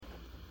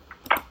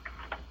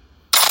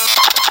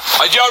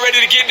Are y'all ready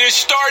to get this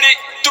started?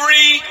 3,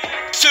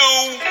 2,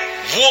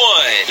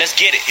 1. Let's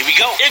get it. Here we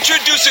go.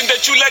 Introducing the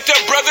Chuleta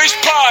Brothers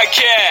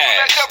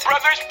Podcast.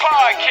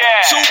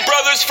 Two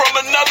brothers from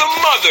another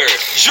mother.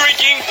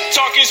 Drinking,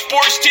 talking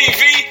sports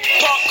TV,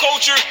 pop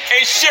culture,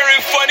 and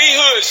sharing funny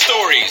hood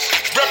stories.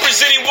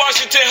 Representing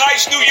Washington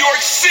Heights, New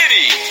York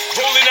City.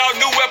 Rolling out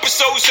new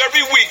episodes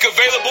every week.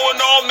 Available on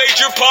all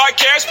major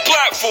podcast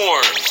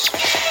platforms.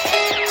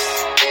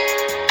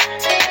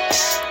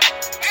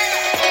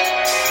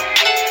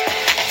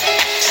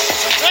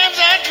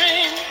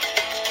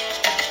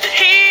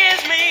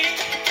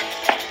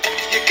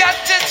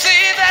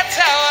 That's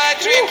how I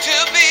dream to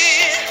be.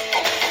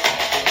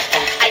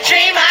 I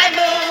dream I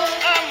move.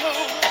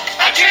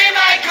 I dream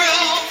I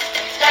groove.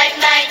 Like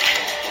Mike.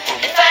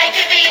 If I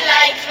could be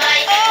like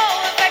Mike.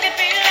 Oh, if I could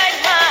be like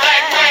Mike.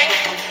 Like Mike.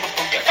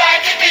 If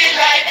I could be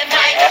like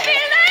Mike. Be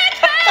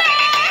like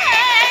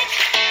Mike.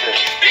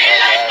 Be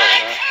like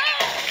Mike.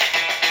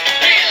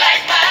 Be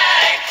like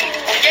Mike.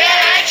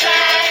 Yeah, I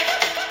try.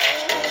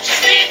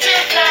 Just need to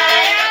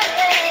fly.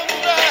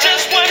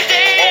 Just one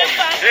day if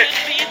I could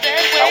be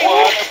that way. I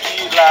wanna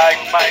be like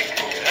Mike.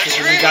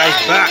 Taking you guys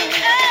back.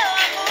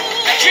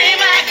 I dream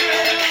I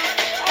groove.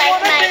 Like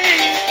Mike.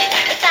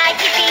 If I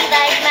could be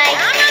like Mike.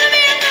 I'm gonna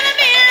be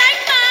like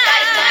Mike.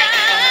 Like Mike.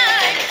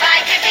 If I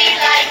could be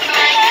like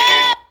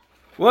Mike.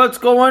 What's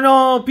going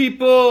on,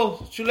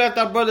 people?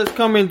 Chuleta Brothers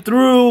coming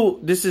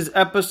through. This is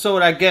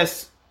episode, I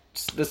guess,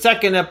 the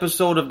second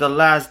episode of The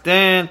Last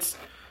Dance,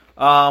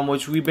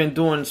 which we've been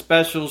doing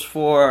specials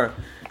for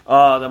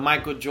the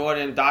Michael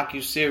Jordan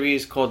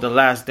docu-series called The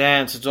Last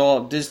Dance. It's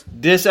all this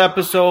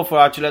episode for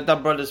our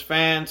Chuleta Brothers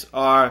fans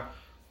are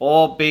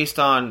all based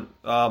on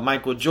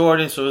Michael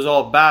Jordan. So it's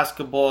all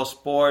basketball,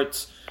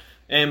 sports,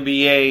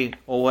 NBA,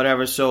 or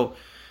whatever. So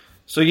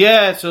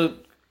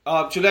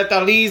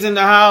Chuleta Lee's in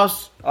the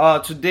house.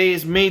 Today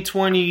is May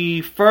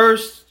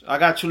 21st. I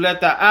got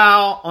Chuleta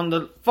Al on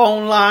the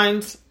phone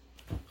lines.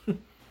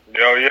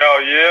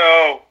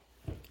 Yo.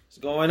 What's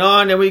going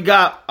on? And we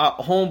got our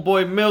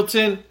homeboy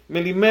Milton,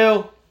 Millie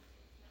Mill.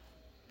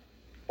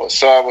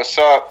 What's up? What's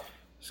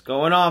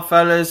going on,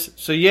 fellas?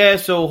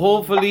 So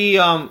hopefully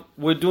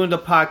we're doing the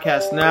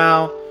podcast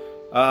now.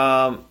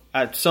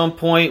 At some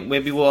point,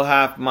 maybe we'll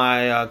have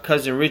my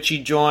cousin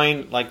Richie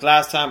join like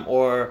last time,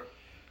 or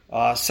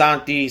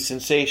Santi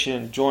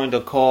Sensation join the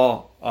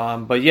call.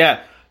 But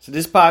yeah, so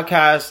this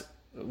podcast,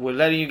 we're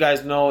letting you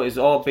guys know, is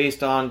all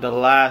based on The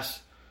Last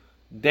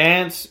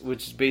Dance,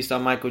 which is based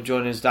on Michael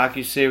Jordan's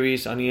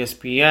docu-series on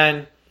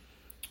ESPN.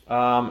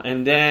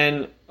 And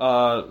then,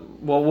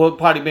 we'll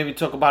probably maybe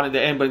talk about it at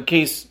the end, but in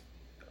case,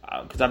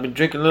 because I've been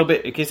drinking a little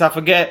bit, in case I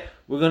forget,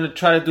 we're going to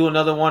try to do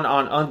another one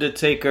on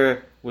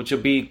Undertaker, which will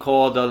be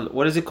called,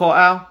 what is it called,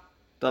 Al?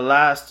 The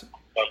Last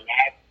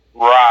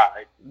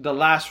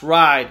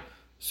Ride.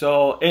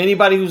 So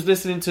anybody who's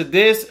listening to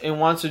this and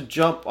wants to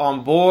jump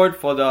on board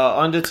for the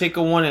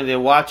Undertaker one and they're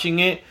watching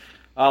it,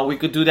 we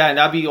could do that, and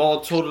that'd be all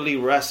totally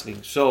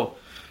wrestling. So,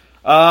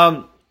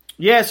 today's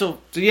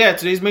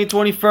May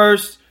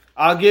 21st.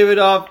 I'll give it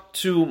up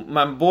to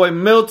my boy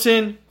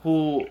Milton,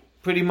 who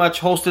pretty much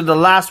hosted the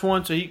last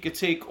one, so he could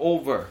take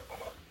over.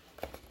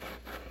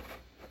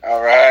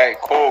 All right,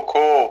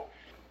 cool.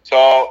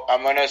 So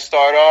I'm gonna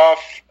start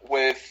off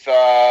with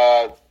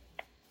the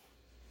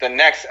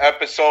next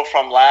episode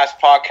from last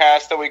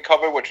podcast that we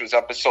covered, which was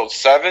episode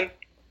 7.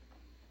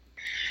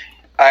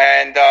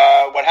 And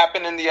what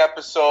happened in the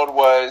episode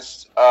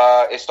was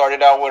it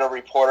started out with a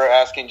reporter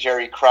asking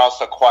Jerry Krause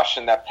a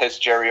question that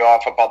pissed Jerry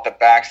off about the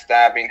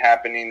backstabbing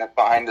happening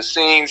behind the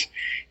scenes.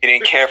 He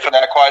didn't care for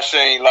that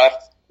question.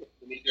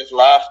 He just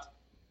left.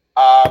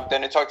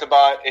 Then it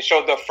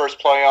showed the first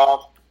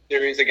playoff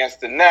series against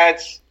the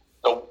Nets.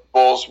 The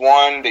Bulls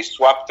won. They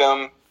swept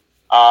them.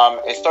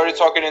 It started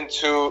talking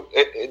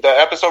the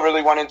episode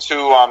really went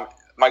into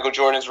Michael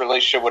Jordan's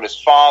relationship with his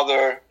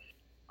father,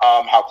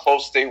 how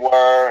close they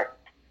were.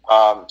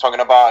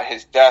 Talking about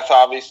his death,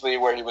 obviously,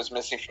 where he was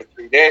missing for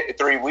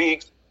 3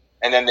 weeks,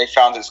 and then they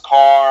found his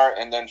car,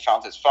 and then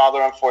found his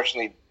father,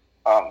 unfortunately,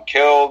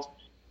 killed.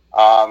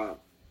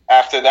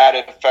 After that,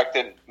 it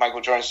affected Michael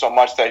Jordan so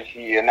much that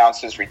he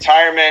announced his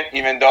retirement,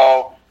 even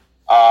though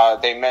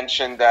they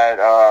mentioned that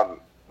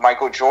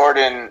Michael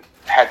Jordan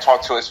had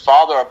talked to his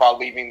father about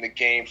leaving the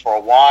game for a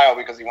while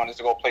because he wanted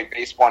to go play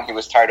baseball, and he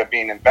was tired of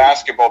being in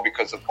basketball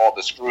because of all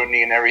the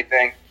scrutiny and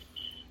everything.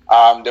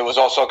 There was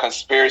also a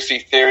conspiracy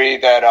theory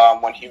that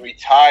when he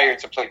retired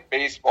to play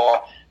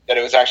baseball, that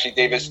it was actually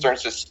David Stern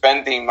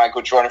suspending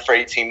Michael Jordan for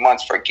 18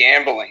 months for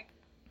gambling,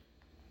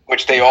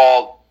 which they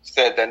all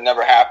said that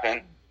never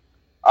happened.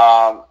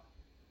 So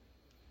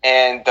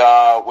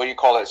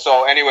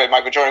anyway,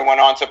 Michael Jordan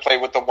went on to play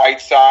with the White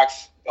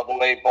Sox,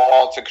 AA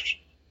ball, to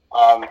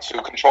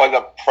control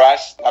the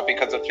press, not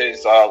because of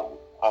his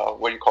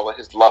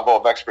his level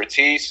of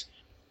expertise.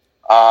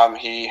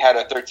 He had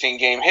a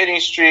 13-game hitting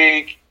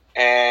streak.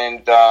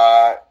 And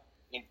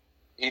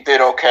he did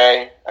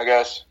okay, I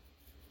guess.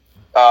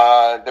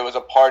 There was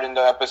a part in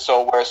the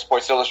episode where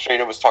Sports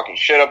Illustrated was talking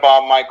shit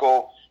about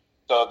Michael.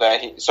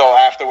 So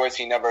afterwards,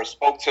 he never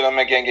spoke to them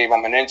again. Gave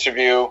them an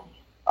interview.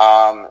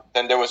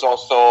 Then there was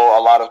also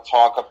a lot of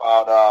talk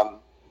about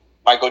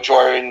Michael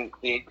Jordan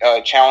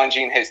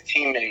challenging his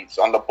teammates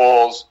on the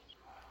Bulls.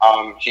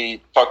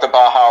 He talked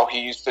about how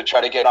he used to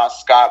try to get on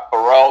Scott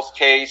Burrell's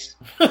case.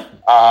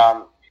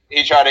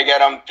 He tried to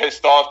get him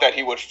pissed off that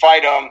he would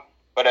fight him,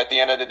 but at the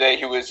end of the day,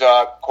 he was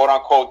quote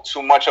unquote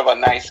too much of a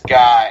nice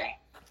guy.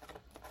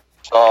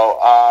 So,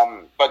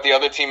 but the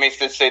other teammates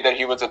did say that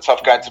he was a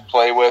tough guy to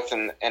play with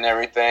and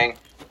everything.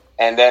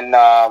 And then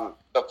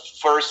the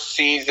first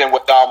season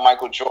without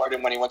Michael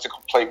Jordan, when he went to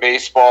play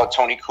baseball,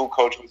 Tony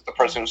Kukoc was the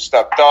person who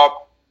stepped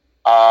up.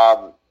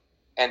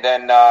 And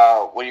then,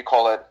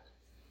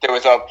 there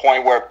was a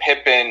point where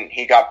Pippen,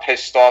 he got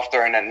pissed off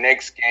during a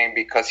Knicks game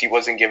because he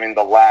wasn't giving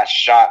the last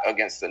shot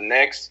against the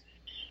Knicks,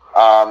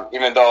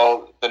 even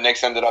though the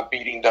Knicks ended up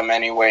beating them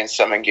anyway in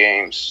 7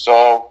 games.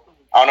 So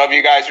I don't know if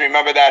you guys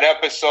remember that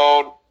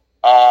episode.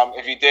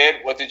 If you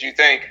did, what did you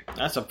think?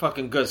 That's a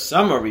fucking good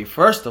summary,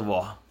 first of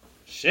all.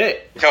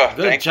 Shit. Yo,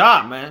 good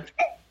job, man.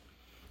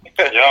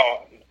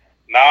 Yo,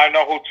 now I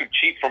know who to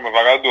cheat from if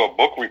I gotta do a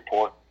book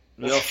report.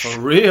 Yo, for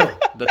real.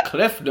 The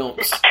Cliff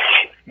Notes.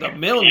 The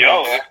mill Yo,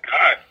 notes. that's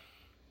good.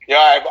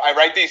 Yeah, I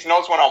write these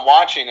notes when I'm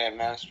watching it,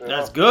 man.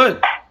 That's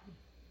good.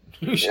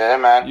 Yeah,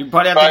 man. You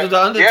probably have to do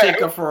the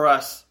Undertaker for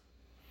us.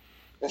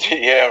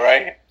 Yeah,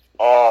 right?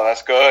 Oh,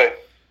 that's good.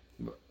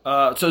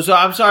 So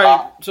I'm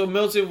sorry. So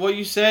Milton, what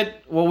you said,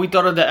 what we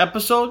thought of the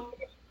episode?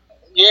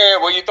 Yeah,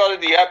 what you thought of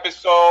the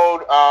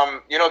episode?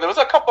 There was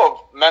a couple of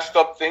messed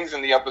up things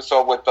in the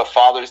episode with the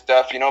father's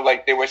death.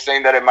 Like they were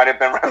saying that it might have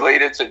been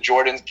related to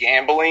Jordan's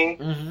gambling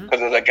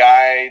because of the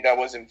guy that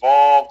was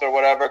involved or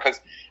whatever.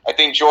 Because I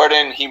think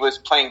Jordan, he was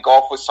playing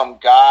golf with some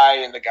guy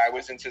and the guy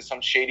was into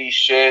some shady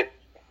shit.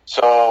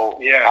 So,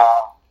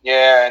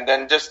 yeah, and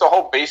then just the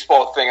whole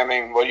baseball thing. I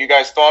mean, what you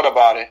guys thought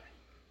about it?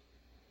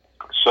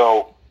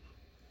 So,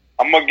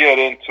 I'm going to get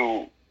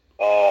into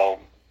the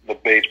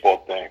baseball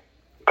thing.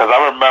 Because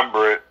I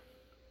remember it.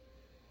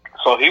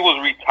 So he was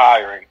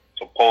retiring,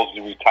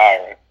 supposedly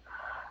retiring.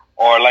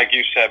 Or like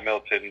you said,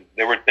 Milton,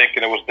 they were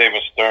thinking it was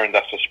David Stern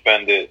that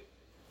suspended,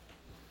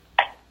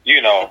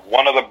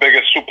 one of the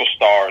biggest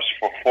superstars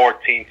for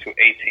 14 to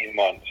 18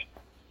 months.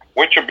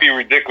 Which would be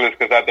ridiculous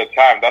because at the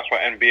time, that's when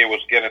NBA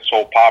was getting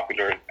so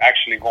popular,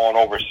 actually going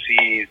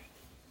overseas.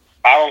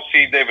 I don't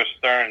see David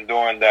Stern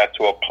doing that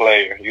to a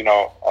player,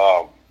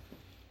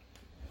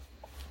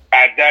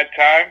 At that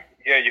time,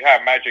 yeah, you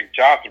had Magic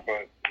Johnson,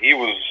 but he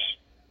was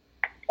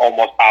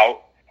almost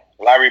out.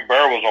 Larry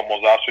Bird was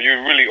almost out, so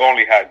you really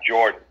only had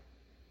Jordan.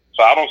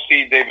 So I don't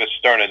see David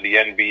Stern in the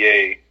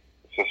NBA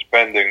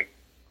suspending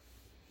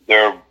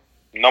their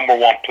number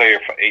one player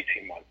for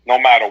 18 months, no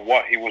matter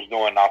what he was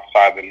doing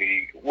outside the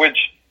league,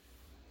 which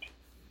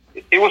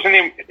it wasn't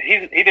even,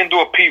 he didn't do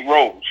a Pete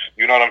Rose,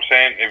 you know what I'm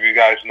saying, if you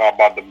guys know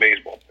about the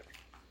baseball thing.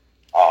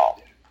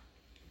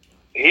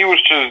 He was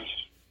just,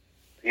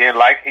 he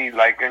liked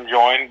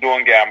enjoying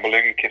doing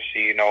gambling in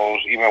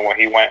casinos, even when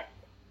he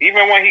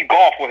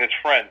golfed with his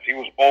friends, he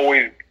was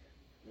always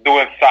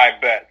doing side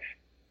bets.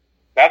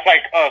 That's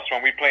like us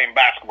when we playing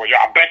basketball. Yo,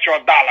 I bet you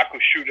 $1 I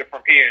could shoot it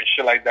from here and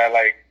shit like that.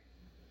 Like,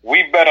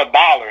 we bet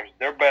 $1,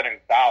 they're betting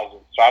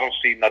thousands, so I don't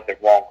see nothing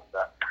wrong with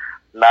that.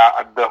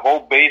 Now, the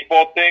whole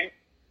baseball thing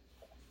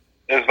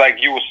is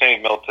like you were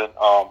saying, Milton.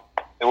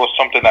 It was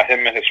something that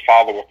him and his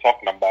father were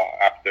talking about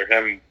after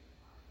him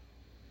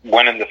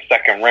winning the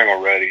second ring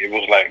already. It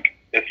was like,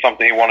 it's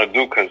something he wanted to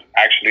do because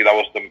actually that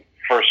was the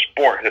first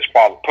sport his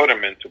father put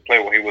him in to play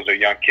when he was a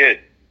young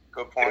kid.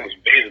 Good point. It was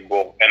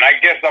baseball. And I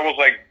guess that was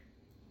like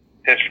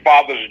his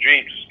father's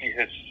dream to see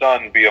his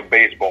son be a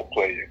baseball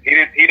player.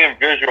 He didn't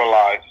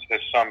visualize his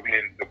son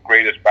being the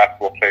greatest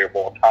basketball player of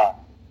all time.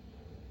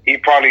 He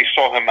probably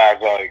saw him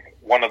as like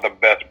one of the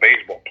best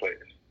baseball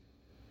players.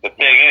 The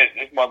thing is,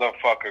 this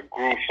motherfucker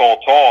grew so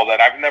tall that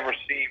I've never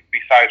seen,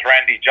 besides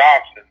Randy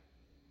Johnson,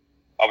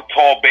 a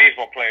tall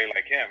baseball player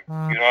like him.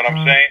 You know what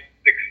I'm saying?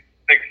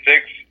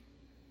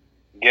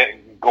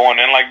 6'6", going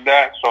in like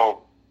that.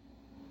 So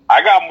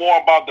I got more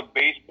about the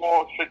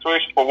baseball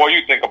situation, but what do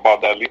you think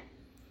about that, Lee?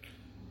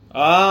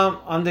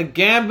 On the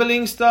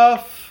gambling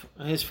stuff,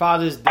 his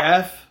father's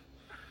death,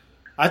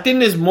 I think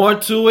there's more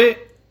to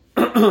it.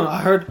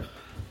 I heard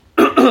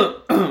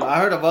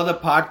of other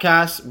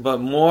podcasts,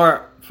 but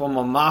more from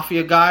a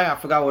mafia guy. I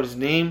forgot what his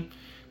name.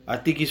 I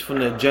think he's from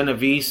the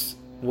Genovese,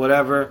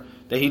 whatever.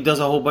 That he does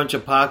a whole bunch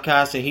of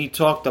podcasts, and he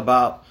talked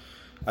about,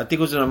 I think it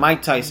was in a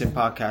Mike Tyson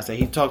podcast, that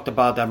he talked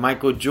about that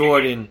Michael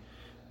Jordan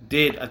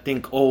did, I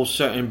think, owe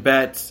certain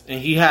bets, and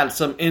he had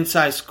some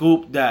inside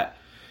scoop that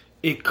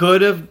it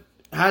could have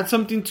had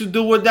something to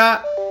do with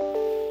that.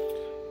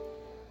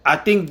 I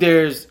think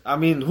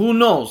who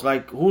knows?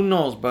 Who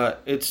knows?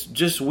 But it's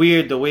just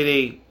weird the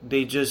way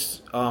they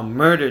just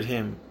murdered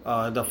him,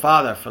 the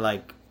father,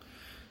 for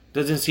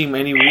doesn't seem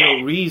any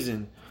real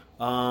reason.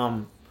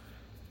 So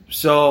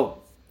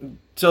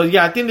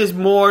yeah, I think there's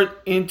more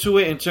into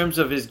it in terms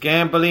of his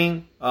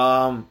gambling.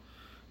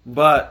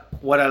 But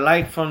what I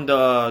like from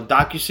the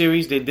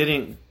docu-series, they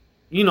didn't,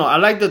 I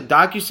like the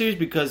docu-series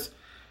because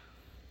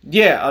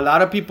yeah, a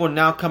lot of people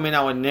now coming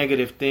out with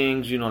negative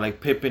things. You know,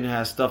 like Pippen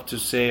has stuff to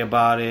say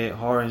about it,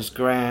 Horace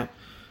Grant.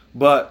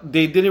 But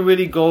they didn't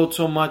really go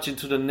so much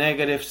into the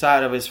negative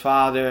side of his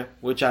father,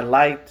 which I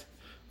liked.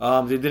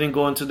 They didn't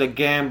go into the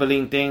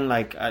gambling thing.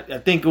 Like, I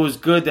think it was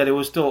good that it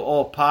was still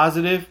all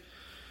positive.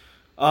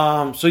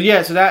 So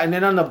that, and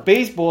then on the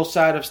baseball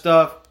side of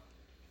stuff,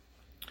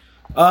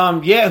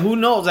 yeah, who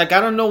knows? Like,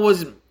 I don't know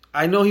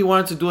I know he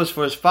wanted to do this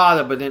for his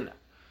father, but then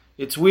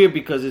it's weird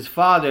because his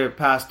father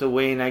passed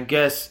away, and I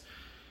guess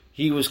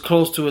he was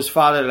close to his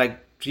father. Like,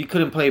 he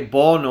couldn't play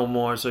ball no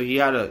more, so he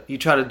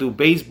tried to do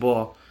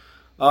baseball.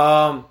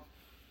 And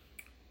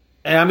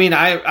I mean,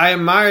 I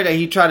admire that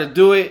he tried to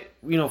do it.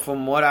 You know,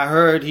 from what I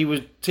heard, he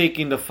was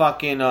taking the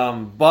fucking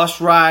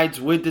bus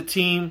rides with the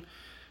team.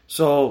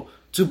 So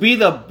to be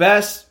the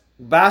best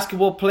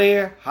basketball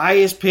player,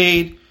 highest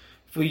paid,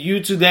 for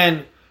you to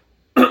then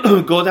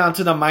go down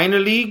to the minor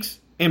leagues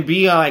and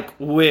be like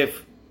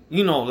with,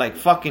 you know, like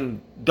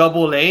fucking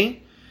AA,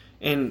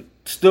 and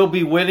still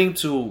be willing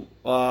to,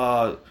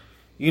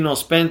 you know,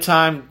 spend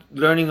time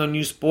learning a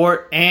new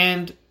sport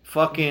and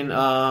fucking,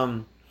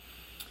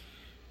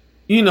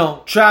 you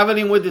know,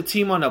 traveling with the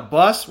team on a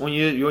bus when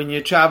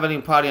you're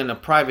traveling probably on a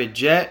private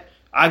jet.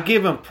 I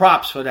give him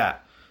props for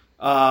that.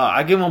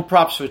 I give him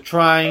props for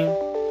trying.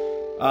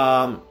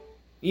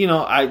 You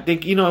know, I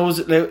think, you know,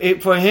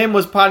 for him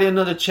was probably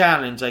another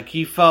challenge. Like,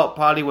 he felt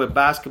probably with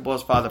basketball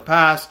his father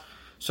passed,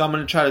 so I'm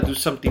gonna try to do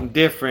something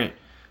different.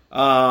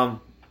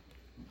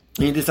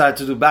 He decided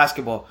to do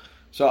basketball.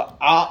 So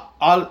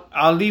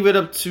I'll leave it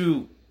up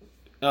to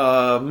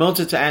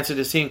Milton to answer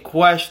the same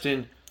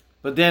question,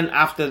 but then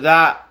after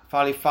that,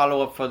 probably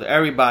follow up for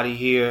everybody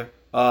here.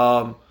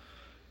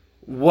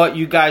 What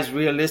you guys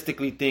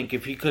realistically think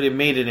if he could have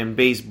made it in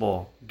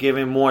baseball,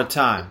 given more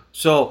time.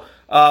 So,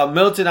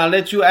 Milton, I'll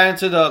let you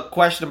answer the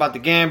question about the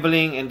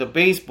gambling and the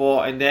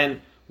baseball, and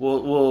then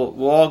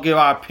we'll all give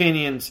our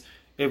opinions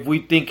if we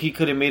think he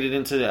could have made it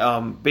into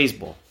the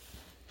baseball.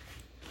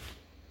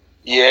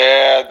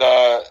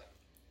 Yeah.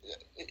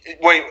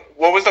 Wait,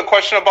 what was the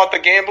question about the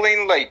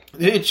gambling? Like,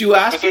 didn't you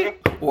ask him?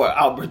 Or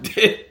Albert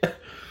did?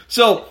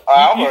 So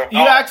you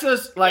asked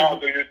us like,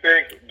 do you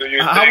think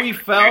how we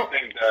felt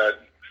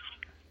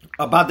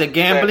about the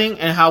gambling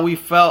and how we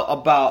felt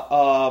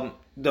about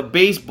the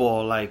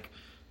baseball. Like,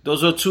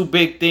 those are two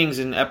big things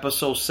in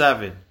episode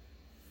 7.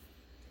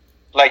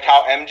 Like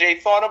how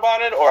MJ thought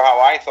about it, or how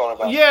I thought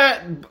about it?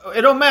 Yeah,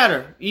 it don't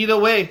matter. Either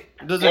way,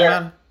 it doesn't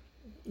matter.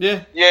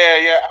 Yeah.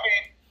 Yeah. I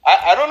mean,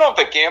 I don't know if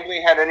the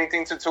gambling had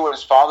anything to do with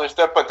his father's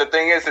death, but the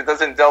thing is, it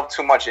doesn't delve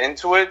too much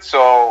into it,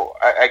 so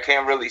I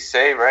can't really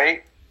say,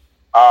 right?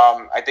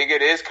 I think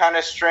it is kind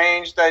of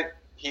strange that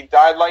he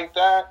died like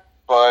that,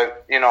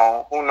 but, you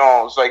know, who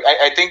knows? Like,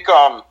 I think,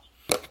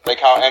 like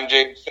how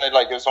MJ said,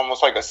 like, it was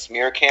almost like a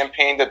smear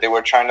campaign that they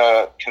were trying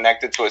to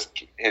connect it to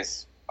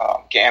his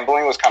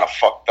gambling was kind of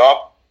fucked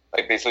up.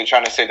 Like, basically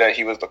trying to say that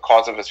he was the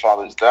cause of his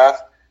father's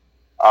death.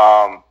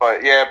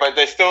 But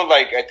there's still,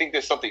 like, I think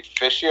there's something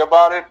fishy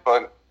about it,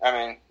 but, I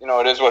mean, you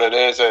know, it is what it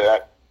is. I'm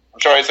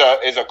sure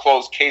it's a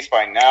closed case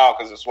by now,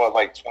 because it's,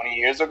 like 20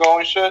 years ago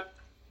and shit?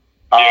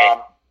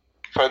 Yeah.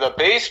 For the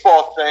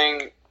baseball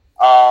thing,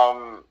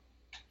 I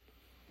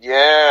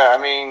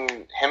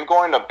mean, him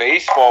going to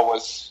baseball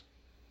was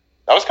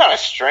kind of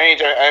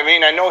strange. I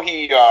mean, I know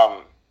he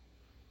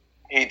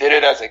did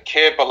it as a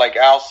kid, but like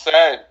Al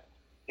said,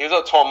 he was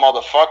a tall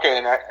motherfucker,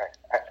 and I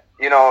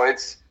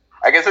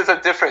guess it's a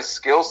different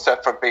skill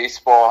set for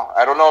baseball.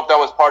 I don't know if that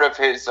was part of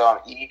his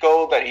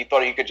ego, that he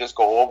thought he could just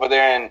go over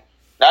there and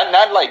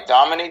not like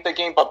dominate the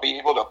game, but be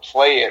able to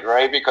play it,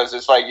 right? Because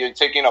it's like you're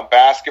taking a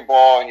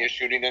basketball and you're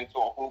shooting into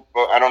a hoop.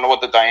 I don't know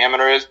what the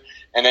diameter is,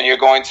 and then you're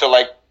going to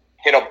like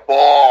hit a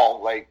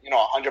ball like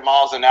 100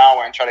 miles an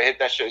hour and try to hit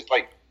that shit. It's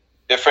like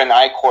different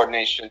eye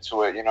coordination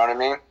to it. You know what I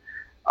mean?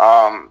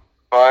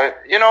 But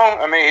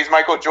I mean, he's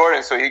Michael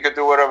Jordan, so he could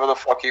do whatever the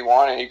fuck he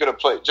wanted. He could have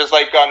played just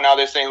like now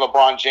they're saying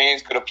LeBron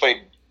James could have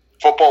played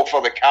football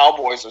for the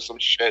Cowboys or some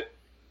shit.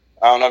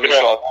 I don't know if you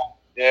saw that.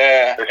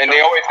 Yeah, and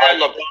they always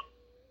had LeBron.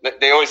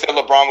 They always said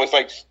LeBron was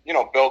like,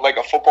 built like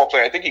a football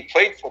player. I think he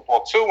played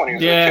football too when he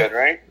was a kid,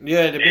 right?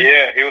 Yeah,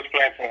 he was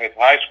playing for his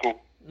high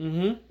school.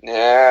 Mm-hmm.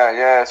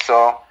 Yeah.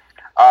 So,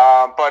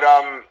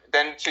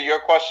 then to your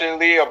question,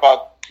 Lee,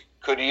 about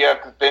could he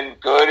have been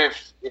good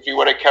if he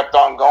would have kept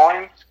on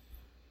going?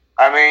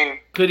 I mean,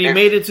 could he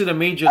made it to the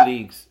major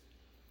leagues?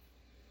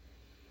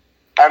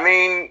 I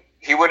mean,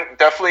 he would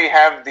definitely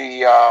have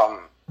the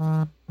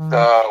what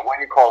do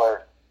you call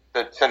it?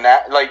 The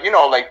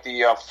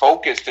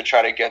focus to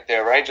try to get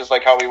there, right? Just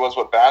like how he was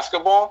with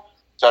basketball.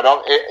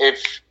 So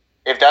if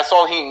that's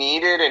all he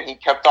needed and he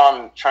kept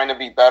on trying to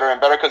be better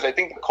and better, because I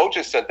think the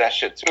coaches said that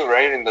shit too,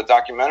 right? In the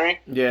documentary.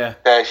 Yeah.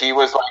 That he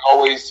was like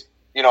always,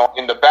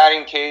 in the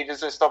batting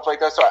cages and stuff like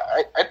that. So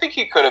I think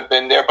he could have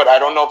been there, but I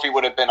don't know if he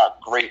would have been a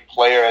great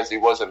player as he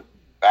was in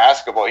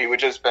basketball. He would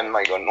just been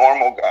like a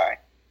normal guy.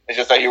 It's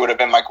just that he would have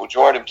been Michael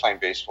Jordan playing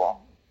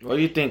baseball. What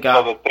do you think,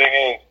 Al?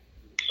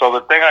 So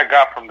the thing I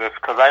got from this,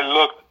 because I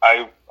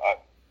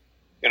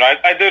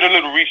did a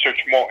little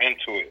research more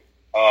into it.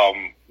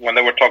 when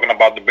they were talking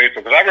about the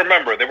baseball. Because I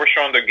remember they were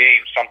showing the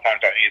games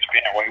sometimes at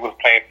ESPN when he was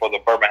playing for the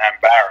Birmingham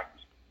Barons.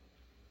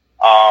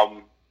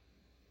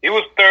 He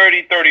was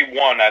 30,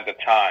 31 at the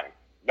time.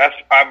 That's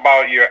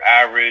about your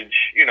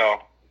average,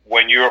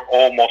 when you're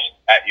almost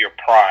at your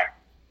prime.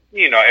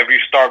 If you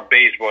start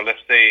baseball,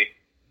 let's say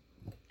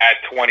at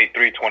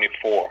 23,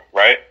 24,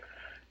 right?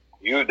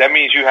 That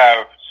means you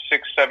have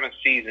 6, 7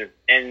 seasons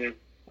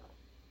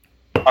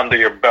under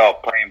your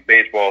belt playing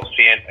baseball,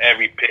 seeing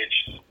every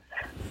pitch,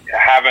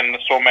 having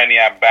so many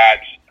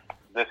at-bats,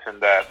 this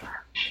and that.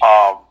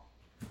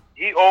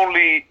 He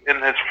only,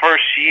 in his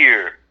first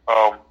year,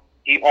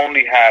 he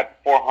only had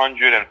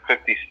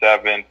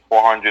 457,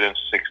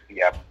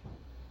 460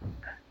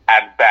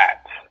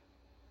 at-bats.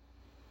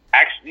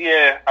 Actually,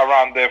 yeah,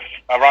 around the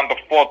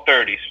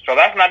 430s. So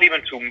that's not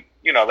even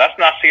that's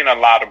not seeing a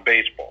lot of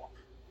baseball.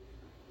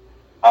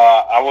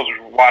 I was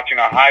watching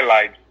a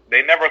highlights.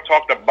 They never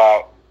talked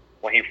about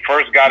when he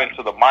first got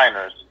into the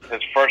minors,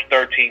 his first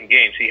 13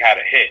 games, he had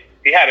a hit.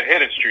 He had a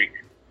hitting streak.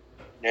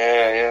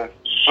 Yeah.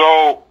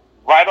 So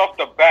right off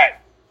the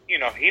bat, he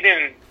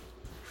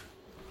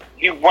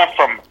went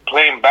from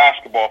playing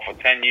basketball for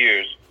 10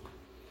 years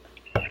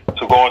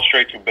to going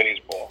straight to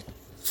baseball.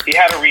 He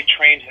had to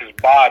retrain his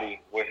body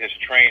with his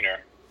trainer,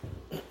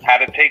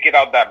 had to take it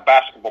out that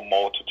basketball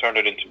mode to turn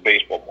it into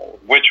baseball mode,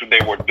 which they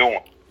were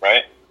doing,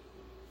 right?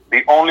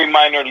 The only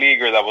minor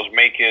leaguer that was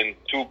making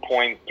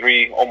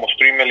 $2.3, almost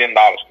 $3 million,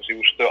 because he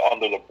was still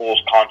under the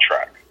Bulls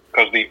contract,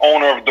 because the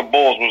owner of the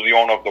Bulls was the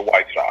owner of the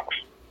White Sox.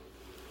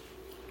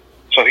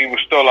 So he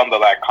was still under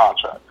that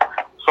contract.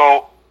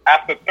 So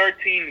after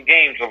 13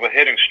 games of a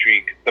hitting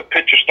streak, the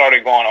pitcher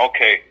started going,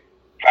 okay,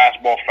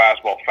 fastball,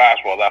 fastball,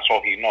 fastball, that's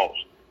all he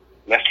knows.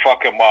 Let's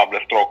fuck him up.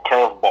 Let's throw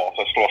curveballs.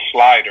 Let's throw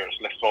sliders.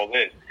 Let's throw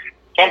this.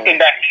 Something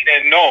that he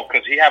didn't know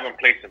because he hadn't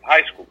played since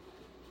high school.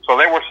 So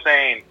they were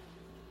saying,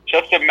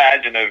 just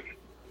imagine if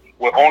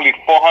with only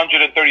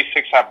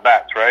 436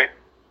 at-bats, right?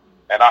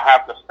 And I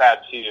have the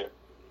stats here.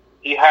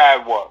 He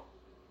had,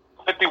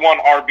 51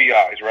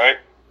 RBIs, right?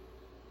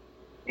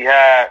 He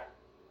had,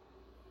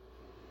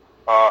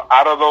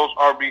 out of those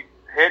RB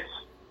hits,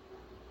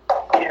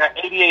 he had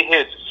 88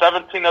 hits.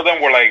 17 of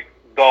them were like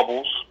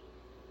doubles.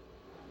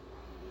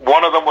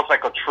 One of them was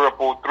like a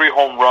triple, 3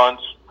 home runs,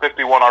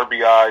 51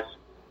 RBIs,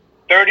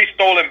 30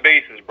 stolen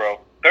bases, bro.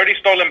 30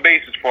 stolen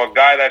bases for a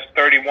guy that's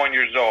 31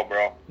 years old,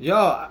 bro.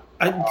 Yo,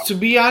 to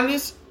be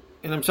honest,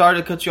 and I'm sorry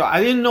to cut you off,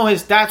 I didn't know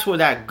his stats were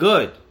that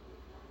good.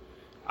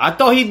 I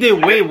thought he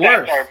did way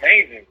worse. His stats are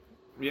amazing.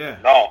 Yeah.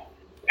 No.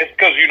 It's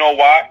because, you know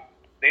why?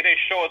 They didn't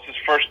show us his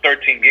first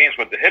 13 games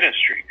with the hitting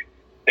streak.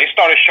 They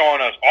started showing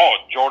us,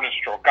 Jordan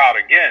struck out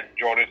again.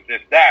 Jordan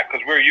did that,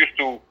 because we're used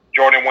to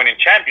Jordan winning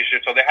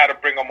championships, so they had to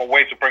bring him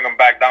away to bring him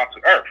back down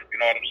to earth. You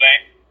know what I'm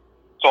saying?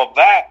 So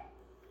that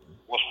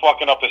was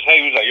fucking up his head.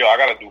 He was like, I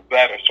got to do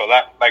better. So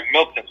that, like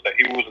Milton said,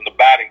 he was in the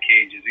batting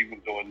cages. He was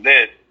doing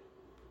this.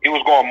 He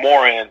was going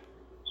more in.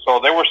 So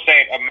they were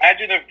saying,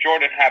 imagine if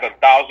Jordan had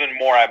 1,000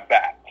 more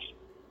at-bats.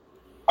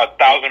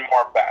 1,000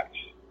 more bats.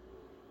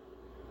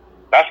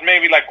 That's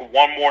maybe like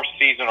one more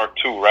season or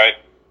two, right?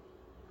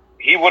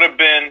 He would have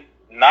been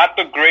not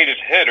the greatest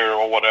hitter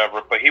or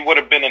whatever, but he would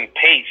have been in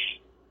pace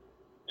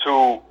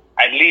to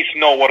at least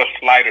know what a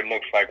slider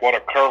looks like, what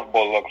a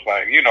curveball looks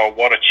like,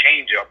 what a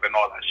changeup and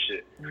all that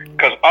shit.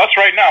 Because us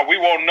right now, we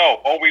won't know.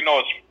 All we know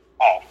is,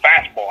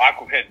 fastball, I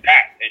could hit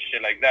that and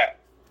shit like that.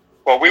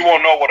 But we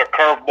won't know what a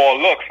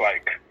curveball looks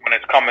like when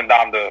it's coming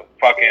down the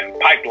fucking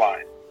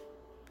pipeline.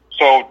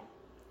 So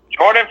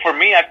Jordan, for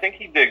me, I think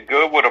he did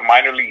good with a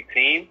minor league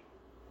team.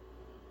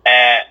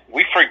 And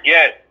we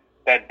forget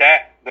that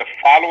the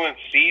following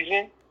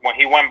season, when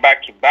he went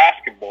back to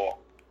basketball,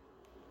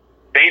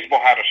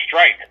 baseball had a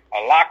strike, a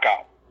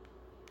lockout.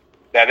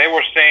 That they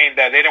were saying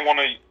that they didn't want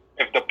to,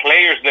 if the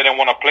players didn't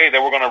want to play, they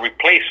were going to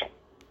replace them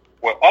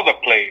with other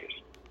players.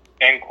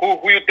 And who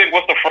you think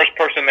was the first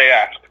person they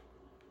asked?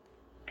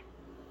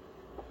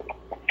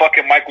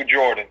 Fucking Michael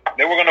Jordan.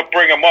 They were going to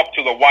bring him up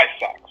to the White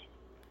Sox.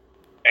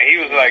 And he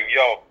was like,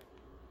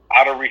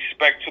 out of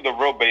respect to the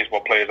real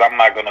baseball players, I'm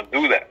not going to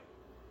do that.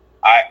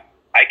 I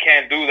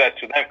can't do that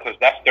to them because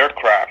that's their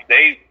craft.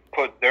 They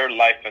put their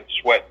life and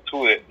sweat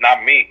to it,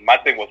 not me. My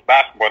thing was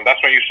basketball, and that's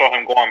when you saw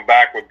him going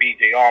back with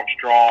B.J.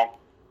 Armstrong,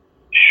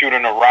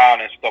 shooting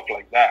around and stuff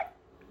like that.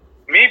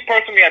 Me,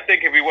 personally, I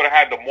think if he would have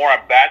had the more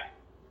at-bats,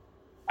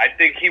 I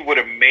think he would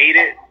have made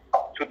it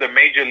to the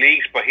major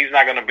leagues, but he's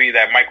not going to be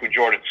that Michael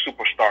Jordan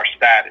superstar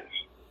status.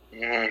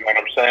 You know what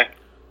I'm saying?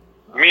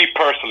 Me,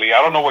 personally,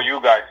 I don't know what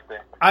you guys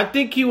think. I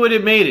think he would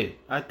have made it.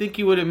 I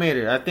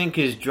think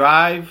his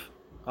drive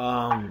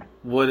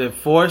would have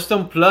forced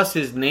him, plus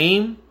his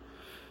name.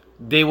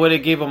 They would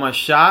have gave him a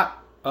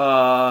shot.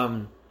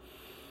 I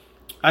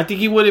think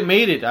he would have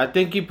made it. I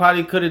think he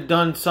probably could have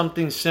done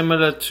something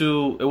similar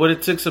to... It would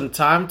have took some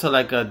time to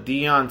like a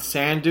Deion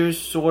Sanders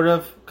sort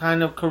of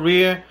kind of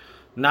career.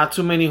 Not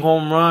too many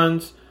home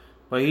runs,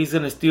 but he's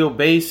going to steal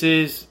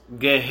bases,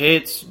 get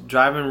hits,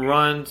 driving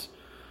runs.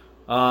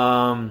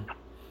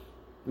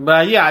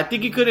 But yeah, I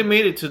think he could have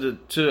made it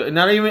to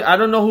not even. I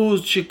don't know who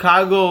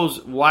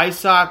Chicago's White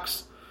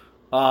Sox,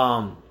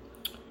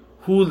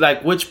 who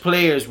like which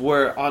players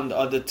were on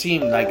the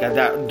team like at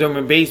that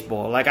during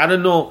baseball. Like I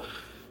don't know.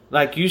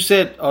 Like you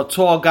said, a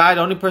tall guy.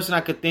 The only person I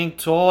could think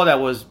tall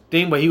that was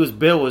but he was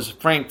built was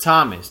Frank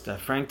Thomas.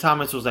 That Frank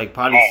Thomas was like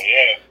probably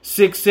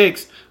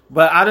 6'6".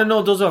 But I don't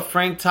know. Those are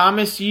Frank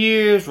Thomas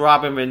years,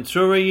 Robin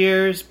Ventura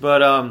years.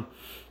 But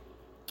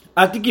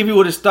I think if he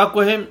would have stuck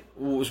with him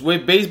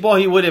with baseball,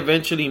 he would have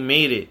eventually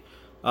made it.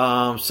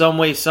 Some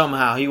way,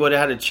 somehow, he would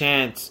have had a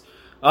chance.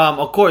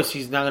 Of course,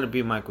 he's not going to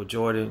be Michael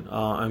Jordan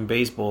in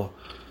baseball,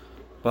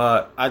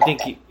 but I think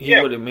he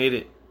would have made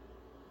it.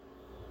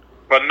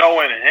 But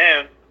knowing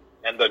him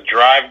and the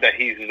drive that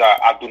he's,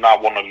 I do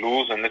not want to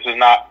lose, and this is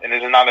not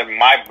in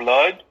my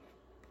blood.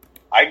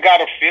 I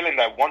got a feeling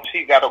that once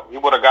he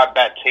would have got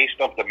that taste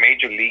of the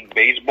Major League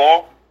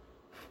Baseball,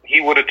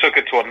 he would have took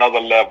it to another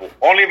level.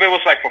 Only if it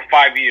was like for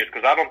 5 years,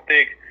 because I don't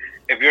think,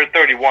 if you're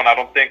 31, I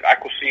don't think I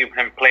could see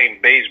him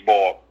playing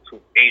baseball to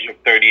age of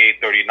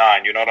 38,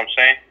 39. You know what I'm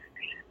saying?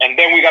 And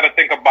then we got to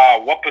think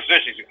about what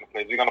positions he's going to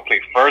play. Is he going to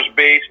play first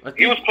base?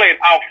 He was playing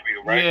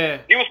outfield, right? Yeah.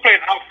 He was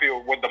playing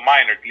outfield with the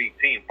minor league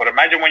team. But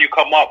imagine when you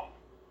come up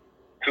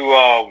to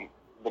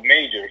the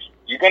majors,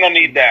 you're going to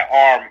need that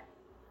arm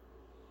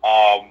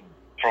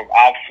from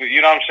outfield.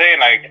 You know what I'm saying?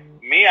 Like,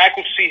 me, I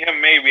could see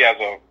him maybe as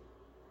a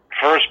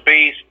first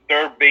base,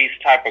 third base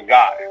type of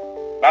guy.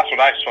 That's what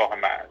I saw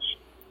him as.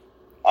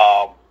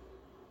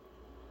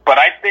 But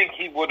I think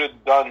he would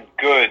have done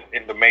good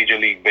in the Major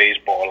League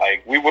Baseball.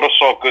 Like, we would have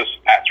saw good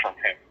stats from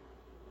him.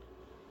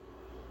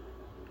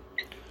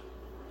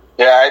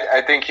 Yeah,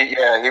 I think he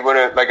would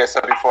have, like I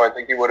said before, I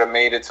think he would have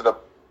made it to the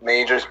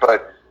majors,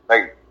 but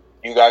like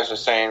you guys are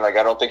saying, like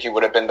I don't think he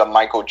would have been the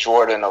Michael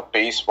Jordan of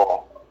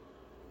baseball.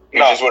 He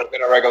just would have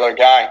been a regular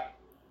guy.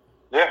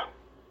 Yeah.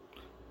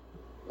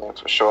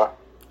 That's for sure.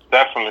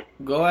 Definitely.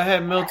 Go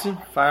ahead, Milton.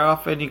 Fire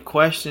off any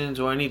questions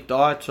or any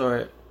thoughts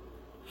or...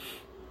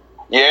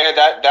 Yeah,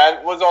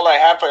 that was all I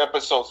had for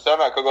episode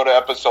 7. I could go to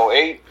episode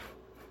 8.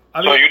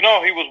 So you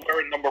know he was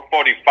wearing number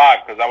 45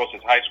 because that was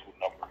his high school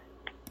number.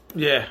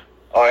 Yeah.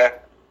 Oh, yeah?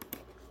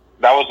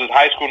 That was his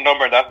high school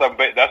number. That's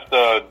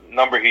the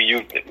number he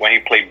used when he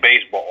played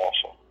baseball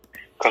also.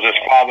 Because his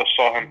father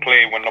saw him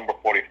play with number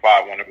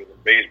 45 when it was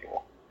in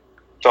baseball.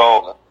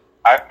 So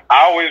I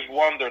always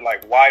wonder,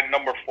 like, why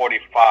number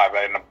 45?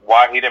 And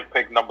why he didn't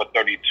pick number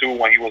 32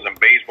 when he was in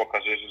baseball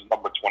because this is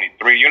number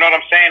 23. You know what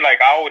I'm saying?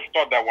 Like, I always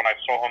thought that when I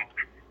saw him,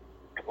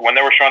 when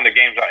they were showing the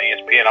games on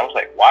ESPN, I was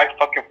like, why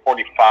fucking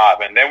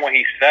 45? And then when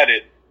he said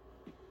it,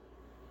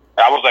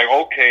 I was like,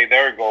 okay,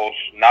 there it goes.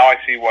 Now I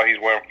see why he's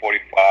wearing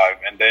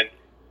 45. And then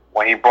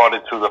when he brought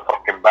it to the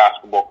fucking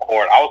basketball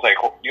court, I was like,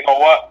 you know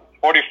what?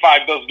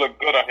 45 does look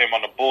good on him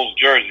on the Bulls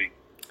jersey.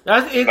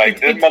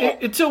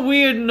 It's a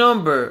weird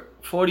number,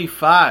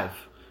 45.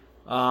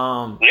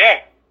 Yeah,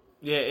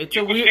 it's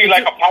you a weird. See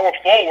like a power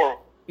forward.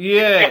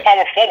 Yeah, a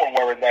power forward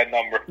wearing that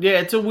number. Yeah,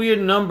 it's a weird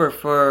number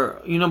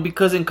for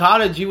because in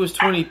college he was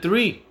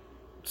 23,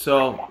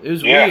 so it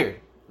was weird.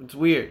 It's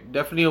weird.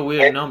 Definitely a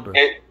weird number.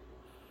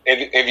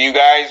 If you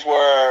guys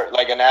were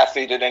like an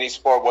athlete in any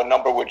sport, what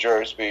number would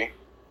yours be?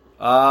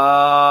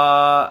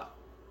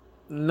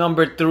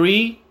 Number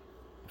 3.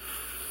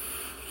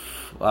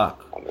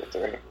 Fuck. Number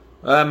 3.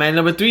 Man,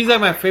 number 3 is like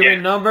my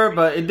favorite number,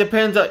 but it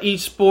depends on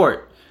each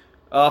sport.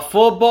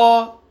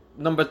 Football,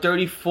 number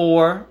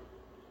 34.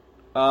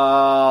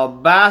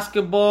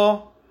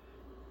 Basketball,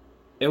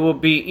 it will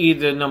be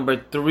either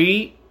number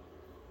 3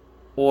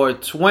 or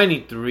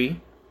 23.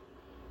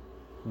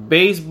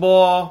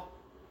 Baseball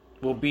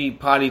will be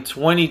probably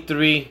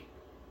 23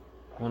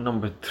 or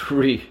number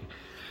 3.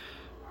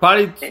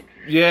 Probably,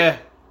 yeah.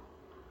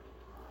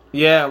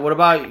 What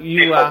about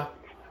you, Al?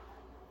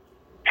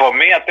 For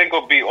me, I think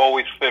it'll be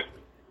always 50.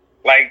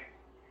 Like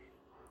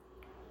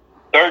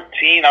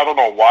 13, I don't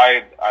know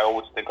why I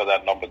always think of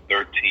that number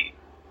 13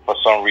 for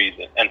some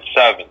reason. And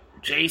 7.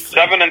 Jason.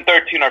 7 and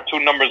 13 are two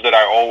numbers that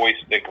I always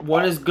think about.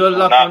 One is good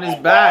luck, one is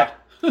bad.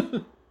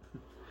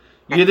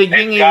 You're the yin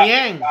and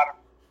yang.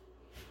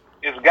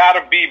 It's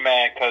gotta be,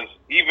 man, because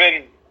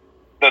even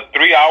the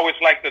 3, I always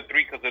liked the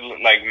 3 because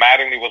like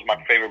Mattingly was my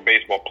favorite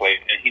baseball player,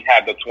 and he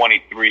had the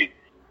 23.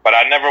 But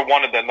I never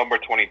wanted that number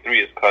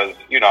 23 is because,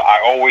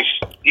 I always,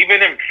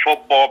 even in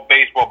football,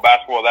 baseball,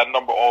 basketball, that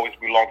number always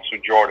belongs to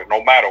Jordan,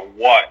 no matter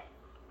what.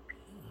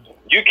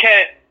 You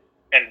can't,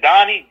 and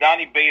Donnie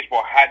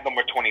Baseball had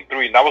number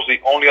 23, and that was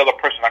the only other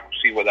person I could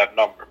see with that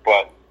number.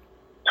 But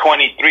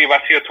 23, if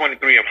I see a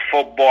 23 in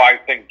football, I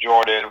think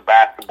Jordan.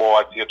 Basketball,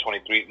 I see a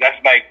 23.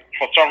 That's like,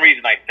 for some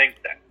reason, I think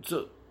that.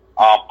 So,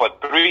 but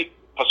 3,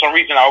 for some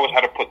reason, I always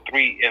had to put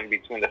 3 in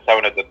between the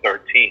 7 and the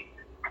 13.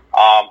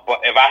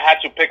 But if I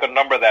had to pick a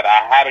number that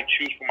I had to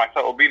choose for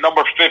myself, it would be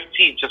number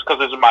 15, just because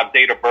this is my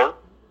date of birth.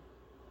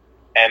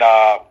 And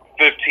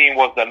 15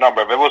 was the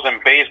number. If it was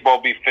in baseball, it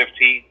would be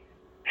 15.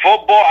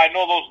 Football, I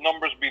know those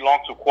numbers belong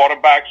to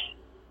quarterbacks.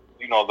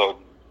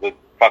 The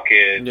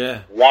fucking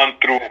 1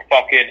 through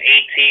fucking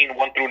 18,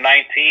 1 through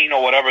 19,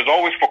 or whatever. It's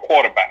always for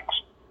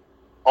quarterbacks.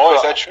 Oh,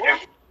 is that true?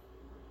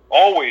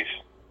 Always.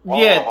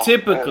 Yeah, Oh,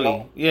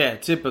 typically. Yeah,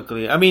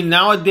 typically. I mean,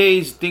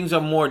 nowadays things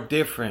are more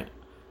different.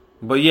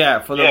 But yeah,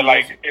 for the Yeah,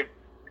 most... like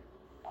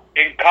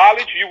in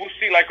college, you will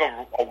see like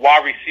a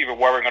wide receiver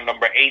wearing a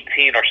number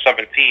 18 or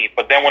 17.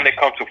 But then when they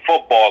come to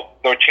football,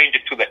 they'll change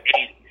it to the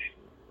 80s.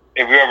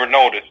 If you ever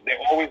notice, they're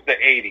always the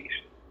 80s.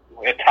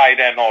 A tight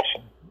end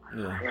also.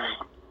 Yeah.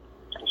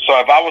 So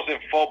if I was in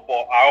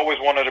football, I always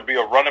wanted to be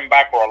a running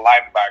back or a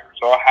linebacker.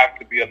 So I have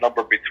to be a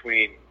number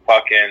between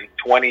fucking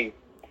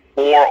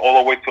 24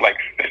 all the way to like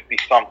 50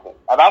 something.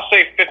 And I'll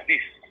say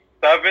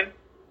 57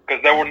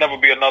 because there will never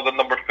be another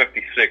number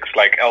 56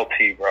 like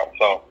LT, bro.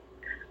 So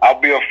I'll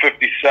be a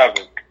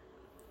 57.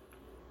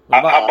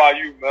 How about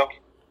you, Mel?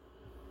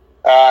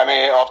 I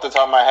mean, off the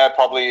top of my head,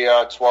 probably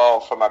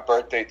 12 for my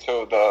birthday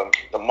too.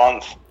 The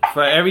month.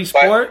 For every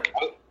sport?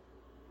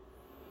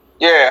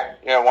 Yeah,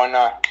 why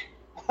not?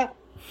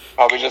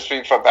 Probably just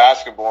be for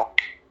basketball.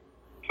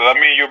 So that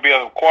means you'll be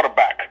a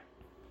quarterback.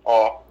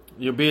 Oh,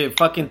 You'll be at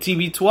fucking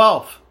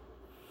TB12.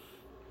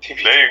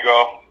 There you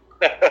go.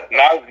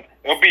 Now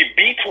it'll be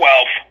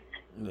B12.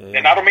 Yeah.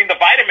 And I don't mean the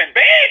vitamin.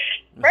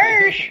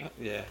 Bish!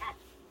 Yeah.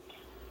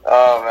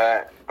 Oh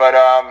man, but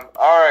all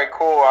right,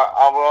 cool.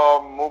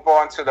 I'll move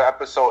on to the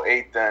episode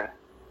 8 then.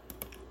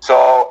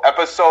 So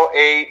episode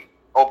 8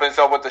 opens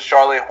up with the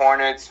Charlotte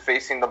Hornets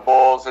facing the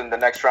Bulls in the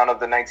next round of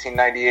the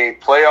 1998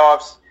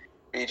 playoffs.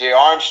 B.J.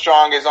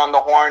 Armstrong is on the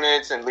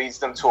Hornets and leads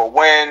them to a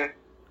win.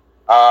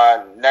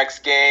 Next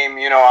game,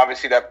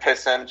 obviously that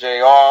pissed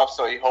MJ off,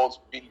 so he holds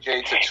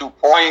B.J. to 2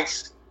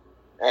 points,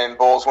 and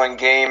Bulls win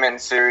game and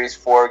series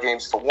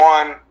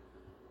 4-1.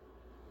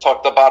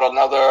 Talked about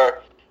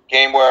another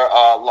game where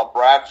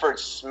LaBradford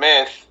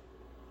Smith,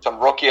 some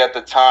rookie at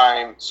the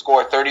time,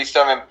 scored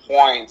 37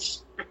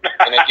 points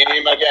in a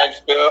game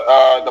against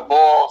the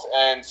Bulls,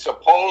 and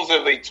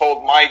supposedly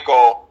told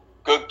Michael,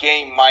 "Good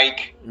game,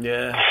 Mike."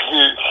 Yeah.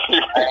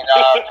 And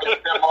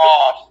pissed him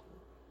off.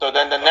 So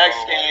then the next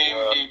game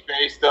he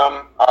faced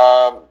him,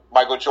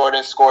 Michael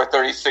Jordan scored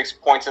 36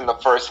 points in the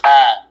first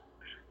half.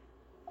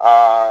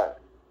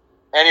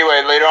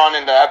 Anyway, later on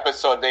in the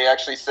episode, they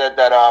actually said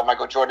that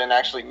Michael Jordan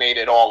actually made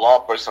it all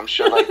up or some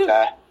shit like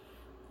that.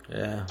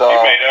 Yeah. So, He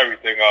made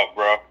everything up,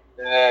 bro.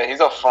 yeah, he's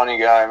a funny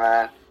guy,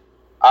 man.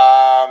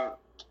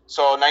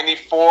 So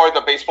 94,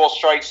 the baseball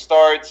strike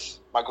starts.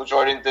 Michael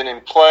Jordan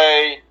didn't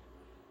play.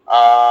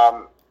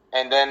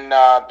 And then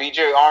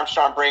B.J.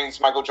 Armstrong brings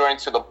Michael Jordan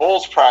to the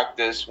Bulls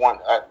practice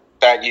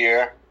that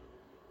year.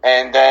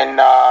 And then,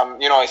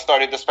 it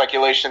started the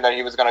speculation that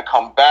he was going to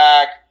come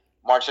back.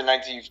 March of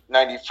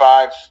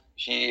 1995,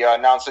 he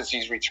announces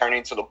he's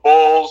returning to the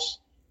Bulls.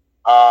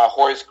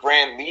 Horace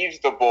Grant leaves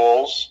the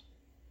Bulls.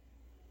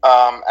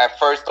 At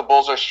first, the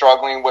Bulls are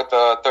struggling with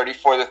a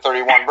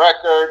 34-31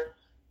 record.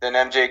 Then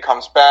MJ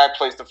comes back,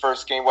 plays the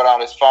first game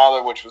without his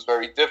father, which was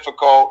very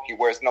difficult. He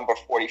wears number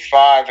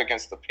 45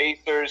 against the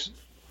Pacers.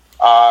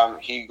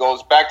 He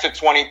goes back to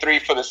 23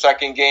 for the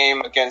second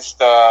game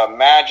against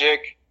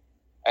Magic.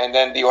 And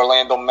then the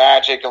Orlando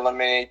Magic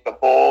eliminate the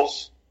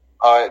Bulls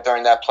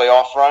during that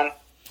playoff run.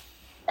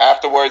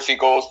 Afterwards, he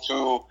goes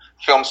to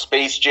film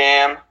Space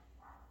Jam.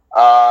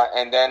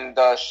 And then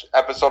the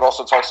episode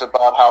also talks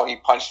about how he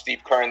punched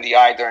Steve Kerr in the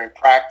eye during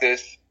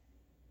practice,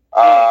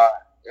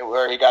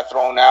 where he got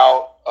thrown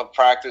out of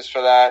practice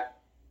for that.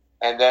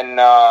 And then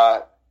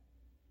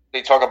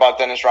they talk about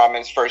Dennis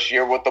Rodman's first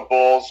year with the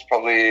Bulls,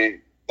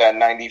 probably that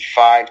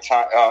 95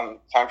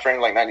 time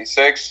frame, like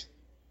 96.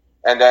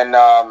 And then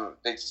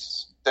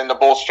then the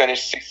Bulls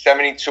finished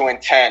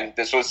 72-10.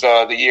 This was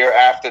the year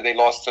after they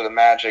lost to the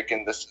Magic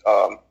in this,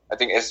 I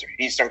think,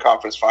 Eastern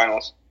Conference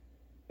Finals.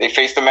 They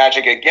faced the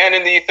Magic again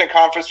in the Eastern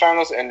Conference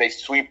Finals, and they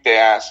sweep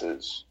their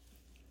asses.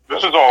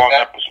 This is all on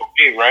episode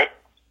 8, right?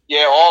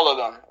 Yeah, all of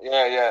them.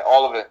 Yeah,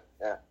 all of it.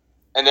 Yeah.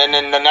 And then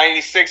in the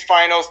 96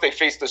 Finals, they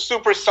faced the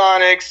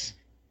Supersonics.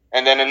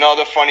 And then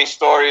another funny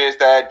story is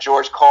that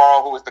George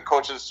Karl, who was the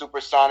coach of the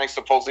Supersonics,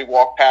 supposedly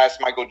walked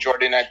past Michael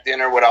Jordan at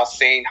dinner without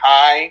saying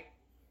hi,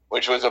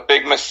 which was a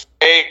big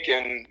mistake.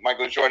 And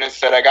Michael Jordan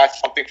said, "I got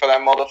something for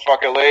that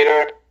motherfucker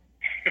later."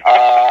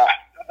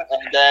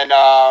 And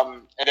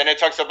then it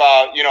talks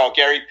about,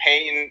 Gary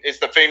Payton is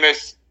the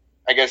famous,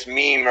 I guess,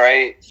 meme,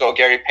 right? So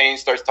Gary Payton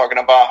starts talking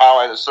about how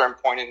at a certain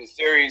point in the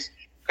series,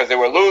 because they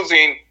were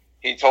losing,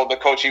 he told the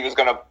coach he was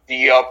going to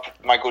D up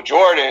Michael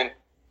Jordan.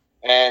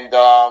 And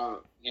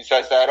he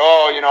says that,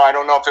 I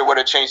don't know if it would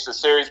have changed the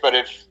series, but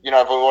if we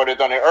would have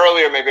done it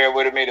earlier, maybe it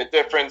would have made a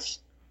difference.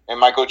 And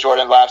Michael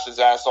Jordan laughs his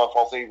ass off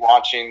while he's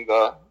watching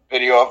the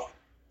video of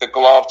the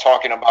glove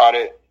talking about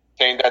it,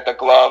 saying that the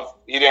glove,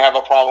 he didn't have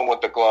a problem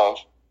with the glove.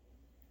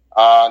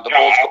 Bulls go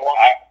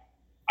on.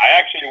 I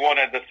actually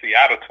wanted the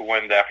Seattle to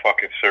win that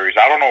fucking series.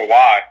 I don't know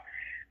why.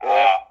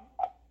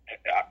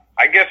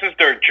 I guess it's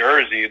their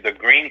jersey, the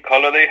green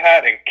color they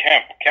had, and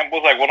Kemp. Kemp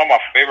was like one of my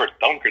favorite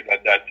dunkers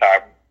at that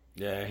time.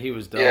 Yeah, he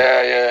was dope.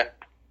 Yeah.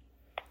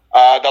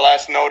 The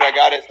last note I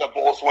got is the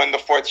Bulls win the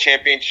 4th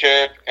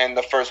championship and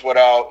the first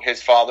without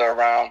his father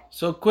around.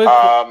 So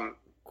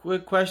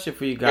quick question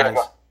for you guys.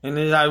 Yeah, and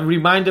it's a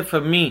reminder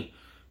for me.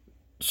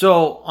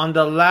 So on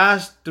the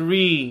last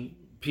three,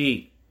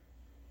 Pete,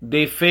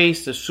 they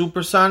faced the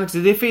Supersonics.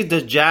 Did they face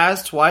the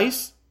Jazz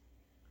twice?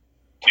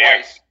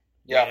 Twice.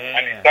 Yeah.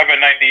 97,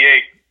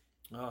 98.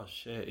 Oh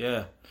shit!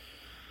 Yeah.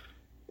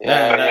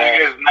 Yeah. The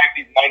thing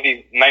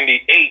is,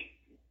 98,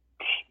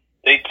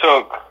 they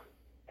took...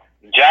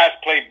 Jazz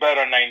played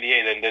better in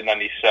 98 than did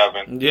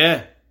 97.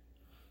 Yeah.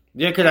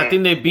 Yeah, because I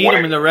think they beat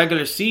them in the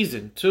regular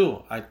season,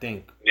 too, I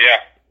think.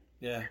 Yeah.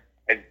 Yeah.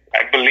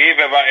 I believe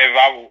if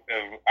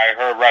I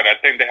heard right, I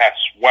think they had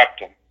swept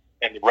them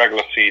in the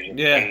regular season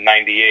in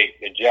 98.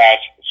 The Jazz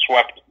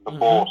swept the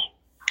Bulls.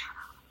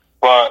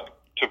 But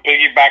to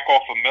piggyback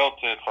off of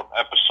Milton from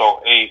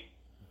episode 8,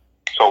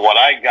 so what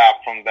I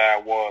got from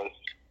that was,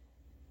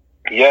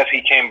 yes,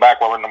 he came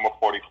back wearing number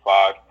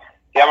 45.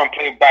 He haven't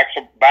played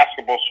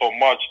basketball so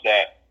much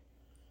that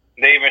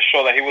they even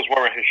show that he was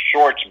wearing his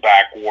shorts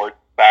backwards.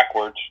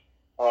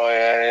 Oh,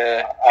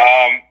 yeah.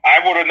 I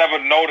would have never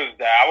noticed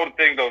that. I would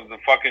think the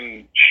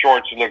fucking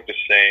shorts look the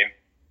same.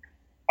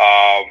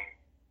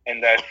 In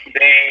that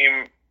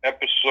same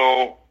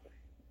episode,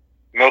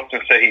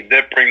 Milton said he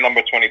did bring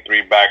number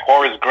 23 back.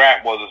 Horace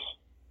Grant was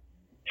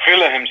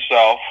feeling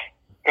himself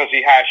because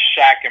he had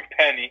Shaq and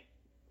Penny.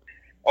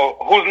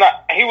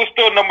 He was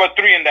still number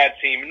 3 in that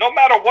team. No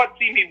matter what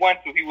team he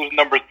went to, he was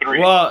number 3.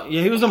 Well,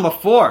 yeah, he was number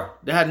 4.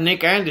 They had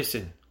Nick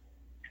Anderson.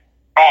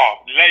 Oh,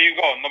 there you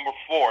go, number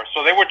 4.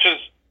 So they were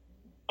just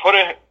put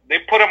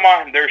him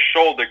on their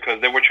shoulder because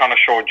they were trying to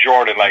show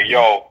Jordan, like,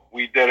 yo,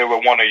 we did it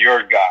with one of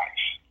your guys.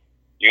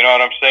 You know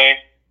what I'm saying?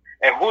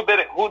 And who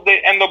they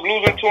end up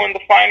losing to in the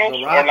finals?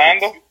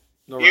 Orlando?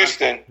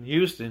 Houston.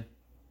 The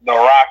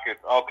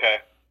Rockets. Okay.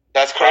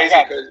 That's crazy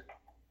because...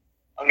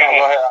 No,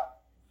 go ahead.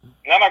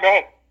 No, go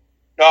ahead.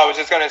 No, I was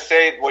just going to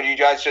say what you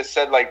guys just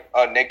said, like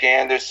Nick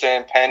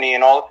Anderson, Penny,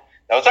 and all.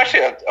 That was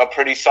actually a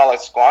pretty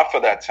solid squad for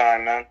that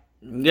time, man.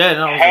 Yeah,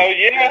 no. Hell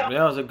yeah.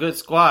 Yeah, it was a good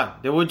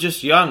squad. They were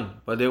just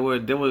young, but they were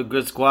a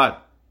good squad.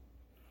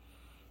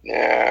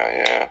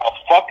 Yeah.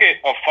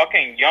 A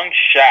fucking young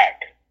Shaq.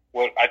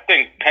 Well, I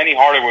think Penny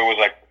Hardaway was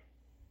like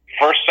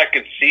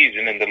second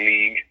season in the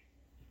league.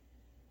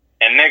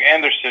 And Nick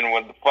Anderson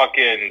with the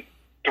fucking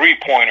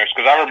 3-pointers,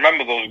 because I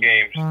remember those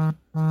games.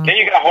 Then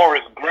you got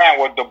Horace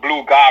Grant with the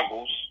blue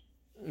goggles.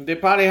 They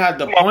probably had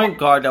the point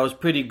guard that was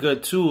pretty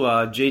good too,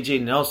 J.J.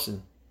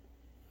 Nelson.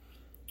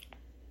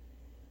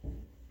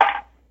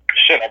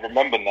 Shit, I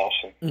remember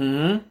Nelson.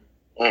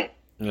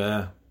 Mm-hmm.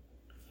 Yeah.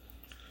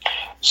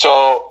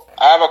 So,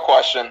 I have a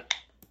question.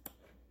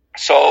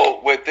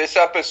 So, with this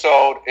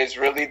episode, is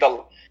really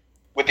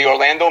with the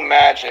Orlando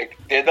Magic,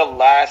 they're the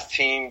last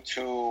team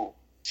to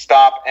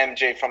stop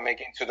MJ from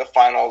making to the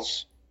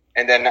finals.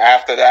 And then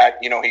after that,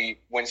 he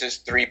wins his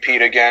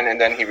three-peat again, and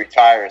then he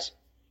retires.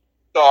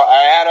 So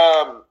I had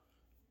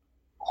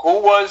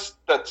who was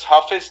the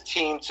toughest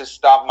team to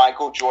stop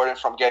Michael Jordan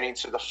from getting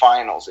to the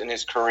finals in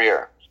his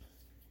career?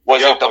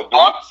 Was it the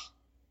Bucks?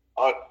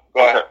 Go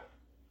ahead.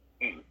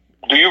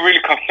 Do you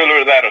really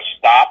consider that a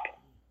stop?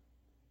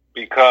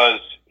 Because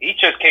he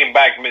just came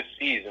back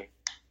mid-season.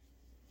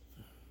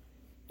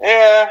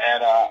 Yeah.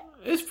 And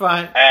it's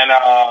fine. And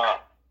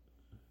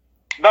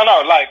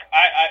no, like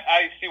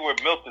I see where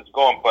Milton's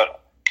going, but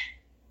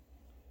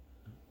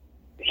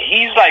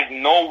he's like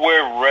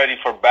nowhere ready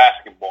for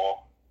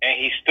basketball, and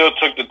he still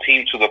took the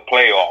team to the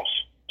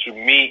playoffs to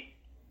meet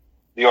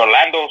the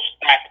Orlando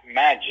stacked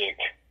Magic.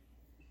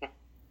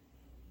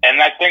 And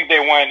I think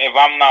they went, if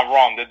I'm not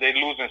wrong, did they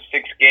lose in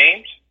 6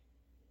 games?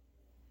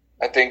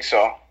 I think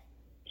so.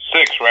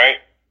 6,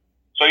 right?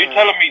 So you're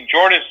telling me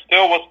Jordan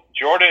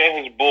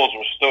and his Bulls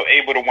were still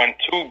able to win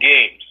 2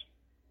 games,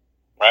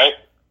 right?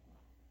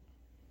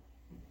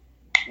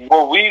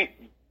 Will we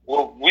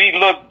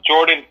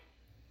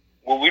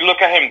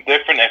look at him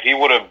different if he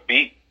would have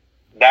beat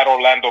that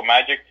Orlando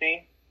Magic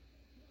team?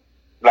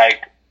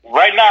 Like,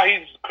 right now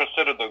he's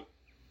considered the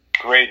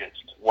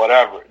greatest,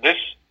 whatever. This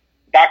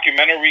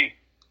documentary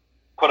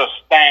put a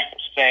stamp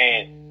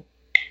saying,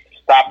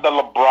 stop the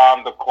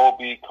LeBron, the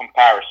Kobe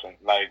comparison.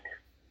 Like,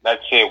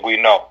 that's it, we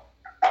know.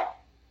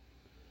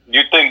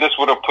 You think this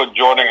would have put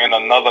Jordan in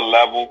another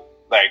level?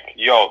 Like,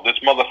 yo, this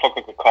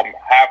motherfucker could come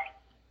half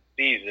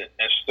season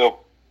and still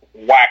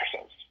wax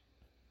us.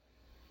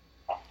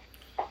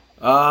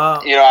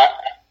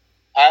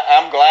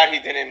 I'm glad he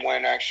didn't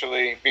win,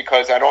 actually,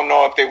 because I don't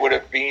know if they would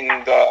have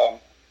beaten the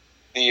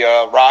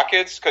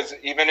Rockets, because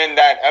even in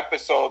that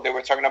episode, they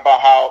were talking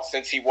about how,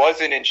 since he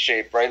wasn't in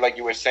shape, right, like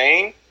you were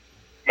saying,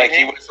 like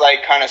he was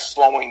like kind of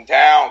slowing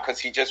down because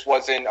he just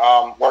wasn't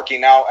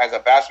working out as a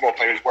basketball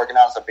player, he was working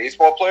out as a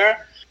baseball player.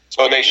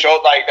 So they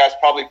showed like that's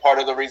probably part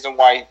of the reason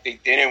why they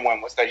didn't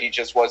win, was that he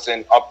just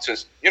wasn't up to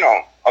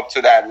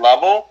that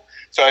level.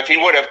 So if he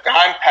would have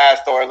gone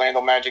past the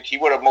Orlando Magic, he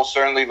would have most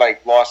certainly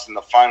like lost in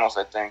the finals,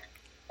 I think.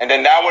 And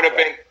then that would have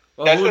been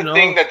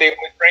thing that they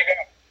always bring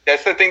up.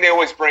 That's the thing they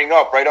always bring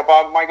up, right,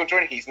 about Michael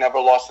Jordan. He's never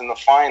lost in the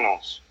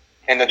finals.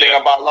 And the thing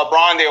about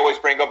LeBron they always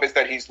bring up is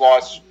that he's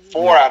lost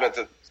 4 out of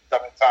the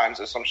 7 times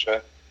or some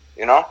shit.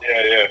 You know?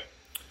 Yeah.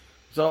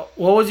 So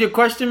what was your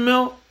question,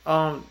 Mil?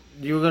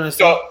 You were gonna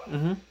say?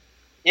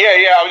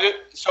 Yeah.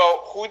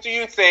 So, who do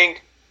you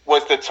think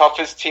was the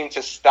toughest team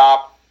to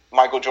stop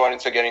Michael Jordan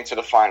to getting to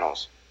the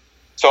finals?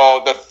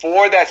 So the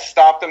 4 that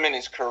stopped him in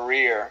his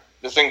career,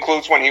 this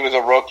includes when he was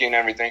a rookie and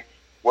everything,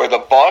 were the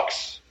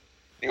Bucks,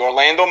 the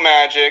Orlando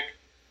Magic,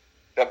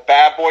 the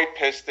Bad Boy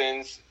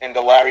Pistons, and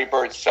the Larry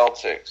Bird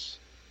Celtics.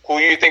 Who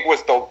do you think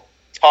was the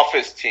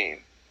toughest team?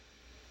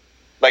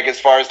 Like, as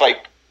far as,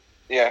 like,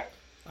 yeah.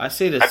 I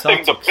say the I Celtics.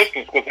 think the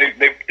Pistons, because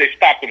they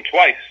stopped him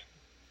twice.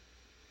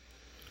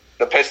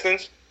 The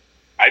Pistons?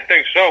 I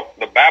think so.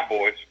 The Bad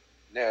Boys.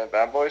 Yeah,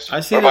 Bad Boys. I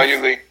see what about you,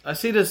 Lee? I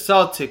see the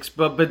Celtics,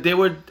 but they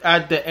were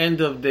at the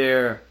end of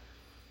their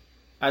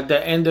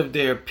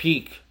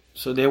peak.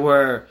 So they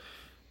were,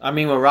 I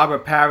mean, with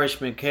Robert Parrish,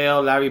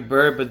 McHale, Larry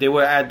Bird, but they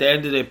were at the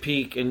end of their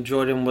peak, and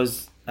Jordan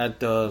was at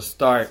the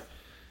start.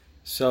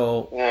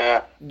 So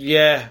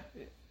yeah,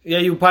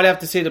 you probably have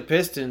to say the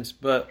Pistons,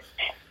 but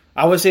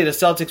I would say the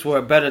Celtics were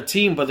a better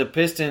team. But the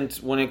Pistons,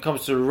 when it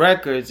comes to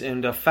records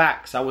and the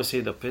facts, I would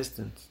say the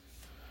Pistons.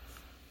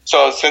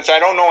 So, since I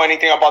don't know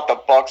anything about the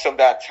Bucks of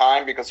that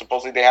time, because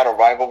supposedly they had a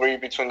rivalry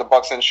between the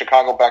Bucks and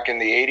Chicago back in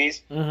the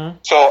 80s. Mm-hmm.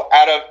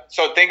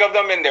 So think of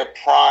them in their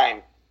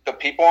prime. The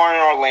people are in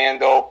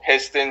Orlando,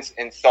 Pistons,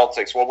 and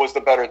Celtics. What was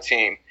the better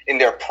team in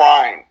their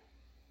prime?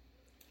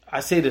 I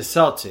say the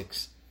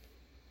Celtics.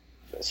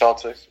 The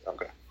Celtics.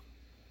 Okay.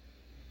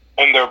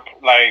 And they're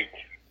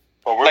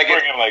but we're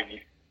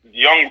bringing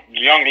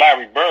young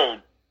Larry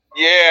Bird.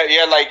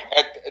 Yeah,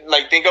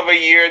 like think of a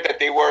year that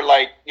they were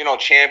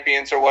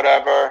champions or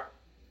whatever.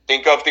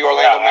 Think of the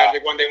Orlando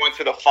Magic when they went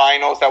to the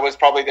finals. That was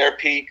probably their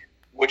peak.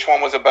 Which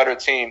one was a better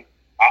team?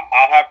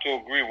 I'll have to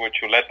agree with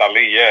Chuleta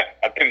Lee. Yeah,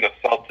 I think the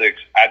Celtics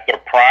at their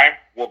prime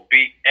will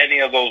beat any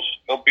of those.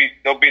 They'll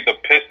beat the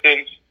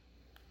Pistons.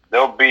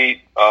 They'll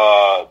beat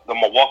the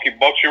Milwaukee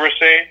Bucks. You were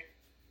saying,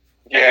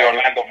 and the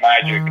Orlando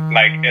Magic.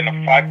 Like in a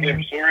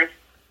 5-game series,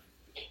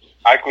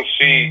 I could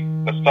see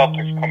the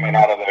Celtics coming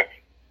out of there.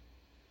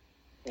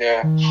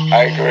 Yeah,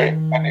 I agree.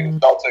 I think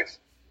the Celtics.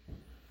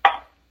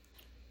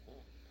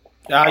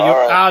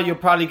 Al, you're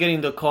probably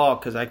getting the call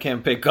because I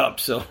can't pick up.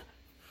 So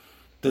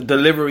the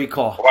delivery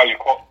call. What you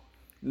call?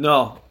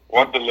 No.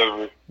 What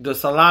delivery? The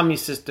Salami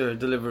Sister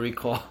delivery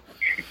call.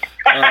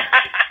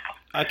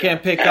 I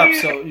can't pick up,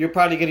 so you're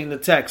probably getting the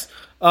text.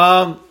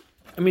 Let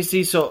me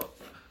see. So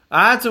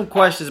I had some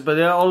questions, but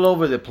they're all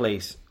over the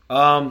place.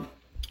 And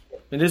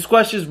this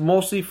question is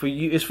mostly for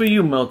you. It's for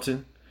you,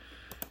 Milton.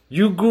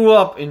 You grew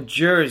up in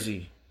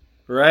Jersey,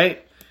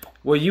 right?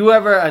 Were you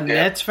ever a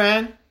Nets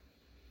fan?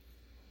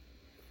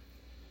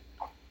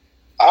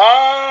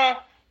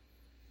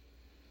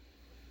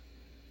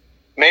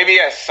 Maybe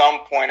at some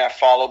point I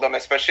followed them,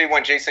 especially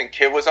when Jason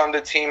Kidd was on the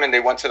team and they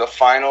went to the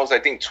finals, I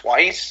think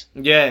twice.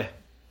 Yeah.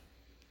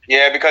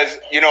 Yeah, because,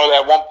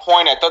 at one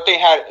point I thought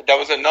there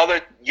was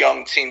another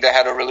young team that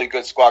had a really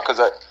good squad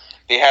because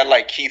they had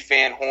like Keith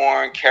Van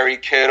Horn, Kerry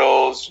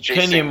Kittles,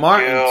 Jason Kenyon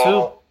Martin, Gill,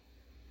 too.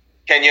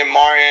 Kenyon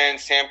Martin,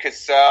 Sam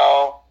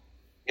Cassell.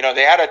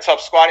 They had a tough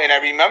squad, and I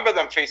remember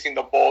them facing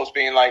the Bulls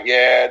being like,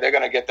 yeah, they're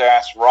going to get their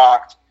ass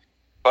rocked.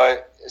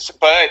 But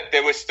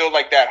there was still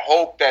like that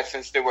hope that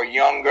since they were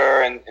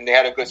younger and they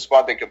had a good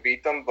squad, they could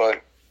beat them.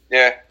 But,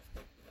 yeah.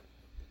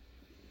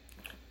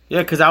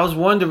 Yeah, because I was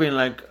wondering,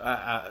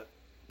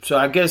 so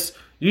I guess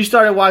you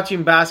started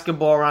watching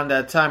basketball around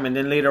that time, and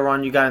then later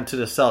on you got into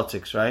the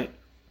Celtics, right?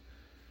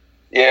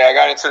 Yeah, I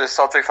got into the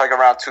Celtics like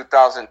around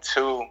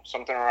 2002,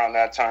 something around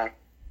that time.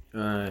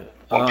 Right.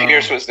 When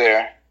Pierce was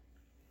there.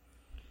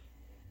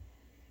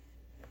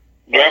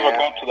 You ever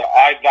go to the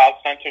Izod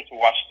Center to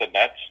watch the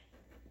Nets?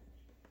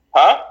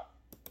 Huh?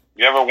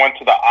 You ever went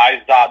to the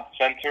Izod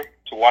Center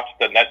to watch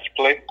the Nets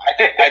play?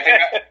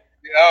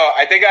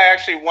 I think I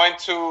actually went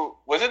to.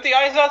 Was it the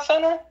Izod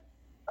Center?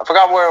 I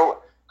forgot where.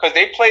 Because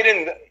they played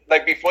in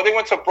before they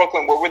went to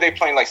Brooklyn. Where were they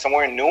playing? Like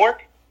somewhere in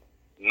Newark?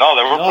 No,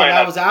 they were playing.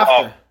 That was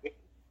after.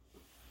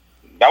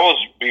 That was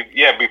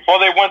before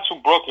they went to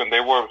Brooklyn.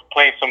 They were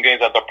playing some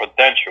games at the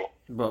Prudential.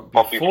 But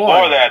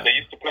before that, they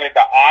used to play at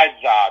the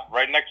Izod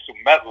right next to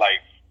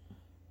MetLife.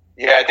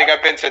 Yeah, I think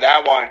I've been to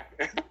that one.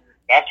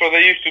 That's where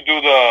they used to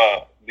do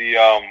the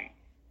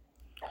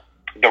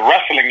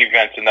wrestling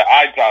events in the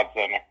Izod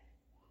Center.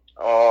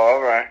 Oh,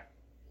 all right.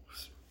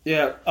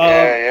 Yeah.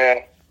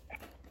 Yeah.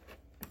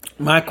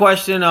 My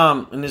question,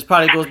 and this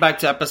probably goes back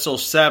to episode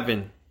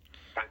 7.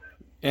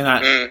 And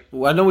I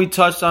know we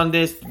touched on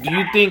this. Do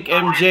you think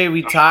MJ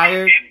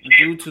retired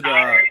due to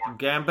the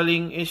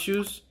gambling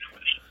issues?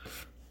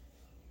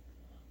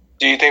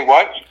 Do you think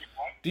what?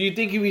 Do you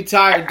think he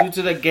retired due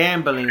to the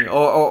gambling,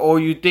 or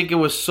you think it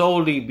was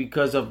solely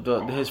because of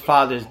his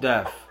father's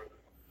death?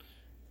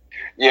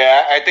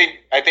 Yeah,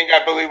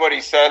 I believe what he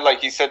said.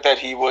 Like he said that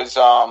he was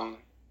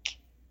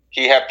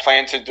he had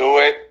planned to do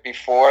it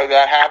before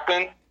that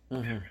happened,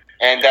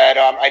 and that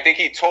I think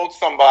he told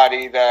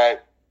somebody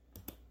that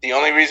the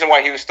only reason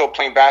why he was still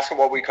playing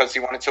basketball because he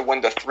wanted to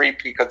win the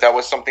three-peat because that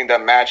was something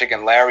that Magic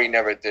and Larry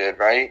never did,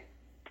 right?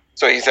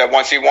 So he said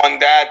once he won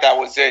that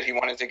was it. He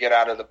wanted to get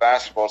out of the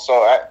basketball. So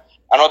I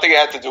don't think it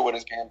had to do with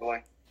his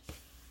gambling.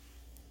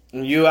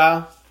 And you,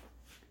 Al?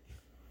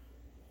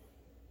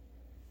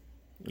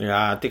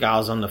 Yeah, I think I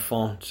was on the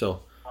phone.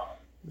 So,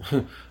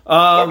 What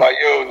about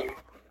you?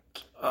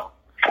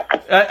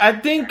 I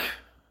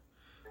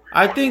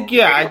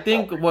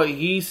think what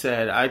he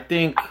said. I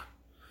think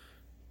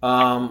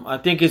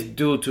it's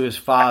due to his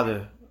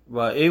father,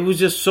 but it was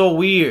just so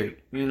weird,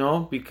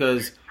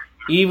 because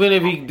even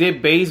if he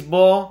did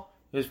baseball,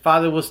 his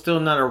father was still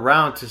not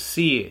around to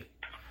see it.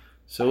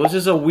 So it was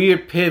just a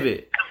weird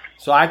pivot.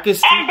 So I could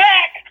see. I'm back.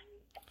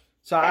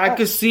 So I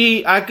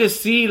could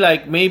see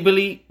like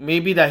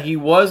maybe that he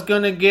was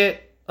gonna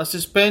get a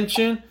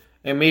suspension,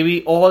 and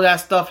maybe all that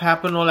stuff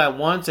happened all at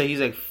once, and he's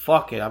like,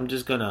 "Fuck it, I'm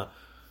just gonna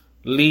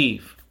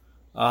leave."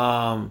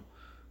 But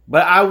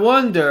I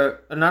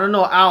wonder, and I don't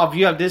know, Al, if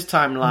you have this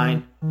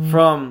timeline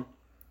from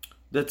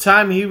the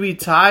time he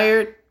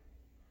retired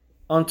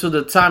until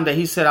the time that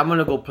he said, "I'm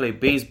gonna go play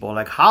baseball."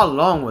 Like, how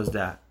long was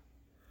that?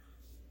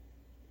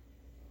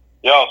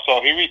 Yo,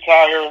 so he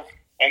retired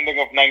ending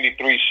of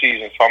 93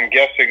 season. So I'm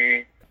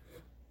guessing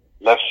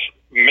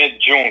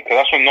mid-June, because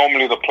that's when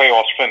normally the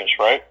playoffs finish,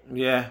 right?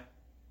 Yeah.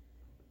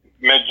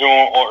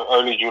 Mid-June or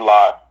early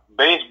July.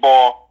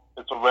 Baseball,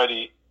 it's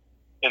already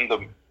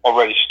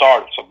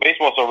started. So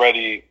baseball's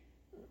already,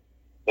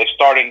 they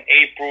start in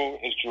April,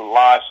 it's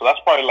July. So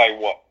that's probably like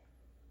what?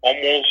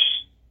 Almost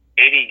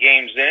 80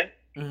 games in,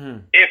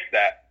 if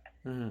that.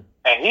 Mm-hmm.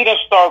 And he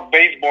didn't start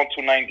baseball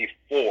until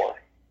 94.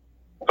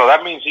 So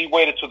that means he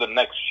waited till the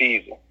next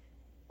season.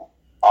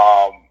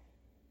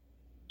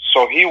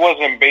 So he was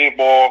in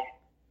baseball.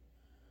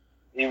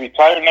 He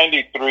retired in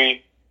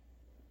 93.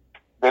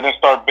 Didn't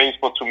start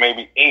baseball till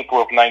maybe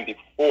April of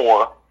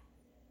 94.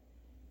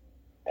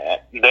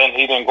 And then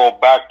he didn't go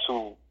back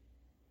to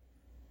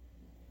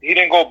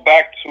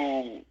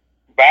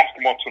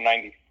basketball till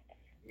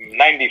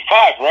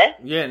 95, right?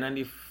 Yeah,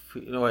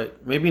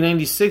 maybe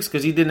 96,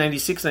 because he did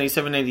 96,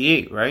 97,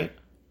 98, right?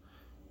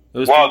 It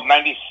was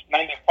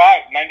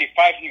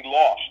 95 he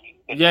lost.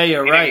 Yeah,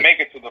 you're he right. Didn't make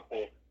it to the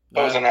playoffs.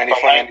 It was a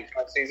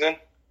 94-95 season?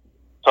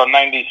 So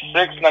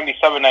 96,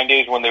 97,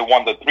 98 is when they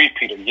won the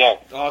three-peater, yes.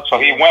 Okay. So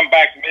he went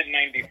back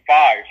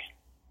mid-95,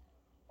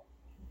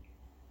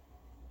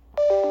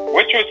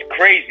 which was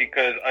crazy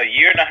because a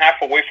year and a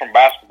half away from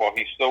basketball,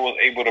 he still was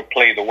able to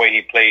play the way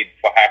he played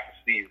for half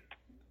the season.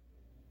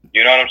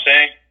 You know what I'm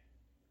saying?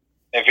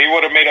 If he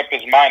would have made up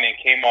his mind and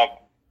came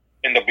up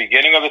in the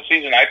beginning of the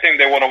season, I think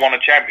they would have won a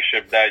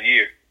championship that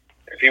year.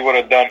 If he would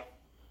have done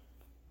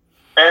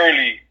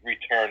early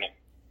returning.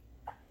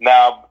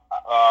 Now,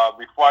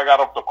 before I got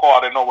off the call,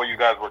 I didn't know what you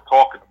guys were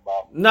talking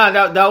about. No,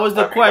 that was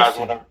the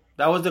question.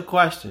 That was the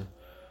question.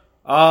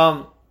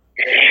 The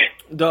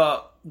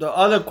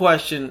other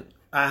question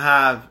I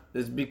have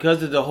is,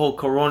 because of the whole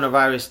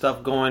coronavirus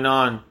stuff going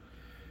on,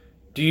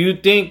 do you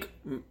think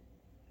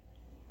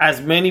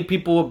as many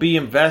people will be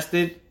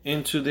invested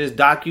into this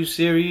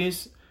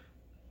docu-series?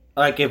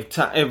 Like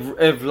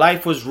if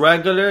life was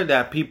regular,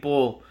 that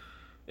people,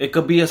 it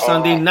could be a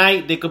Sunday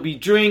night, they could be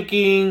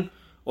drinking,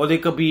 or they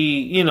could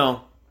be,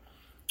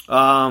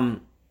 do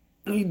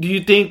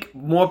you think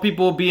more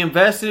people will be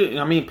invested?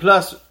 I mean,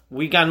 plus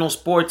we got no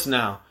sports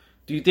now.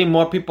 Do you think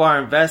more people are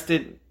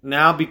invested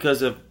now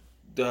because of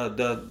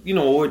the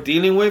what we're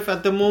dealing with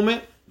at the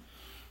moment?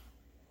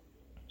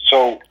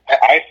 So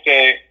I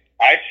say,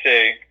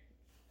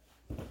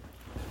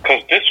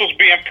 because this was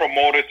being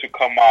promoted to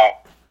come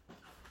out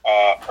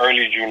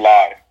early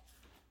July.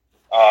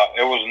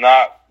 It was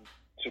not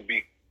to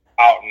be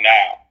out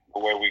now the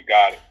way we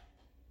got it.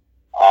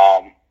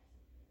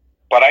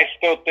 But I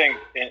still think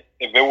if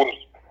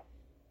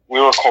we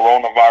were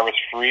coronavirus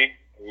free,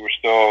 we were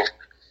still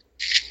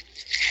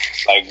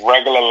like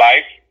regular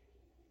life,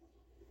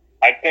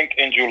 I think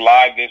in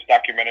July this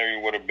documentary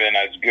would have been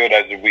as good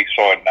as if we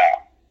saw it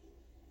now.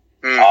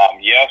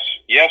 Yes,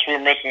 we're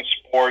missing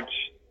sports.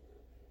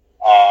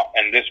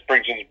 And this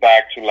brings us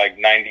back to like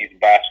 90s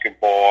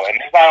basketball. And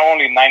it's not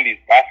only 90s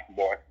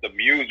basketball, it's the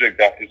music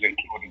that is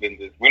included in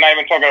this. We're not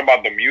even talking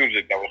about the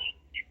music that was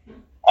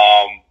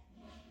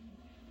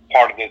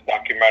part of this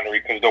documentary,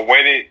 because the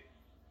way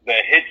the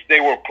hits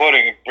they were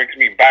putting, it brings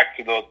me back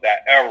to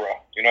that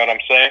era. You know what I'm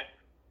saying?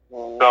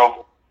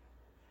 So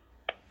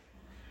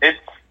it's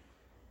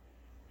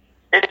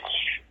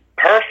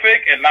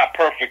perfect and not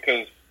perfect,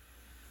 because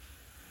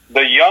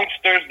the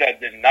youngsters that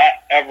did not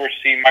ever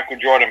see Michael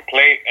Jordan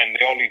play, and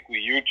they only could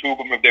YouTube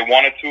him if they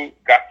wanted to,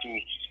 got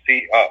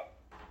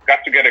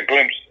to get a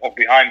glimpse of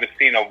behind the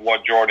scene of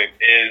what Jordan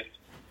is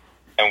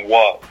and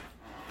was.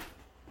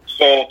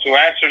 So to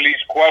answer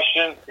Lee's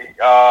question,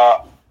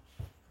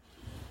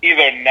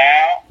 either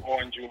now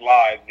or in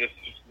July, this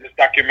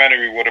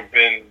documentary would have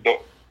been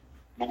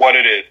what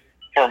it is.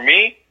 For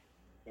me,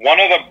 one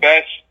of the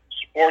best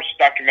sports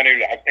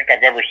documentaries I think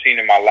I've ever seen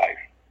in my life.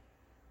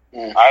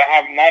 I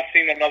have not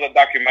seen another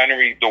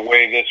documentary the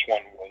way this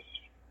one was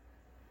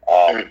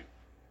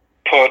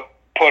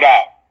put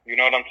out. You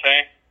know what I'm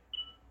saying?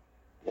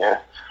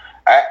 Yeah.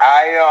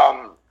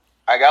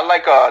 I got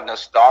like a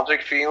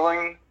nostalgic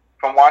feeling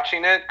from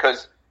watching it,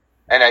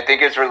 and I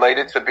think it's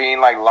related to being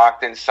like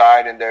locked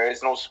inside and there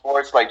is no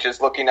sports. Like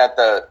just looking at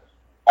the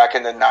back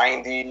in the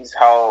 90s,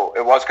 how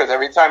it was. Because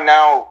every time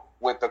now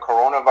with the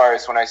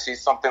coronavirus, when I see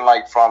something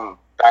like from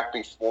back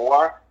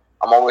before,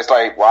 I'm always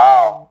like,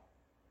 wow,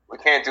 we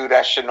can't do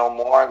that shit no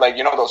more. Like,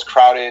 you know, those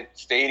crowded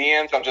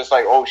stadiums. I'm just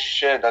like, oh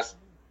shit, that's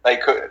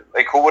like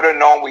who would have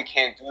known we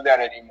can't do that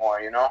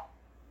anymore, you know?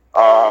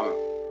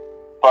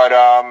 But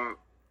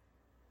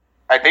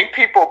I think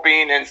people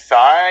being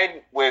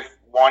inside with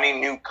wanting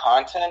new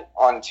content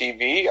on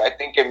TV, I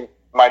think it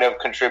might have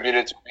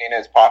contributed to being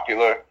as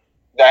popular.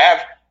 I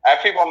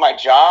have people in my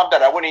job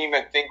that I wouldn't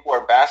even think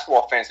were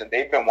basketball fans, and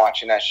they've been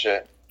watching that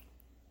shit.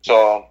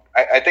 So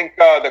I think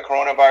the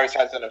coronavirus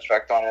has an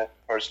effect on it,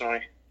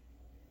 personally.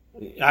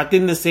 I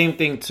think the same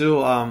thing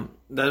too.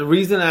 The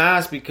reason I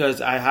asked,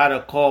 because I had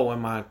a call with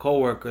my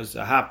coworkers,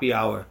 a happy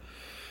hour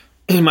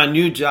in my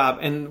new job,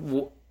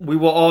 and we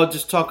were all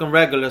just talking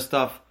regular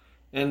stuff.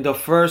 And the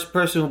first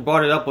person who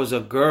brought it up was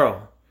a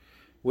girl,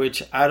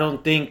 which I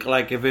don't think,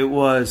 like, if it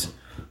was,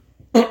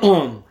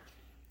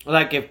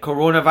 like, if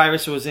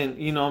coronavirus was in,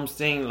 you know what I'm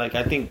saying? Like,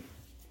 I think,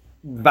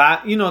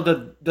 you know,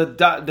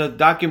 the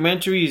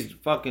documentary is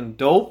fucking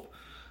dope,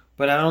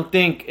 but I don't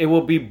think it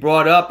will be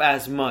brought up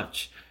as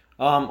much.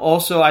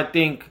 Also, I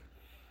think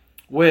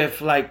with,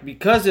 like,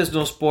 because there's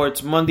no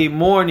sports, Monday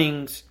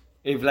mornings,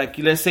 if, like,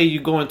 let's say you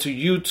go into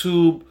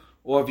YouTube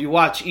or if you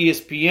watch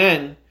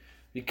ESPN,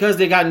 because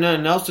they got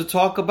nothing else to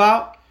talk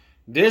about,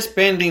 they're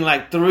spending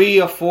like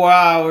 3 or 4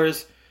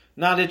 hours.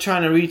 Now they're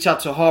trying to reach out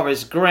to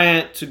Horace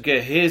Grant to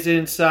get his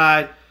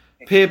inside,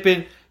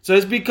 Pippen. So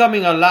it's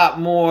becoming a lot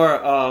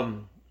more, I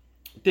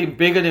think,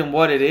 bigger than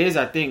what it is.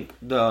 I think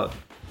I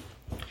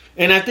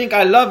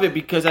love it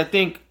because I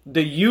think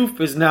the youth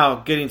is now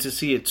getting to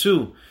see it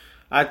too.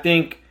 I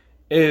think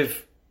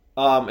if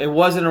it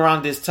wasn't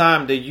around this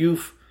time, the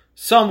youth,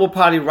 some will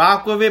probably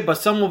rock with it, but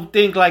some will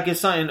think like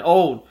it's something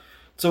old.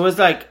 So it's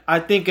like, I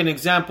think an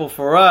example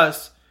for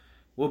us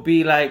would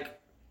be like,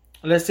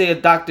 let's say a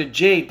Dr.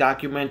 J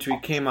documentary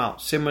came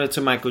out, similar to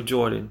Michael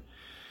Jordan.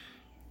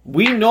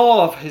 We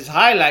know of his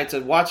highlights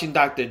of watching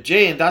Dr.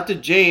 J, and Dr.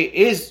 J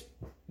is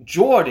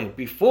Jordan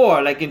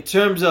before, like in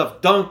terms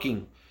of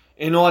dunking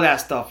and all that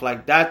stuff.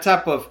 Like that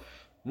type of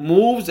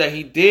moves that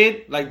he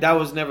did, like that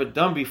was never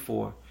done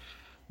before.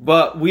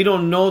 But we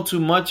don't know too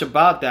much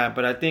about that.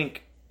 But I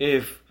think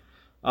if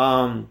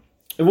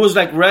it was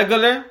like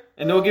regular,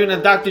 and they were giving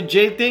a Dr.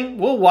 J thing,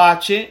 we'll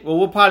watch it. Well,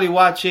 we'll probably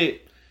watch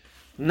it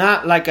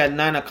not like at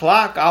 9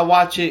 o'clock. I'll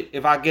watch it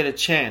if I get a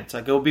chance.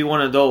 Like, it'll be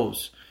one of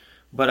those.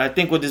 But I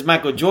think with this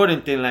Michael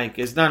Jordan thing, like,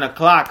 it's 9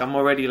 o'clock. I'm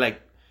already, like,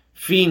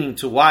 fiending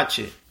to watch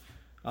it.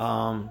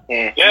 I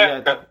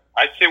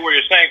see what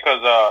you're saying,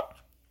 because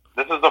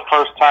this is the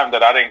first time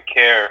that I didn't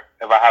care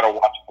if I had to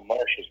watch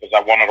commercials, because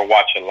I wanted to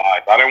watch it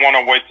live. I didn't want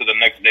to wait till the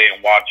next day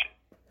and watch it.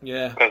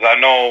 Yeah. Because I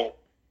know,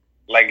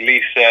 like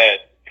Lee said,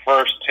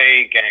 First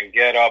Take and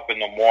Get Up in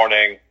the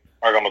Morning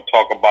are going to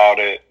talk about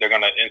it. They're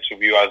going to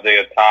interview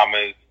Isaiah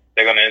Thomas.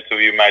 They're going to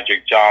interview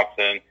Magic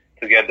Johnson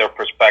to get their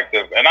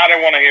perspective. And I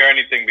didn't want to hear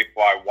anything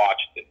before I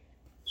watched it.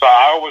 So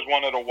I always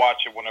wanted to watch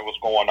it when it was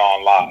going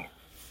on live.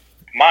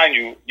 Mind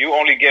you, you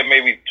only get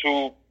maybe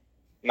 4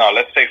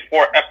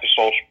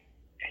 episodes,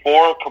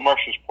 4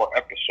 commercials per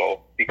episode,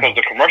 because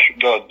the commercial,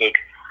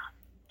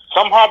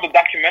 somehow the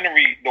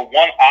documentary, the 1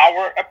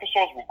 hour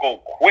episodes will go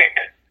quick.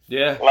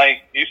 Yeah.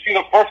 Like, you see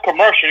the first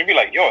commercial, you'll be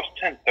like, yo, it's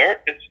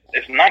 10:30,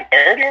 it's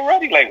 9:30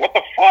 already? Like, what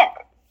the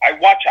fuck? I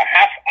watch a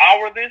half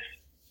hour this,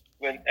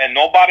 and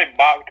nobody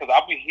bothers, because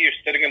I'll be here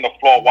sitting in the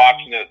floor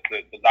watching the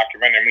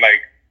documentary. I'm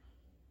like,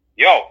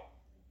 yo,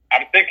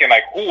 I'm thinking,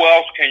 like, who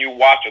else can you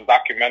watch a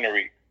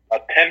documentary, a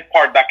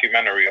 10-part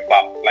documentary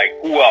about? Like,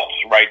 who else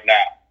right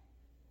now?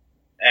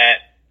 And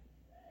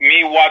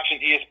me watching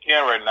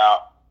ESPN right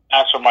now,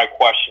 answer my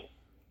question.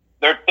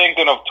 They're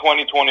thinking of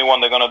 2021,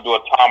 they're going to do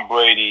a Tom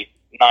Brady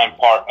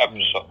 9-part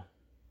episode.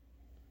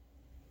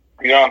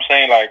 You know what I'm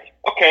saying? Like,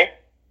 okay,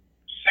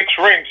 6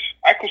 rings.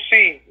 I could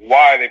see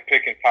why they're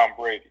picking Tom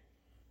Brady.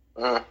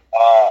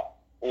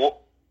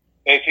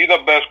 Is he the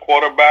best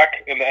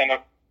quarterback in the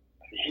NFL?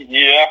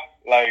 Yeah,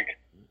 like,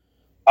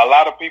 a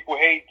lot of people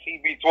hate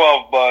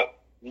TB12, but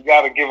you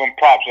got to give him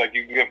props like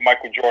you give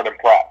Michael Jordan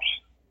props.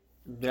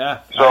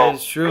 Yeah, so, that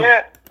is true.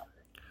 Yeah.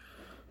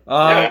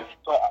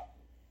 So,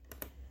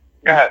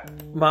 go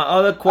ahead. My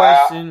other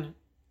question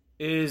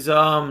is,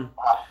 does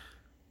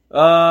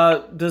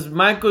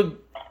Michael,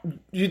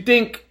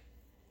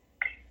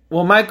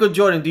 Michael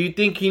Jordan, do you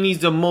think he needs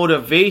the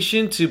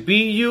motivation to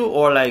beat you?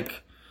 Or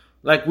like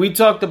we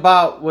talked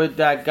about with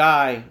that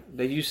guy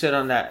that you said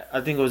on that,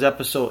 I think it was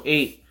episode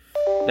 8,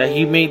 that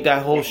he made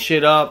that whole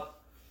shit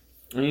up.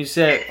 And you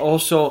said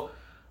also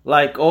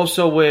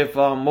with,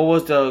 what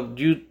was the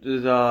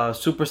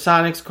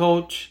Supersonics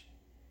coach?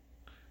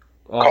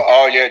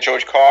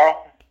 George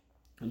Karl.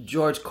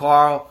 George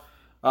Karl.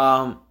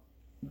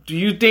 Do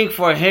you think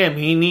for him,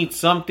 he needs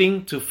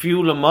something to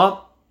fuel him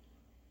up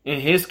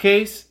in his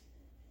case?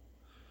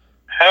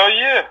 Hell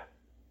yeah.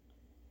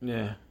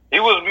 Yeah. He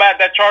was mad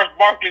that Charles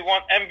Barkley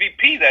won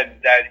MVP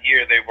that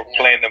year they were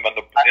playing them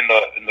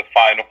in the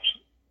finals.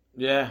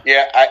 Yeah.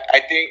 Yeah,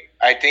 I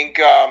think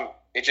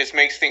it just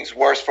makes things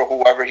worse for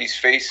whoever he's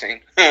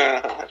facing.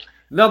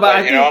 No, but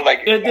I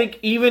Like, think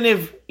even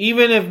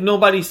if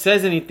nobody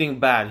says anything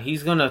bad,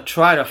 he's gonna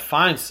try to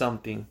find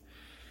something.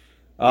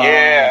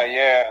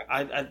 Yeah.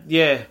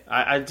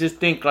 I just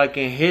think like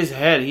in his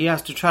head, he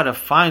has to try to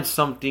find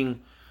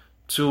something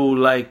to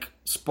like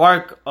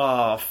spark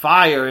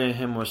fire in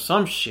him or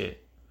some shit.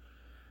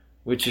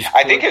 Which is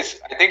I think his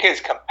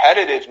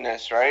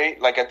competitiveness, right?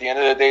 Like at the end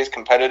of the day, his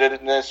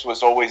competitiveness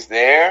was always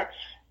there,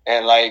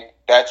 and like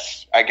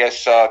that's, I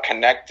guess,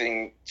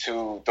 connecting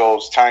to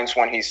those times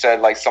when he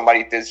said like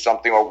somebody did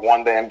something or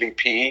won the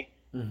MVP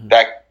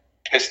that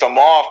pissed him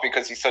off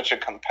because he's such a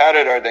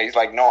competitor that he's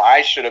like, no,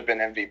 I should have been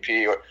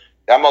MVP, or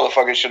that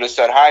motherfucker should have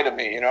said hi to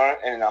me,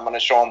 and I'm gonna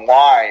show him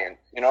why, and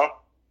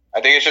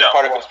I think it's just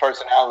part of his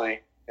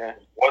personality. Yeah.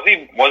 Was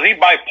he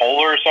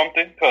bipolar or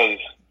something? Because,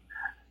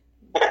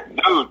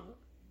 dude,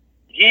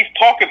 he's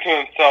talking to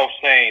himself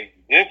saying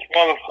this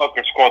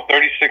motherfucker scored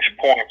 36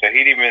 points, and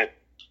he didn't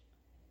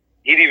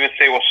even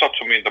say what's up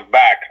to me in the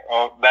back.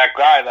 That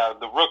guy,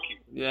 the rookie.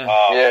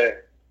 Yeah.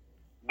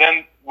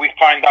 Then we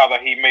find out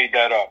that he made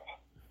that up.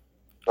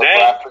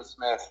 Bradford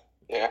Smith.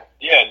 Yeah.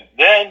 Yeah.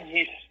 Then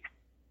he's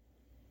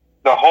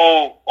the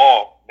whole.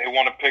 They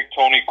want to pick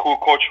Tony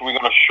Kukoc. We're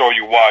gonna show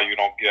you why you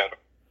don't get him.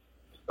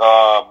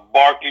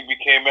 Barkley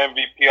became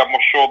MVP. I'm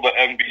gonna show the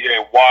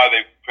NBA why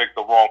they picked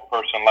the wrong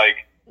person.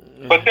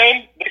 But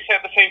then they say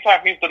at the same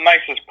time he's the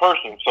nicest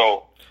person.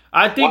 So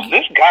I think was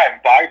this guy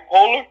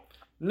bipolar?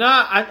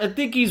 Nah, I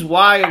think he's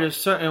wired a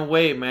certain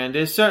way, man.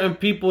 There's certain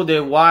people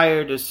that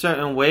wired a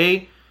certain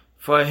way.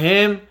 For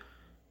him,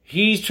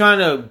 he's trying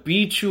to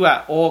beat you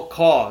at all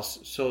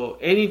costs. So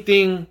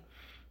anything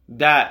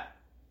that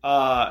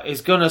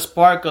is gonna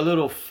spark a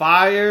little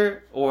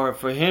fire, or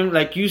for him,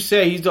 like you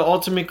said, he's the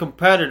ultimate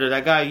competitor.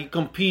 That guy, he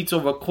competes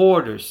over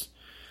quarters.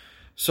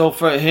 So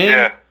for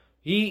him,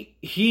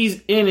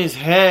 he's in his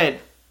head,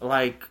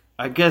 like,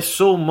 I guess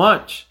so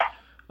much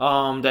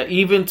that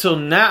even till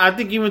now,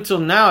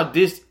 at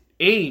this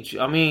age,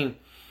 I mean,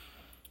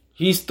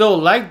 he's still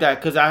like that.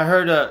 Because I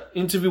heard an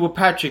interview with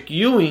Patrick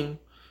Ewing,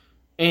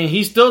 and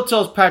he still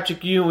tells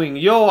Patrick Ewing,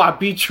 yo, I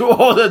beat you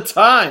all the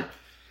time.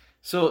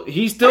 So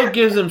he still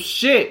gives him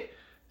shit.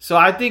 So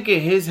I think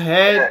in his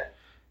head,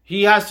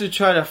 he has to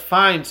try to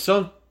find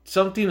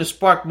something to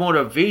spark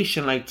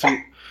motivation,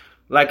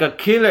 like a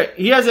killer.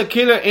 He has a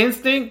killer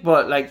instinct,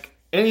 but like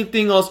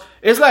anything else,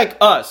 it's like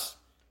us.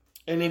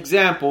 An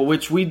example,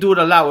 which we do it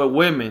a lot with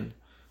women.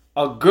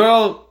 A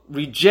girl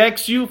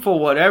rejects you for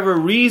whatever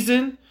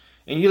reason,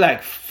 and you're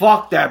like,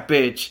 fuck that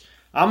bitch.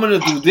 I'm gonna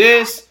do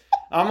this.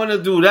 I'm gonna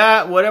do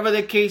that. Whatever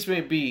the case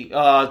may be.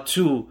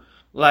 To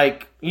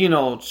like,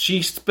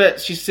 she set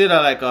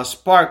like a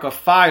spark of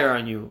fire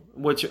on you,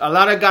 which a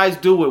lot of guys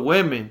do with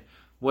women.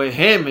 With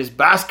him, is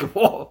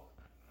basketball.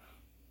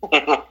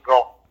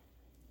 Bro,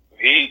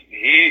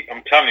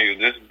 I'm telling you,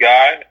 this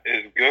guy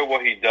is good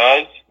what he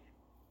does.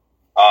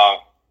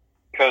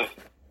 Because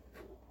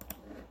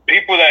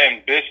people that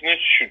in business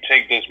should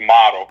take this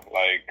model.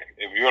 Like,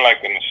 if you're like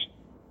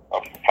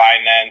a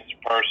finance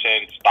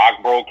person,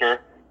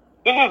 stockbroker,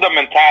 this is the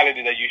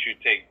mentality that you should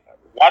take.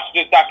 Watch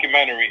this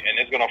documentary, and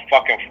it's gonna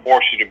fucking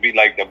force you to be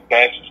like the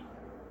best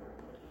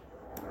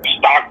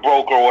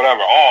stockbroker or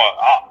whatever.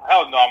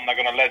 Hell no, I'm not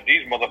gonna let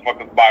these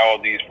motherfuckers buy all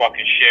these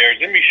fucking shares.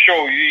 Let me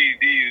show you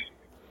these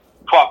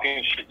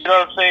fucking shit. You know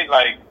what I'm saying?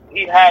 Like,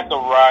 he had the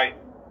right.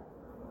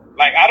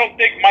 Like, I don't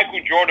think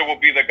Michael Jordan will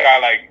be the guy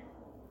like,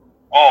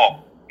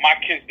 my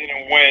kids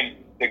didn't win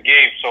the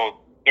game, so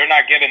they're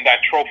not getting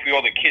that trophy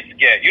all the kids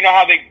get. You know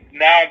how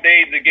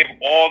nowadays they give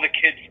all the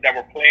kids that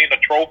were playing a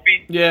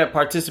trophy? Yeah,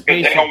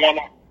 participation. They don't want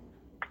to.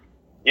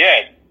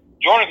 Yeah,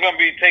 Jordan's going to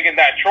be taking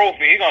that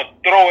trophy. He's going to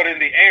throw it in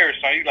the air.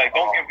 So he's like,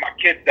 don't give my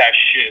kids that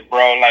shit,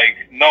 bro.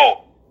 Like,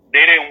 no,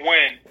 they didn't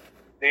win.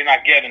 They're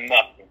not getting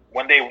nothing.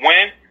 When they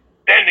win,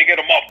 then they get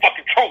a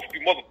motherfucking trophy,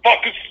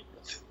 motherfuckers.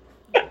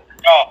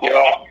 I'll be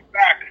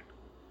back.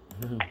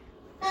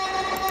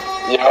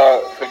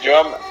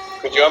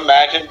 Could you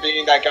imagine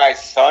being that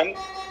guy's son?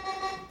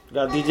 We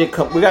got DJ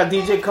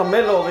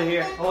Camilo over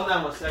here. Hold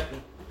on 1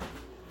 second.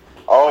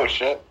 Oh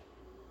shit!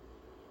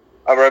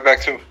 I'll be right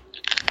back too.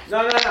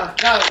 No.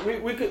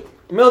 We could,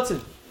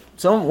 Milton.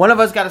 One of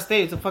us got to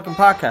stay. It's a fucking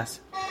podcast.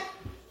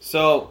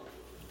 So,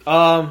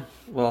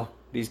 well,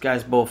 these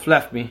guys both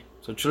left me.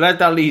 So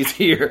Chuleta leaves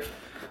here.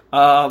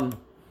 But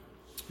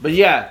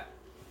yeah,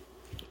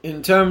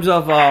 in terms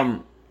of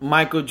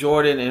Michael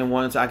Jordan, and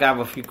once I have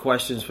a few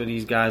questions for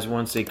these guys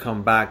once they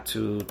come back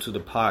to the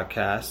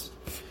podcast.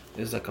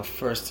 It's like a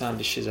first time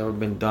this shit's ever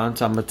been done,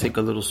 so I'm gonna take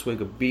a little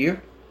swig of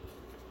beer.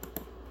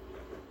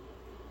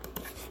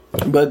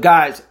 But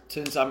guys,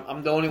 since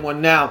I'm the only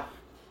one now,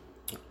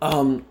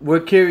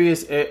 we're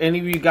curious. Any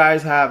of you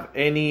guys have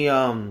any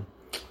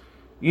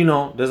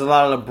there's a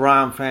lot of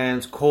LeBron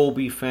fans,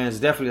 Kobe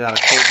fans, definitely a lot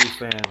of Kobe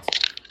fans.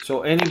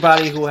 So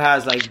anybody who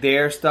has like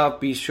their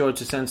stuff, be sure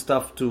to send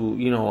stuff to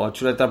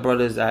Chuleta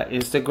Brothers at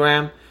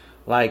Instagram,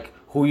 like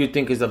who you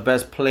think is the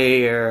best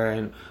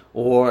player,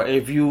 or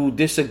if you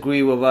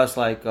disagree with us,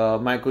 like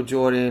Michael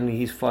Jordan,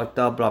 he's fucked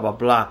up, blah blah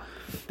blah.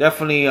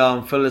 definitely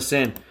fill us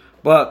in.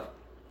 But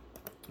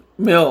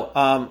Mill,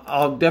 I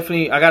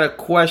got a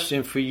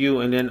question for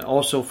you, and then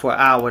also for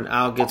Al when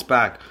Al gets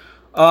back.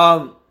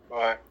 All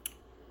right.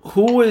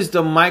 Who is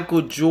the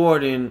Michael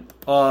Jordan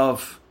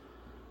of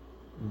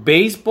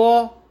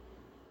baseball,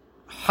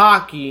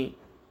 hockey,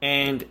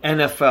 and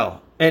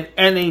NFL? And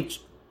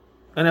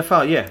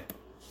NFL, yeah.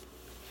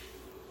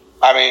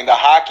 I mean, the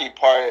hockey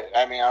part,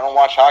 I mean, I don't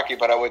watch hockey,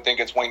 but I would think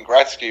it's Wayne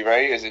Gretzky,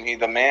 right? Isn't he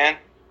the man?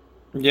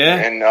 Yeah.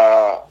 And,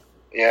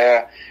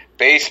 yeah.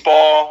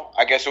 Baseball,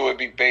 I guess it would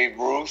be Babe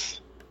Ruth,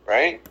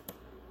 right?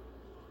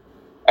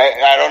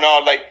 I don't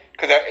know, like,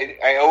 because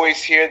I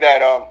always hear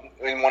that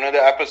in one of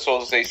the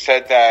episodes they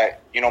said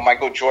that, you know,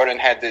 Michael Jordan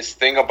had this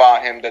thing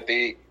about him that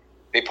they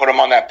put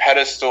him on that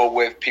pedestal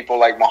with people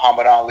like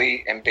Muhammad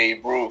Ali and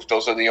Babe Ruth.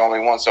 Those are the only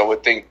ones. So I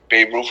would think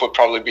Babe Ruth would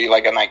probably be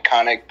like an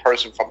iconic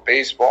person from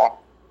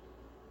baseball.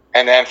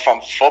 And then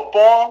from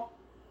football,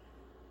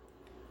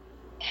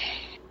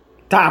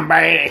 Tom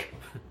Brady.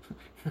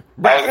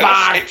 I was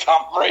going to say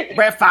Tom Brady.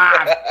 Brett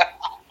Favre.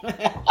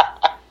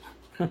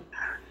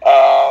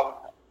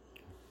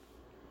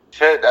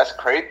 Shit, that's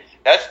crazy.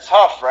 That's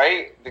tough,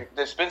 right?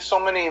 There's been so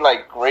many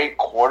like great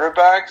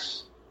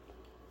quarterbacks.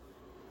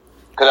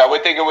 Because I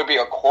would think it would be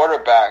a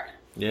quarterback.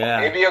 Yeah.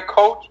 Maybe a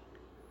coach.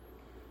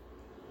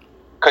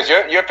 Because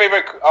your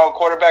favorite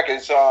quarterback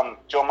is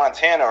Joe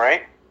Montana,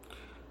 right?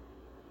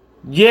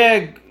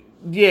 Yeah.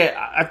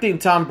 I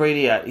think Tom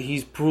Brady,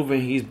 he's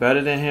proven he's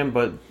better than him.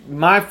 But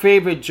my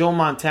favorite, Joe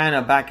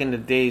Montana, back in the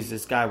days,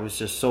 this guy was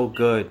just so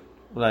good.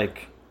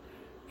 Like,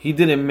 he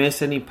didn't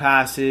miss any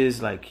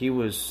passes. Like, he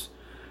was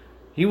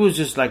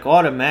just like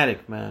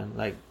automatic, man.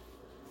 Like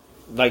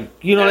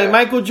you know, like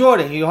Michael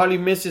Jordan, he hardly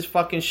misses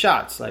fucking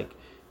shots. Like,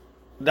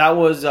 that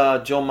was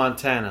Joe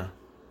Montana.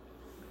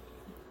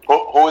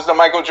 Who is the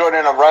Michael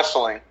Jordan of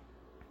wrestling?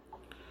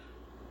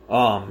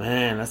 Oh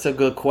man, that's a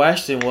good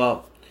question.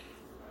 Well,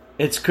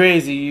 it's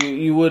crazy.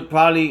 You would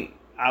probably,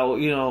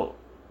 you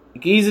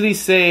could easily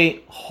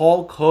say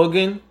Hulk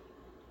Hogan.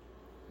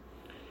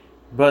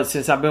 But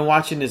since I've been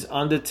watching this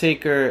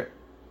Undertaker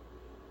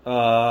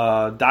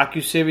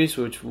docu-series,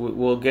 which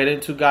we'll get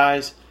into,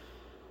 guys,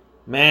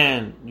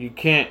 man, you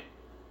can't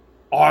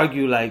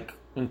argue, like,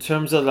 in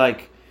terms of,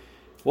 like,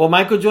 well,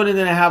 Michael Jordan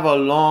didn't have a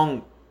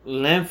long,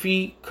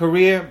 lengthy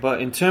career,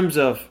 but in terms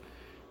of,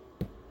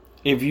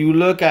 if you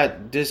look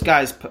at this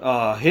guy's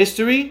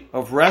history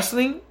of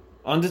wrestling,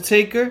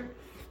 Undertaker,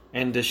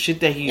 and the shit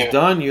that he's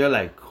done, you're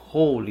like,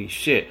 holy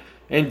shit.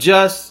 And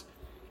just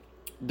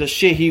the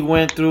shit he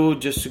went through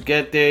just to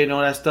get there and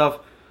all that stuff.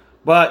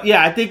 But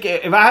yeah, I think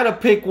if I had to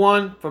pick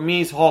one, for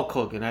me, it's Hulk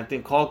Hogan. I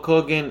think Hulk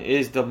Hogan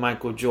is the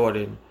Michael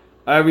Jordan.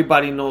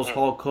 Everybody knows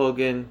Hulk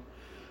Hogan.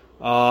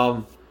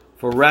 For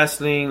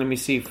wrestling, let me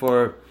see.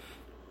 For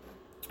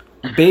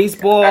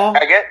baseball,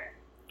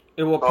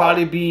 it will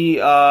probably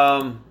be,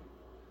 I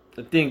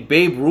think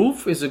Babe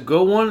Ruth is a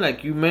good one,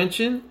 like you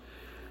mentioned.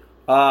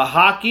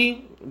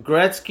 Hockey,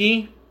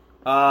 Gretzky.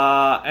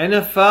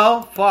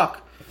 NFL,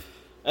 fuck.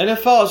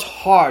 NFL is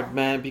hard,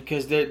 man,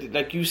 because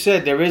like you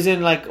said, there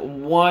isn't like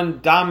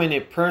one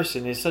dominant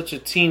person. It's such a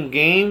team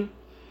game.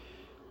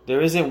 There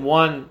isn't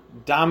one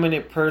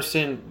dominant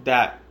person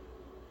that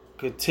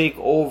could take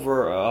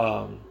over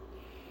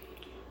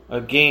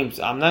a game.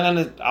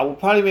 I will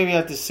probably maybe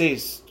have to say,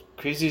 as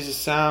crazy as it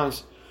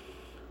sounds,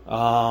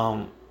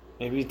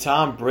 maybe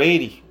Tom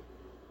Brady.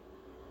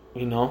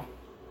 You know?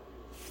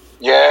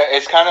 Yeah,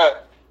 it's kind of.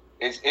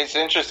 It's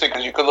interesting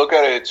because you could look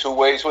at it two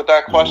ways with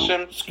that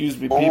question. Excuse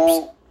me,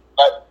 peeps.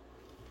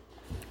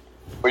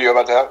 Were you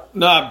about to have?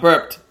 No, I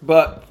burped.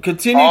 But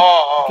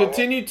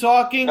continue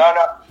talking. No.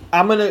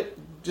 I'm going to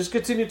just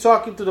continue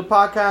talking to the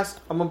podcast.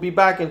 I'm going to be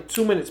back in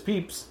 2 minutes,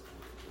 peeps.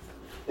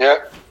 Yeah.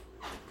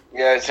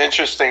 Yeah, it's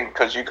interesting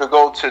because you could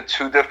go to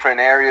two different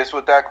areas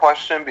with that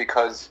question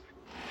because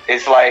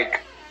it's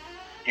like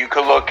you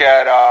could look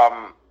at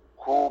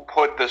who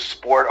put the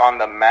sport on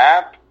the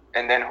map.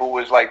 And then who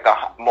was like the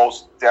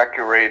most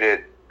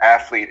decorated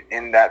athlete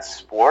in that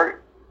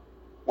sport?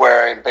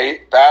 Where in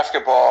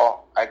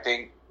basketball, I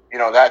think,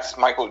 that's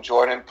Michael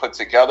Jordan put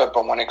together.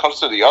 But when it comes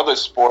to the other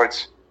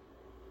sports,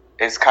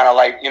 it's kind of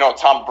like,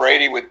 Tom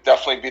Brady would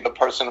definitely be the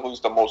person who's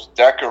the most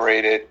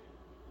decorated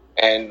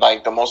and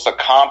like the most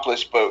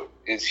accomplished. But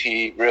is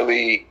he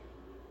really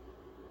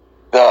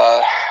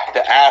the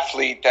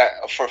athlete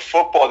that for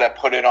football that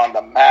put it on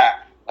the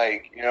map?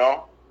 Like,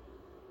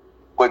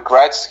 with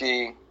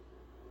Gretzky,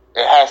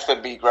 it has to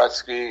be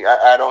Gretzky.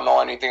 I don't know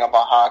anything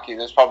about hockey.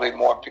 There's probably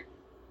more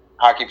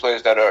hockey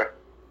players that are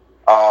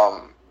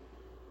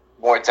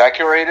more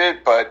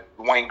decorated, but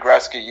Wayne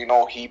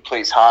Gretzky, he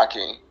plays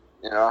hockey,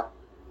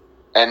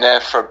 And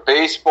then for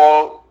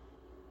baseball,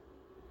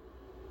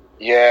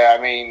 yeah,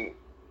 I mean,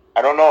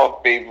 I don't know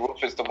if Babe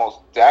Ruth is the most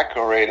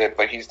decorated,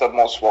 but he's the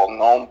most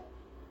well-known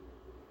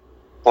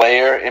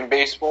player in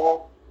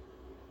baseball.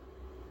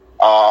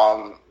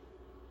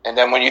 And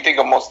then when you think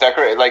of most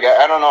decorated, like,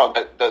 I don't know,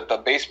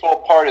 the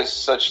baseball part is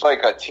such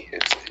like a team.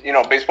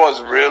 Baseball is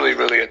really,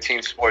 really a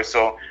team sport.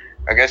 So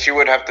I guess you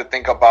would have to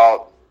think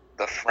about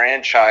the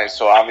franchise.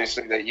 So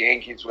obviously the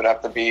Yankees would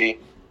have to be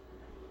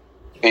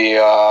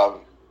the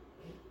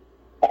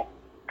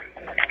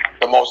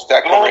most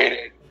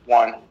decorated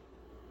one.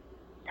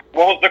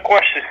 What was the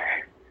question?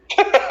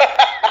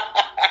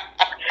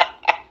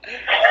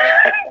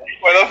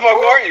 Where the fuck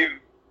were you?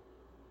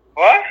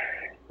 What?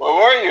 Where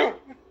were you?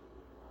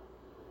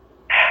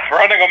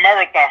 Running a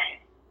marathon.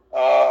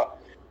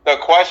 The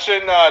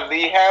question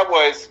Lee had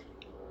was,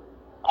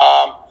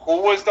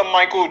 who was the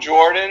Michael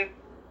Jordan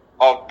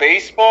of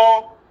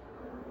baseball,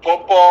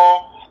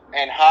 football,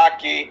 and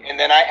hockey? And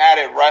then I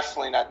added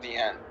wrestling at the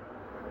end.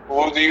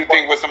 Who do you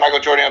think was the Michael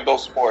Jordan of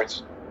those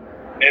sports?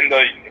 In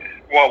the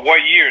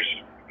what years?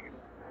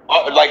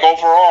 Like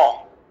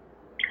overall,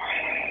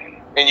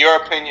 in your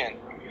opinion?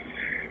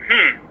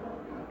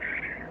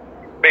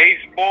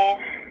 Baseball.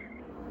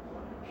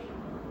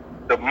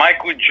 The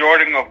Michael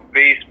Jordan of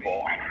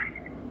baseball.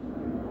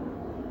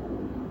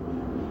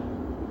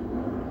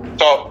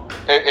 So,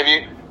 if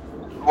you,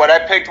 what I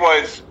picked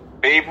was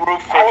Babe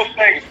Ruth for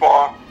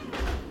baseball.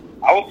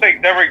 I would say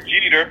Derek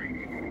Jeter.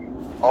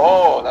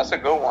 Oh, that's a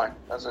good one.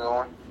 That's a good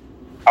one.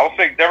 I would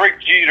say Derek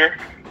Jeter.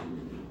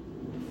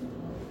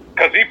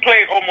 Because he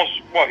played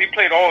he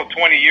played all of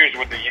 20 years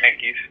with the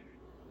Yankees.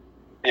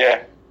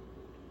 Yeah.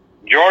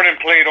 Jordan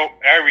played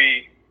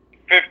every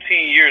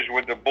 15 years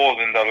with the Bulls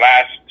and the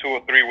last 2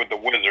 or 3 with the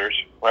Wizards,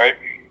 right?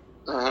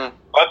 Mm-hmm.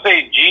 Let's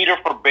say Jeter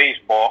for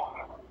baseball.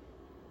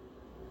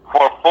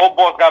 For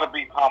football, it's got to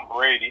be Tom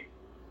Brady.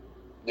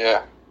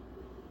 Yeah.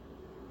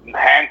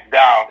 Hands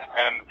down.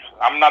 And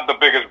I'm not the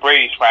biggest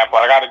Brady fan, but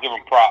I got to give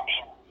him props.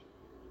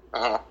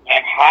 Uh-huh.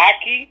 And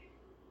hockey,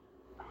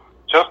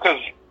 just because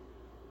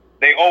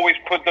they always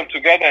put them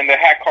together and they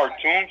had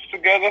cartoons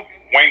together,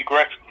 Wayne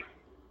Gretzky.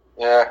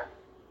 Yeah.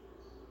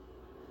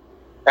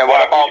 And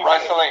what about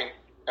wrestling?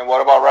 And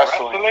what about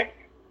wrestling? Wrestling?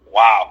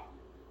 Wow.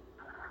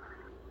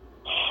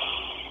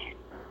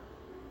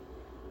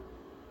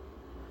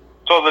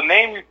 So the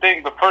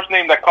first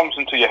name that comes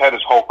into your head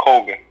is Hulk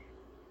Hogan.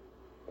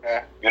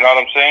 Yeah. You know what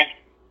I'm saying?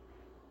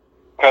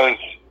 Because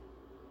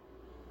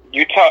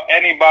you tell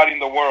anybody in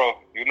the world,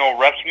 you know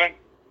wrestling,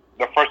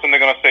 the first thing they're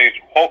going to say is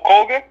Hulk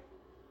Hogan.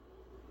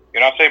 You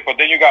know what I'm saying? But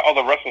then you got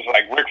other wrestlers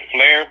like Ric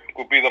Flair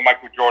could be the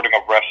Michael Jordan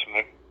of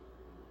wrestling.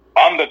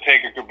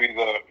 Undertaker could be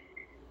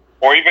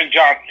or even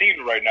John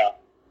Cena right now.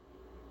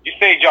 You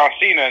say John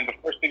Cena and the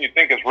first thing you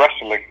think is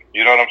wrestling.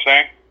 You know what I'm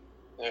saying?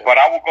 Yeah. But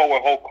I would go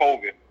with Hulk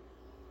Hogan.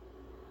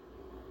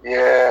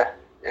 Yeah.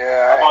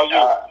 How about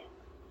you?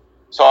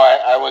 So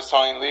I was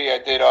telling Lee, I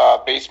did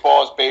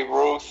baseball is Babe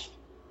Ruth.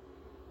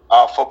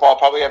 Football,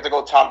 probably have to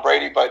go Tom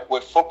Brady. But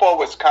with football, it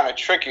was kind of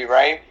tricky,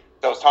 right?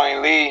 So I was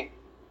telling Lee,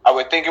 I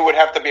would think it would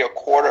have to be a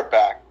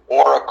quarterback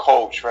or a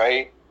coach,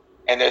 right?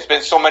 And there's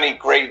been so many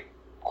great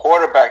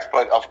quarterbacks,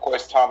 but of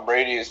course Tom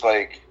Brady is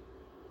like,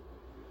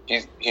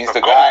 he's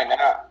the guy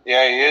now.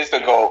 Yeah, he is the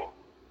GOAT.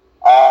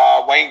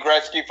 Wayne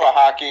Gretzky for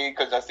hockey,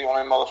 because that's the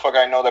only motherfucker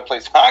I know that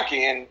plays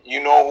hockey, and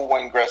you know who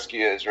Wayne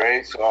Gretzky is,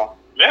 right? So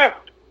yeah,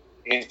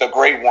 he's the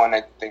great one,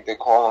 I think they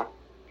call him.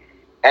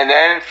 And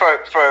then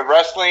for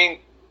wrestling,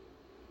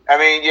 I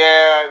mean,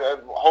 yeah,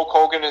 Hulk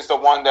Hogan is the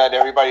one that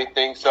everybody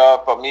thinks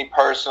of, but me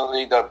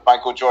personally, the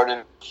Michael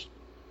Jordan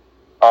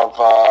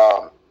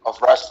of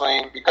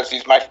wrestling, because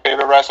he's my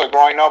favorite wrestler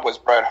growing up, was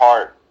Bret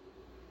Hart.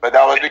 But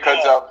that was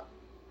because of...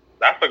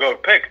 That's a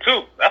good pick,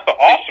 too. That's an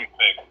awesome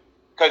pick.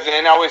 Because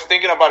then I was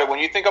thinking about it. When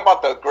you think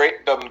about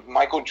the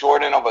Michael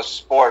Jordan of a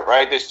sport,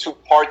 right? There's 2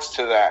 parts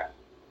to that.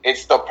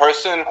 It's the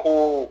person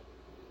who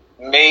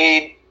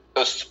made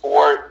the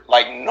sport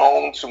like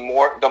known to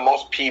the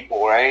most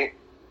people, right?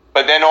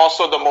 But then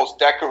also the most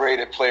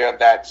decorated player of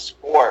that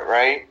sport,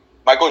 right?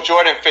 Michael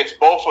Jordan fits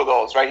both of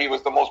those, right? He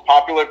was the most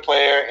popular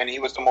player and he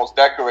was the most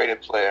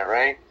decorated player,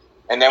 right?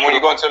 And then when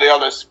you go into the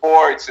other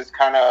sports,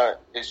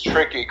 it's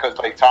tricky because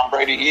like Tom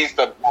Brady, he's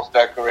the most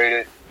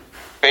decorated.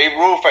 Babe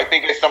Ruth, I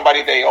think, is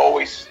somebody they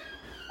always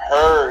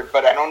heard,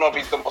 but I don't know if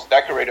he's the most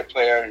decorated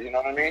player. You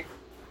know what I mean?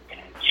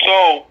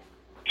 So,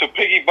 to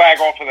piggyback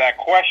off of that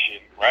question,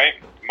 right?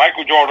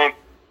 Michael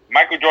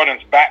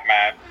Jordan's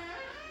Batman,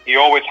 he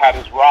always had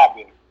his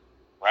Robin,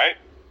 right?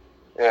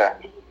 Yeah.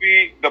 Who would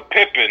be the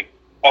Pippen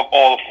of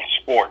all of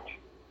sports?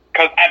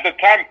 Because at the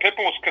time,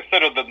 Pippen was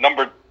considered the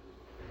number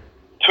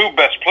 2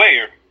 best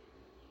player,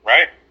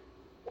 right?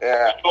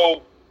 Yeah.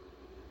 So,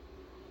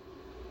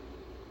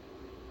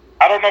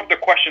 I don't know if the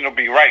question will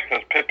be right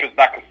because Pippen's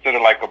not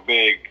considered like a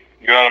big,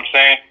 you know what I'm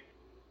saying?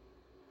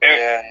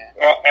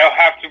 It'll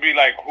have to be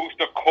like, who's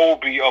the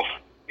Kobe of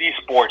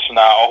esports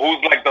now? Or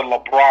who's like the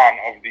LeBron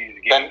of these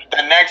games?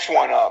 The next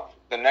one up.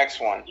 The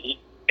next one.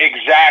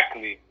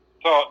 Exactly.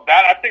 So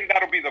I think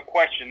that'll be the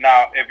question.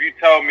 Now, if you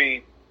tell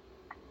me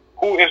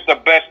who is the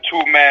best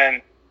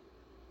 2-man,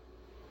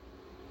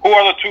 who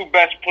are the 2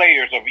 best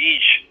players of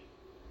each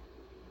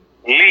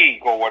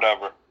league or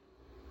whatever?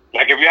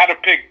 Like if you had to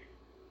pick,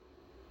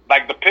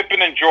 like the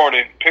Pippen and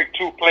Jordan, pick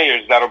 2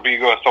 players that'll be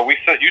good. So you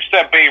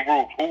said Babe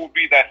Ruth. Who would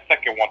be that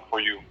second one for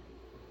you?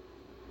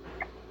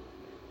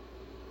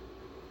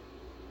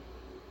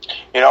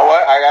 You know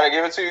what? I gotta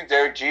give it to you,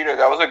 Derek Jeter.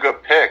 That was a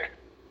good pick.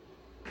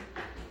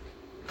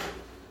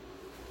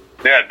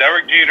 Yeah,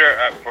 Derek Jeter.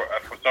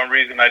 For some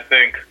reason, I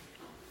think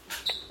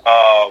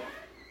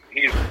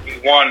he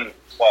won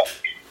what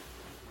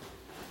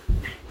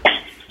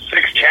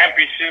 6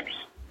 championships.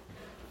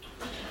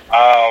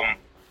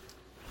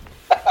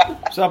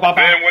 What's up, Papa?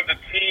 Been with the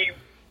team.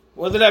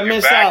 What did I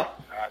miss back.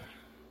 out?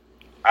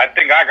 I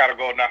think I gotta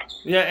go now.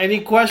 Yeah,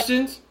 any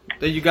questions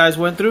that you guys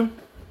went through?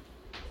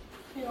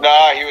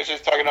 Nah, he was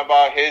just talking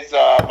about his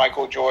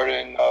Michael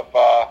Jordan of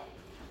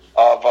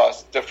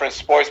different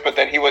sports, but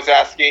then he was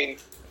asking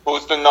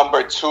who's the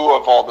number 2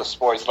 of all the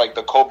sports, like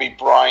the Kobe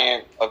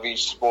Bryant of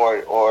each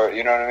sport, or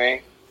you know what I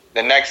mean?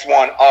 The next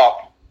one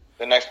up,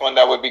 the next one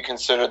that would be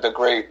considered the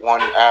great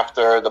one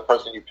after the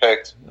person you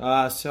picked.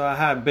 So I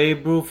had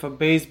Babe Ruth for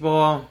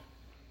baseball.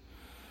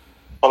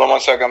 Hold on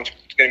one second, I'm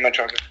getting my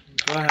charger.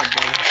 Go ahead,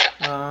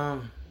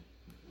 buddy.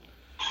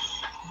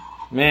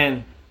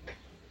 Man,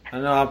 I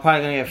know I'm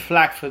probably gonna get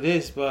flack for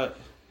this, but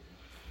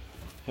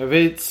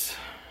if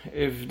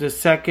the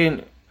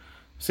second,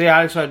 say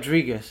Alex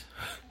Rodriguez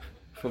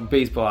from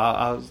baseball,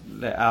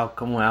 I'll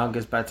come on. I'll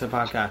get back to the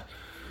podcast.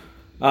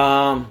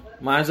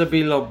 Mine's will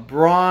be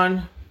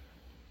LeBron,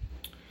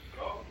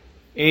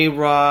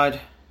 A-Rod.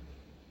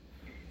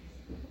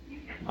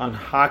 On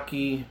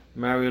hockey,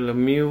 Mario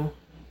Lemieux.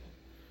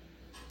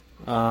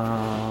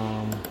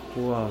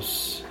 Who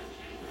else?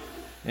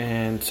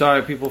 And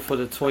sorry, people, for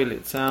the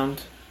toilet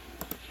sound.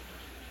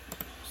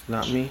 It's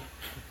not me.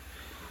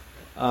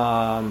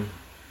 I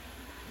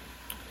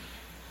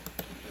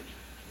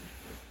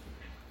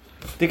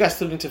think I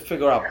still need to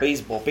figure out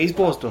baseball.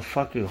 Baseball is the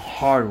fucking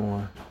hard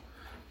one.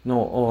 No,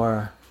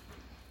 or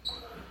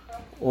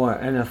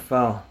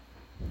NFL.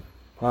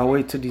 I'll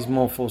wait till these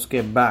mofos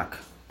get back.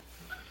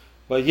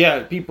 But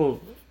yeah, people,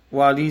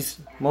 while these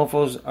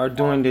mofos are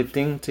doing their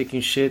thing,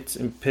 taking shits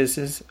and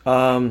pisses,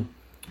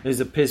 there's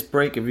a piss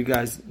break if you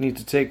guys need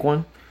to take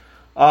one.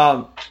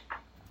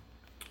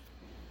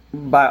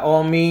 By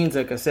all means,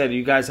 like I said,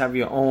 you guys have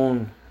your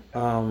own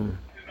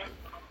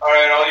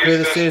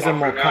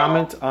criticism or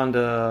comment on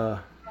the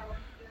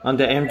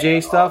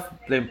MJ stuff,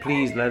 then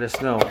please let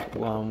us know.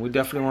 We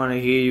definitely want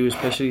to hear you,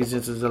 especially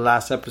since it's the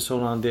last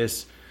episode on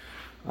this.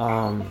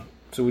 So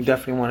we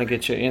definitely want to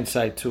get your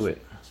insight to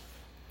it.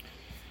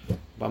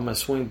 But I'm going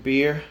to swing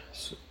beer.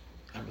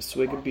 I'm going to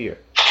swig a beer.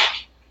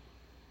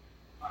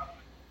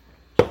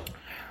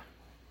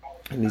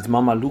 And these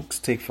Mama Lukes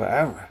take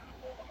forever.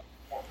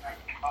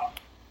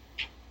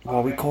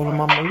 Well, we call them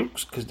Mama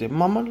Lukes because they're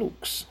Mama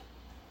Lukes.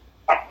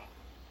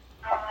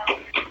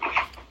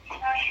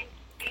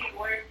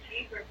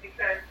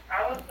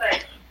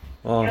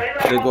 Oh,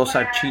 there goes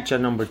our chicha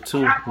number 2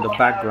 in the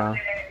background.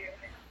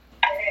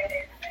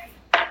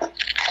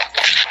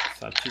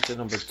 Salchicha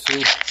number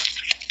 2. I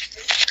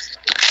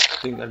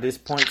think at this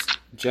point,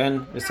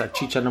 Jen, it's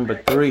salchicha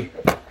number 3.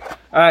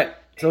 Alright,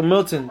 so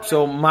Milton.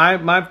 So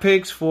my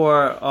picks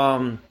for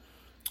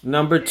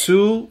number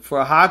 2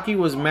 for hockey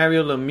was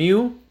Mario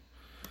Lemieux.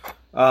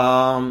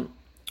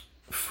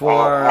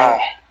 For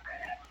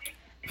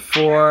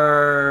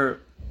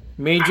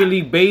Major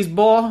League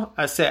Baseball,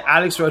 I said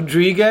Alex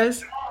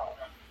Rodriguez.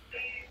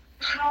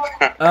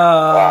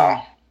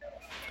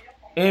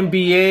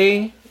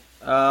 NBA,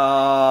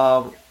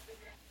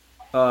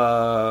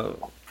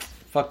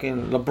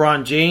 fucking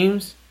LeBron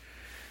James.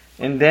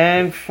 And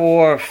then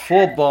for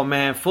football,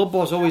 man,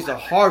 football is always a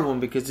hard one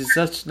because it's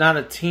such not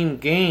a team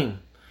game.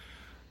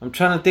 I'm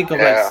trying to think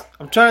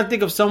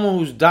of someone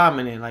who's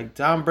dominant, like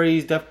Tom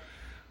Brady's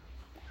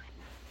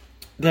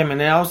Damn,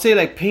 and I'll say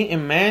like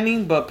Peyton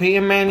Manning, but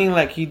Peyton Manning,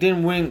 like, he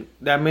didn't win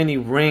that many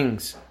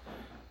rings.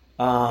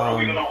 So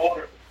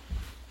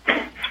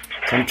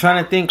I'm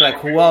trying to think like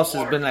who else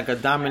has been like a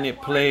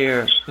dominant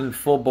player in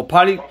football.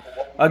 Probably,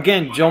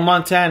 again, Joe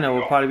Montana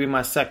would probably be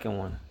my second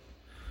one.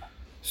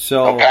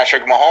 So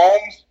Patrick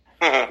Mahomes.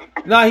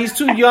 No, he's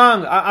too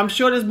young. I'm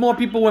sure there's more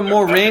people with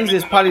more rings.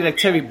 There's probably like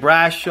Terry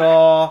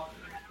Bradshaw,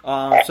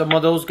 some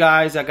of those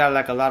guys that got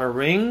like a lot of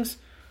rings.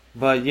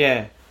 But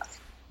yeah,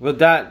 but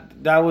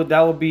that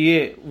would be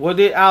it. What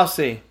did Al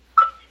say?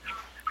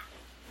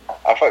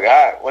 I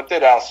forgot. What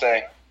did Al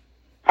say?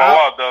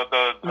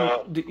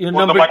 Your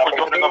number, the Michael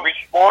Jordan of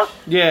each sport?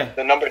 Yeah.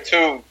 The number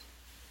 2.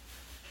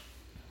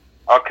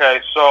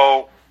 Okay,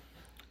 so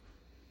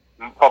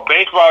for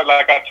baseball,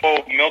 like I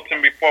told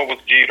Milton before, was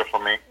Jeter for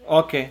me.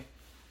 Okay.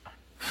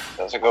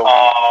 That's a good one.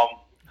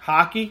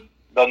 Hockey?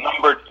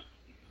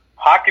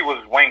 Hockey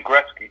was Wayne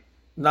Gretzky.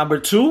 Number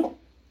 2?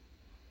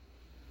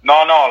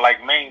 No,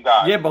 like main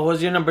guy. Yeah, but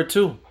what's your number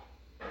 2?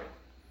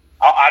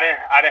 I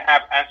didn't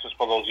have answers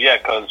for those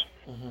yet because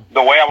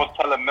the way I was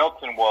telling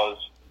Milton was,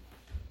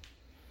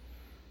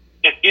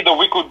 it's either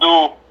we could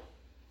do,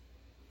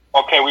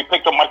 okay, we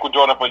picked up Michael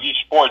Jordan for each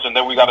sports, and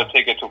then we got to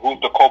take it to who's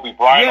the Kobe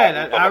Bryant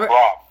or who's the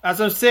LeBron. That's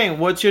what I'm saying.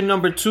 What's your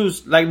number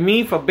 2s? Like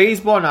me for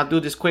baseball, and I'll do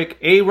this quick.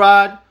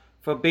 A-Rod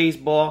for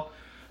baseball.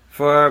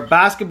 For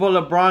basketball,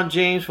 LeBron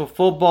James. For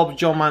football,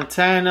 Joe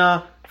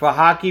Montana. For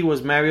hockey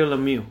was Mario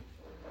Lemieux.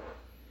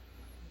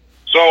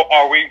 So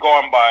are we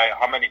going by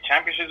how many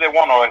championships they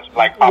won, or it's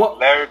like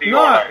popularity? No,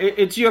 or like,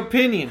 it's your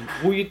opinion.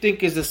 Who you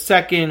think is the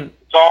second?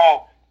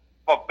 So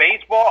for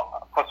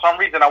baseball, for some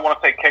reason, I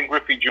want to say Ken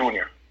Griffey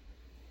Jr.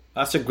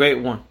 That's a great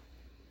one.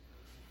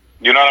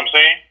 You know what I'm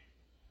saying?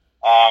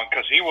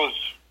 Because he was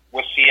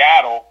with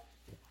Seattle,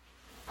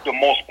 the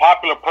most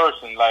popular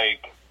person.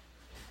 Like,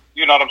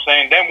 you know what I'm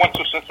saying? Then went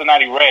to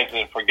Cincinnati Reds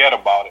and forget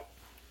about it.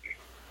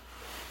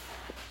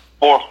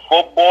 For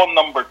football,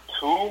 number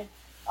 2,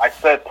 I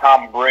said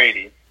Tom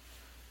Brady.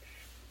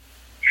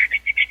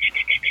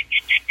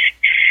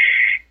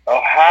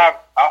 I'll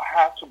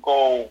have to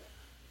go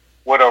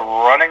with a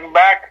running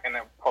back, and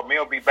then for me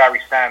it'll be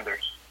Barry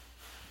Sanders.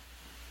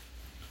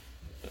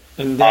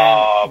 And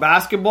then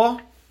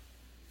basketball?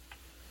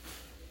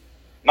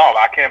 No,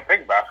 I can't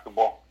pick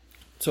basketball.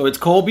 So it's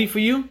Kobe for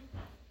you?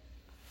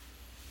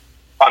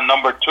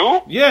 Number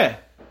 2? Yeah.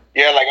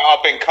 Yeah, like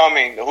up and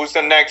coming. Who's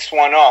the next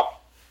one up?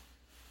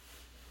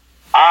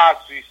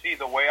 So you see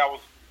the way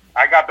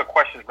I got the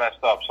questions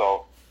messed up,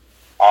 so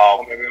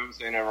Maybe I'm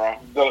saying it wrong.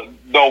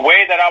 The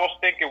way that I was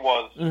thinking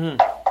was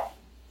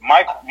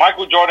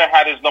Michael Jordan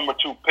had his number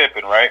 2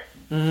 Pippen, right?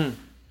 Mm-hmm.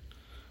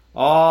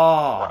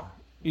 Oh,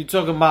 you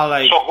talking about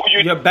like So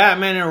your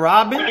Batman and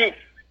Robin?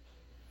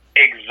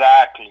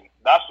 Exactly.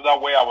 That's the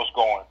way I was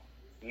going.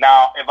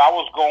 Now, if I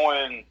was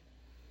going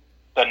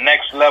the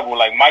next level,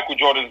 like Michael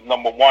Jordan's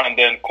number 1 and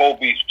then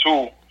Kobe's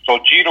 2, so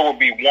Jeter would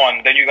be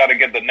 1, then you got to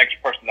get the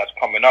next person that's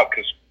coming up,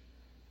 because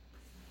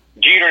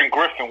Jeter and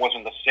Griffin was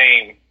in the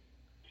same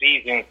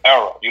season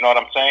era. You know what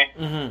I'm saying?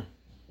 Mm-hmm.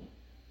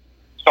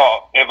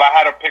 So if I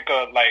had to pick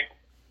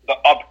the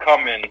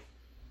upcoming,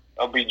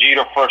 it'll be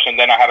Jeter first, and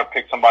then I had to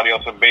pick somebody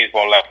else in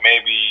baseball, like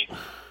maybe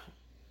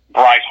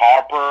Bryce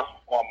Harper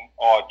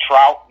or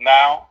Trout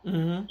now.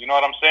 Mm-hmm. You know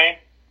what I'm saying?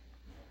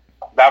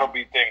 That'll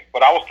be thing.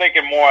 But I was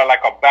thinking more like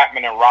a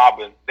Batman and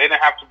Robin. They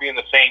didn't have to be in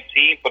the same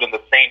team, but in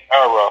the same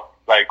era.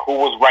 Like, who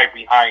was right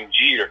behind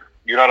Jeter?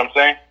 You know what I'm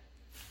saying?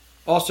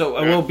 Also,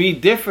 it will be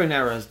different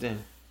eras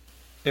then,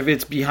 if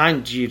it's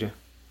behind Jeter,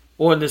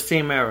 or in the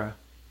same era.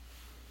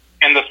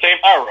 In the same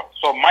era.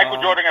 So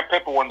Michael Jordan and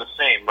Pippen were in the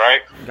same,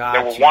 right? Gotcha.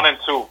 They were 1 and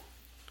 2.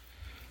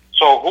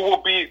 So who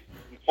will be,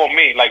 for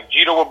me, like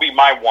Jeter will be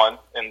my 1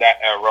 in that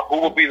era.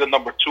 Who will be the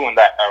number 2 in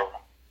that era?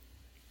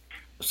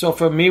 So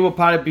for me, will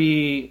probably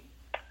be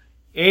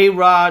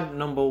A-Rod,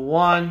 number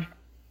 1.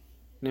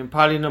 Then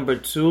probably number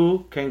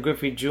 2, Ken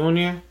Griffey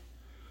Jr.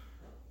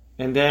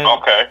 And then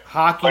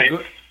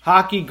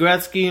hockey,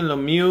 Gretzky and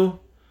Lemieux.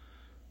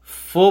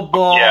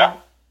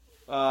 Football,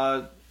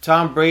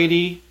 Tom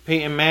Brady,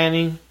 Peyton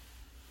Manning.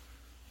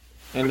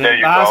 And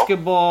then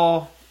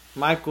basketball,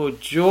 Michael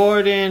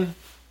Jordan.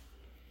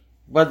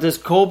 But does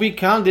Kobe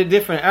count? They're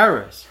different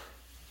eras.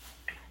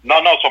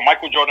 No. So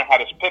Michael Jordan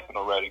had his Pippen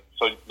already.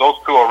 So those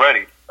 2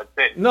 already. That's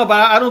it. No,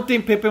 but I don't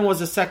think Pippen was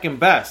the second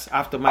best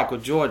after Michael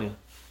Jordan.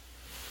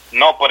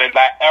 No, but in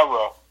that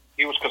era,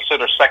 he was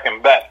considered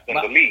second best in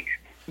the league.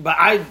 But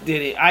I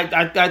did it.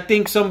 I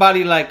think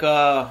somebody like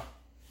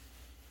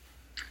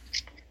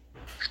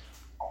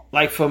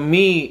for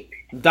me,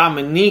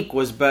 Dominique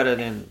was better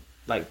than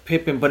like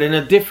Pippen, but in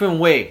a different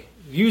way.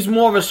 He was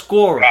more of a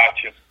scorer.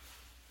 Gotcha.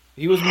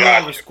 He was more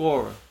of a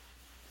scorer.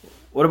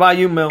 What about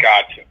you, Mil?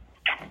 Gotcha.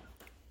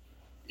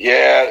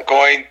 Yeah,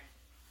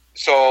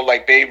 so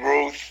like Babe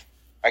Ruth,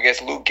 I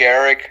guess Lou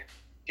Gehrig,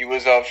 he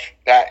was of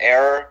that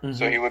era,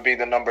 so he would be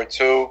the number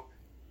 2.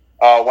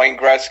 Wayne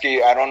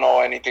Gretzky, I don't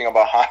know anything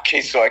about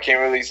hockey, so I can't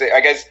really say.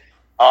 I guess,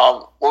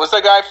 what was the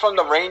guy from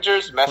the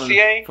Rangers?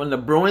 Messier? From the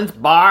Bruins?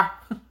 Bar?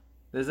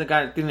 There's a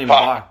guy named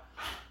Bar.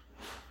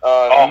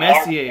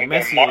 Messier.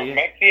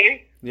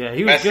 Yeah,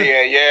 he was Messier,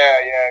 good.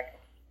 yeah.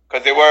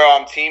 Because they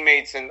were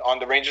teammates on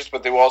the Rangers,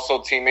 but they were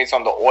also teammates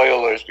on the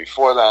Oilers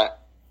before that.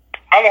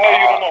 How the hell you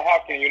don't know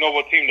hockey and you know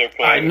what team they're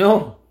playing? I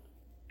know.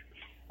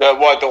 The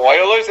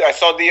Oilers? I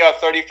saw the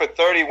 30 for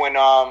 30 when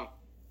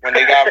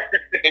they got...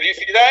 Did you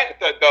see that?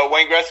 The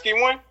Wayne Gretzky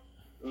one?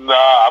 Nah,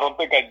 I don't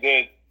think I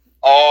did.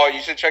 Oh,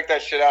 you should check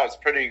that shit out. It's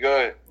pretty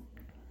good.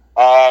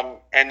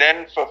 And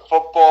then for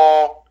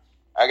football,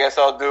 I guess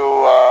I'll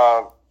do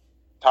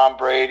Tom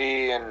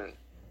Brady, and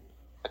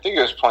I think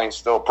he was playing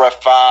still.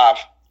 Brett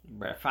Favre.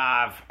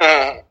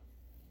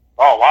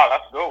 Oh, wow,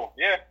 that's good.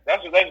 Yeah,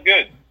 that's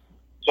good.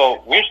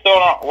 So we're still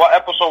on what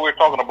episode we're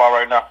talking about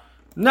right now?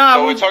 Nah,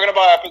 so we're talking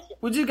about episode.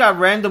 We just got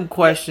random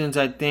questions,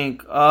 I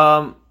think.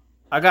 I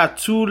got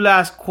 2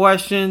 last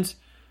questions.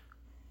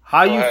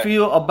 How you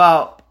feel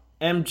about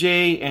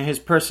MJ and his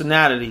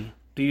personality?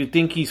 Do you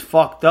think he's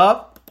fucked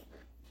up?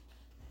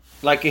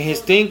 Like in his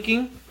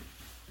thinking?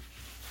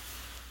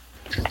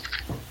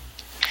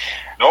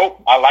 Nope,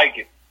 I like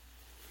it.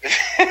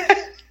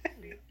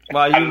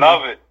 I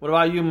love it. What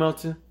about you,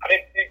 Milton?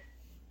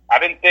 I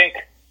didn't think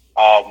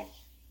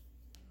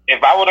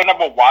if I would have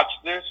never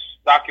watched this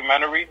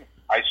documentary,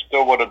 I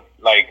still would have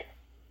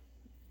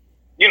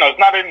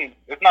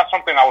it's not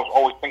something I was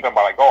always thinking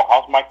about. Like, oh,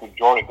 how's Michael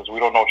Jordan? Because we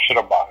don't know shit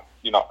about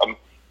it.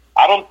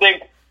 I don't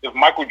think if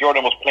Michael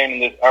Jordan was playing in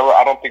this era,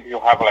 I don't think he'll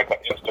have like an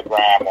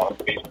Instagram or a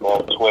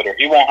Facebook, Twitter.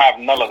 He won't have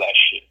none of that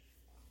shit.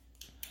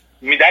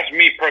 mean, that's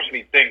me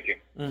personally thinking.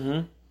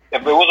 Mm-hmm.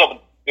 If it was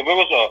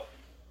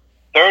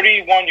a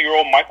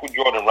 31-year-old Michael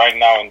Jordan right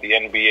now in the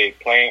NBA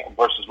playing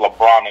versus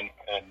LeBron and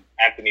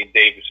Anthony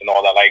Davis and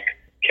all that, like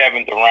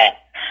Kevin Durant,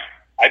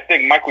 I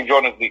think Michael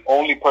Jordan is the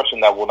only person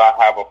that will not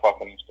have a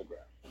fucking Instagram.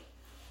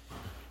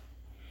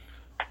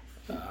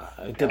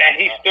 And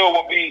he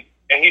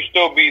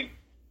still be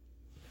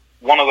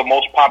one of the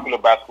most popular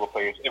basketball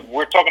players. If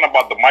we're talking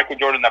about the Michael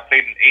Jordan that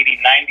played in the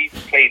 80s,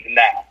 90s, plays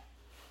now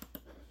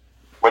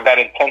with that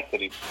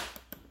intensity.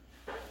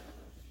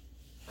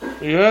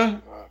 Yeah.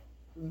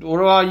 What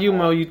about you,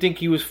 Mo? You think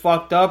he was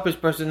fucked up, his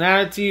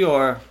personality,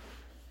 or?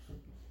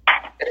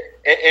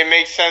 It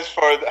makes sense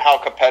for how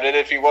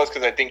competitive he was,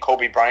 because I think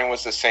Kobe Bryant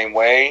was the same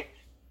way.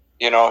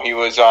 You know, he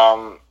was,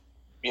 a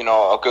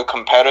good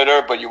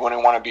competitor, but you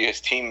wouldn't want to be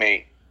his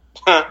teammate.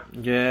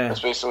 Yeah.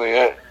 That's basically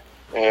it.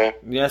 Yeah.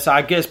 Yes,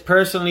 I guess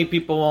personally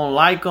people won't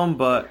like him,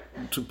 but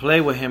to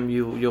play with him,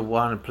 you'll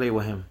want to play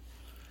with him.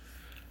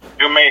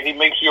 He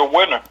makes you a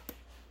winner.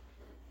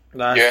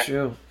 That's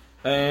true.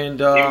 And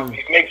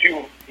he makes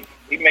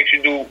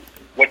you do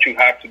what you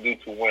have to do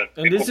to win.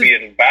 It could be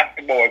in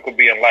basketball, it could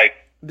be in life.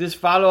 This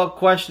follow-up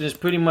question is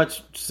pretty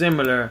much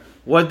similar.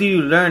 What do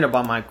you learn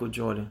about Michael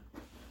Jordan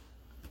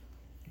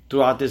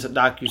throughout this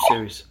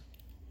docu-series?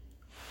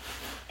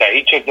 That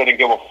he just didn't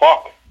give a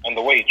fuck, and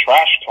the way he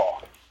trash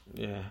talked.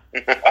 Yeah.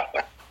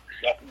 that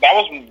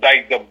was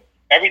like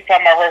every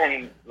time I heard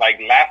him like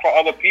laugh at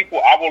other people,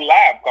 I would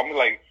laugh. I'm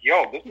like,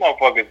 yo, this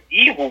motherfucker's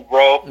evil,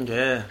 bro.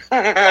 Yeah.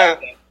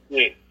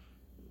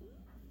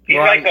 He's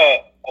like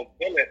a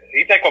villain.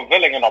 He's like a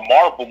villain in a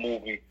Marvel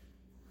movie.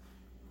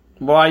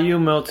 Why you,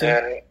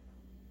 Milton?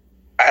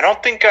 I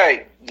don't think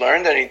I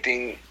learned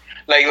anything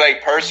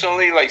like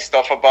personally, like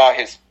stuff about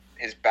his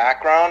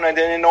background I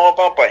didn't know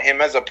about, but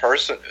him as a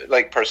person,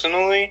 like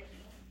personally,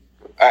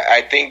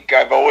 I think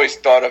I've always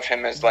thought of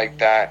him as like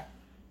that,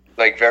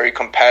 like very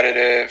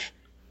competitive,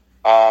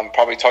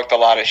 probably talked a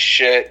lot of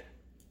shit.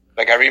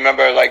 Like I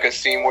remember like a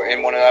scene where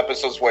in one of the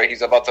episodes where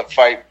he's about to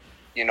fight,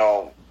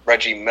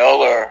 Reggie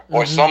Miller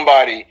or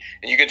somebody,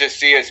 and you could just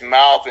see his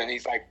mouth, and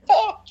he's like,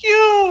 "Fuck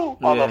you,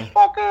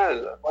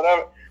 motherfuckers,"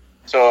 whatever.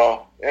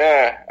 So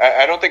yeah,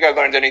 I don't think I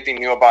learned anything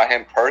new about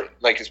him,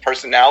 like his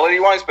personality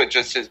wise, but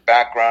just his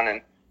background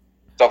and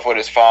stuff with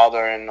his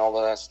father and all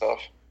of that stuff.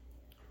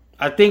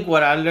 I think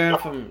what I learned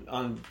from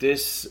on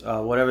this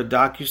whatever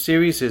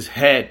docu-series, his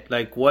head,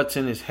 like what's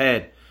in his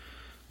head,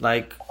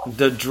 like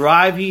the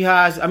drive he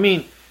has. I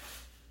mean,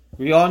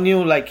 we all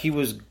knew like he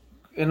was.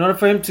 In order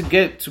for him to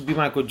get to be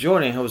Michael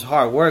Jordan, it was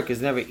hard work. It's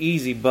never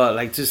easy, but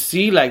like to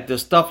see like the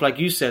stuff, like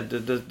you said,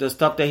 the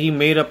stuff that he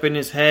made up in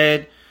his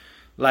head,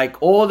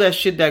 like all that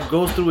shit that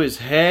goes through his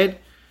head,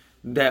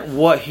 that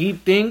what he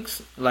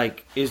thinks,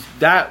 like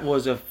that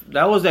was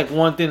like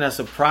one thing that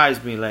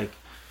surprised me. Like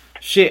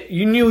shit,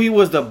 you knew he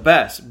was the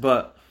best,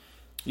 but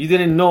you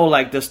didn't know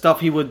like the stuff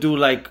he would do,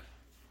 like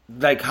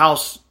how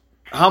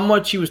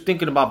much he was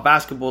thinking about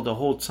basketball the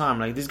whole time.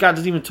 Like this guy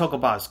doesn't even talk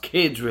about his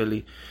kids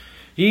really.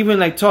 He even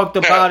like talked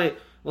about it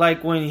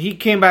like when he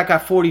came back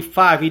at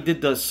 45, he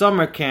did the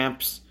summer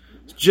camps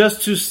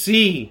just to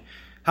see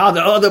how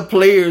the other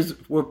players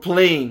were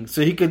playing,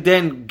 so he could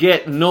then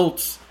get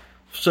notes,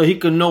 so he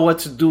could know what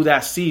to do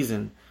that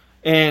season.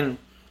 And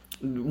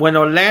when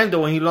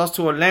he lost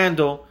to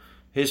Orlando,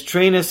 his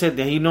trainer said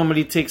that he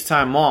normally takes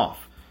time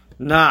off.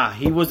 Nah,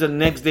 he was the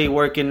next day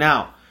working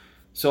out.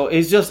 So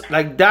it's just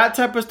like that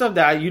type of stuff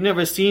that you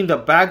never see in the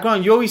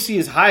background. You always see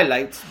his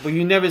highlights, but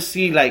you never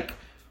see like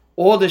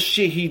all the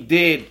shit he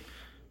did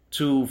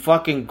to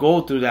fucking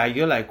go through that.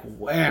 You're like,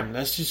 wham,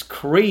 that's just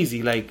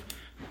crazy. Like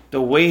the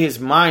way his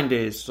mind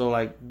is. So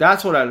like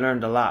that's what I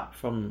learned a lot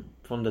from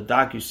the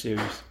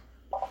docu-series.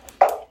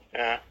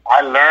 Yeah,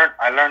 I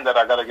learned that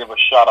I gotta give a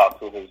shout out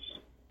to his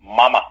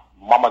Mama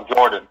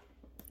Jordan.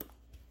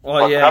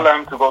 Oh yeah. Tell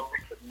him to go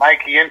take the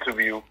Nike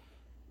interview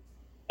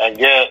and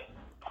get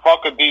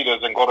fuck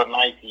Adidas and go to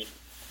Nike.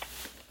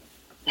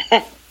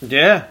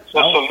 Yeah.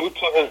 So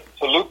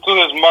salute to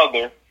his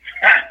mother.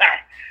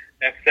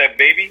 And said,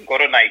 "Baby, go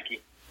to Nike."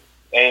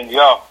 And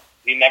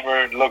he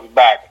never looks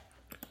back.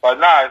 But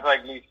it's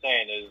like Lee's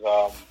saying is,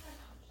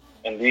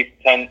 in these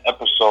 10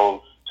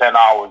 episodes, 10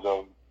 hours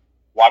of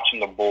watching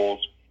the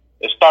Bulls.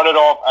 It started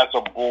off as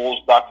a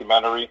Bulls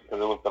documentary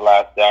because it was the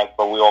last dance,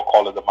 but we all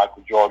call it the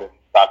Michael Jordan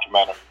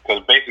documentary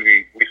because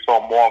basically we saw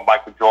more of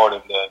Michael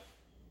Jordan than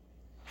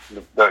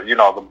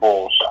the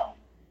Bulls.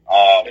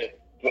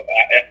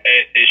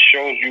 It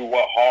shows you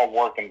what hard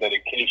work and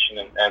dedication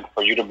and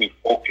for you to be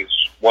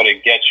focused, what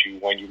it gets you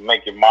when you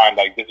make your mind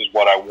like, this is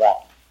what I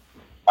want.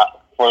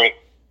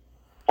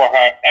 For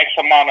her X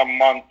amount of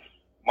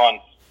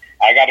months,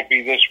 I got to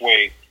be this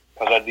way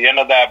because at the end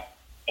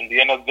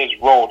of this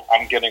road,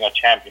 I'm getting a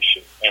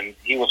championship. And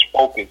he was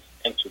focused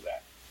into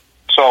that.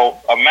 So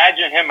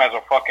imagine him as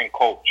a fucking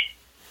coach.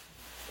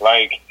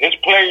 Like, his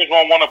players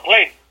won't want to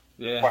play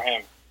for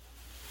him.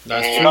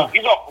 That's true.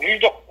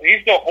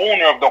 He's the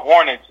owner of the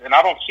Hornets, and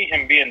I don't see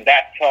him being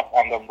that tough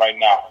on them right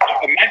now.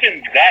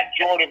 Imagine that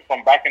Jordan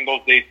from back in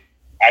those days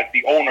as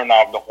the owner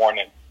now of the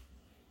Hornets.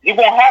 he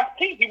won't have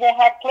teams. He won't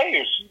have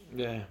players.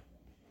 Yeah.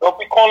 They'll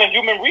be calling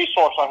human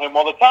resource on him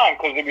all the time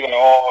because they'll be like,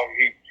 oh,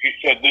 he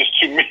said this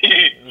to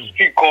me.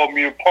 He called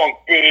me a punk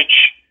bitch.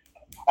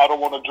 I don't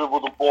want to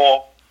dribble the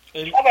ball.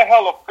 How the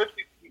hell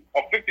a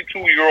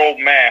 52-year-old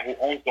man who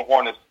owns the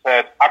Hornets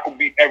said, I could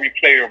beat every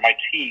player on my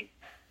team.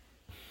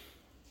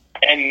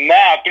 And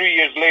now, 3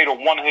 years later,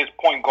 one of his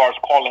point guards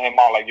calling him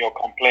out like, yo,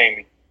 come play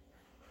me.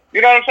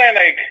 You know what I'm saying?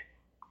 Like,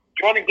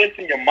 Jordan gets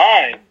in your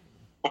mind.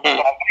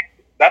 So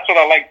that's what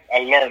I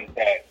learned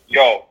that,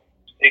 yo,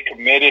 stay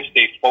committed,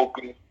 stay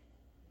focused,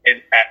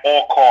 and at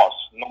all costs,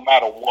 no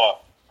matter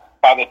what.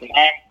 By the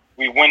time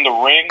we win the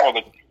ring or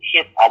the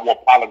championship, I will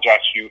apologize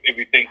to you if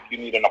you think you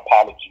need an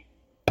apology.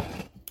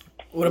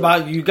 What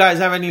about you guys?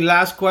 Have any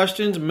last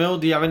questions? Mill,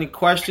 do you have any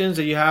questions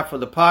that you have for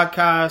the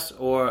podcast?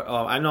 Or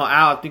I know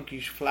Al, I think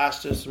you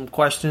flashed us some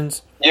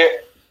questions. Yeah,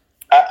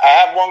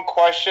 I have one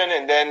question,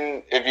 and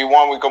then if you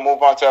want, we can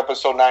move on to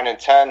episode 9 and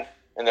 10,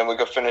 and then we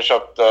can finish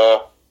up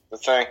the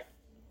thing.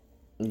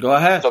 Go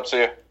ahead. It's up to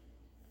you.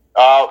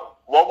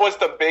 What was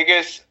the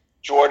biggest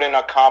Jordan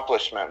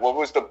accomplishment? What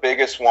was the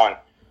biggest one?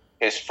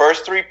 His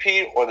first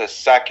three-peat or the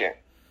second?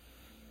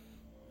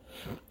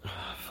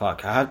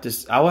 Fuck, I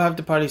would have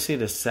to probably say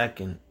the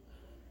second.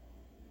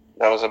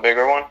 That was a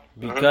bigger one?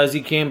 Because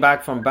he came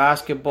back from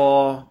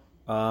basketball.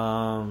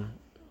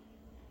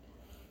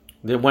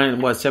 They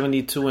went,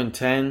 72 and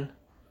 10.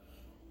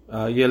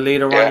 A year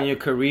later on in your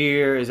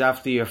career is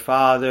after your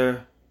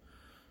father.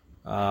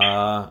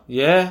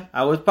 Yeah,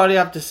 I would probably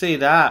have to say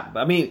that.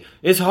 I mean,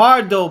 it's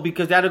hard though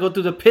because they had to go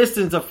through the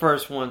Pistons the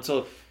first one.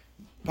 So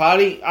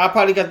I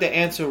probably got the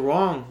answer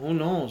wrong. Who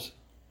knows?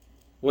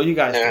 What do you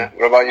guys think?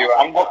 What about you?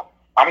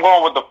 I'm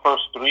going with the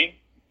first three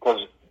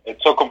because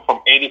it took him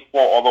from 84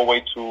 all the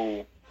way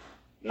to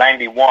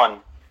 91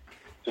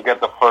 to get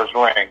the first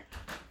ring.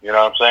 You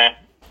know what I'm saying?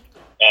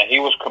 And he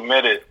was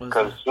committed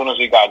because as soon as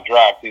he got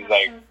drafted, he's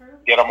like,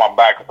 get on my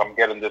back because I'm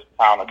getting this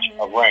town a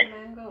ring.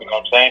 You know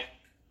what I'm saying?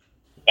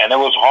 And it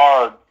was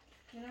hard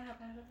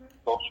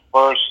those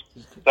first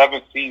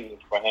 7 seasons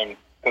for him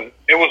because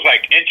it was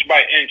like inch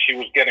by inch he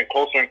was getting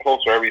closer and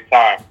closer every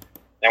time.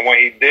 And when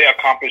he did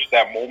accomplish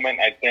that moment,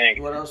 I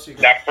think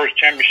that first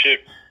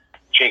championship,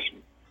 just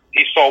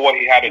he saw what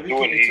he had to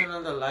do and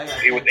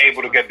he was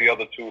able to get the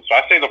other two. So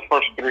I say the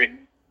first 3.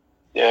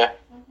 Yeah,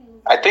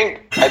 I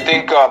think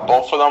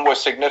both of them were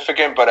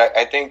significant, but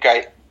I think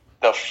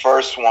the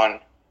first one.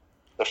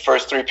 The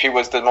first three-peat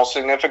was the most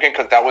significant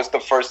because that was the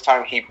first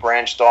time he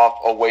branched off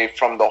away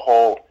from the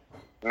whole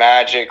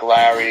Magic,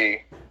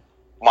 Larry,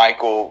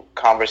 Michael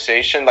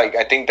conversation. Like,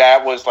 I think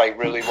that was, like,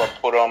 really what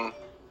put him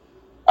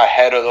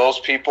ahead of those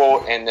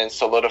people and then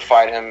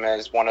solidified him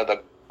as one of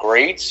the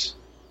greats.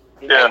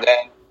 Yeah.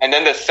 And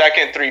then the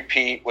second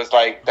three-peat was,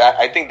 like, that.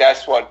 I think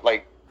that's what,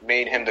 like,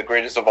 made him the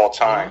greatest of all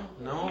time.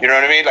 No. You know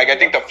what I mean? Like, I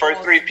think the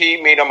first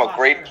three-peat made him a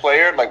great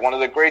player, like, one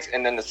of the greats,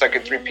 and then the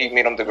second three-peat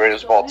made him the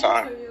greatest of all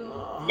time.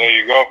 There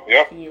you go.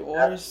 Yep. Can you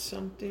order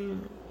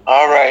something?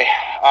 All right.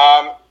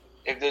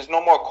 If there's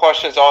no more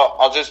questions,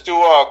 I'll just do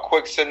a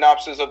quick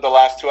synopsis of the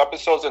last 2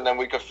 episodes, and then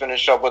we could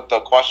finish up with the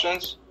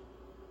questions.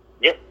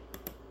 Yep.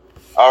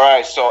 All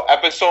right. So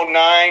episode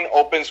 9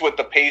 opens with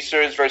the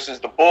Pacers versus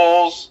the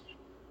Bulls.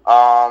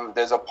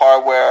 There's a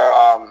part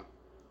where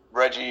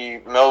Reggie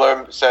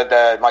Miller said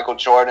that Michael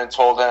Jordan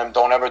told him,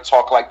 "Don't ever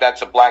talk like that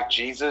to Black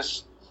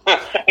Jesus,"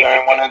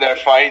 during one of their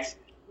fights.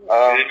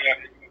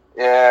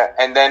 Yeah,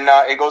 and then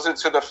it goes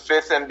into the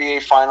 5th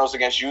NBA Finals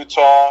against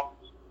Utah.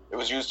 It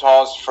was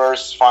Utah's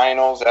first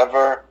finals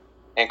ever,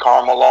 and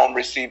Karl Malone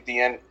received the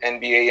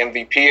NBA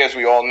MVP, as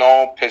we all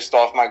know, pissed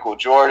off Michael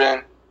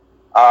Jordan.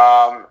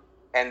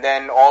 And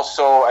then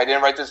also, I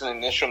didn't write this in the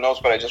initial notes,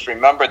 but I just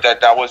remembered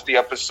that was the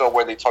episode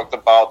where they talked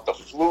about the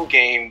flu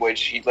game,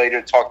 which he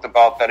later talked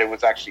about that it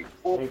was actually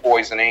food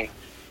poisoning,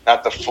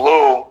 not the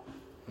flu.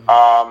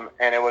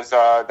 And it was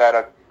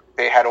that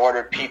they had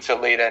ordered pizza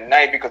late at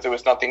night because there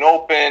was nothing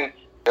open.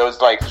 There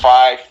was like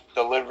 5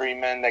 delivery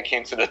men that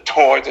came to the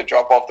door to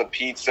drop off the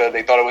pizza.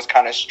 They thought it was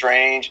kind of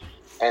strange.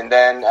 And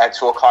then at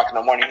 2 o'clock in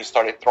the morning, he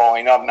started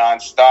throwing up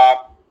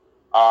nonstop.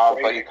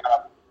 But he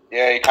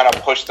kind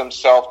of pushed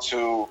himself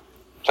to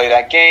play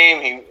that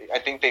game. I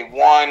think they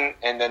won,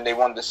 and then they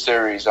won the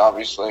series,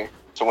 obviously,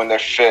 to win their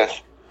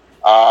 5th.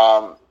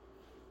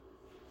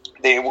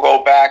 They will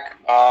go back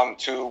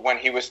to when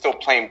he was still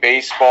playing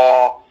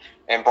baseball,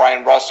 and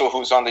Brian Russell,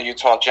 who's on the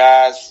Utah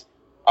Jazz,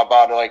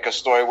 about like a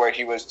story where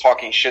he was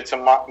talking shit to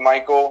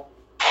Michael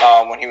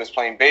when he was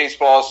playing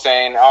baseball,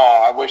 saying,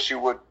 "Oh, I wish you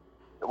would.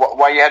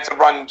 Why you had to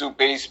run and do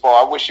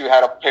baseball? I wish you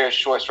had a pair of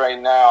shorts right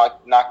now. I'd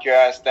knock your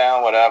ass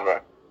down,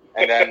 whatever."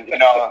 And then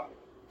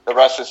the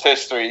rest is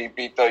history. He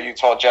beat the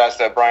Utah Jazz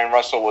that Brian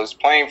Russell was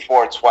playing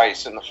for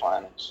twice in the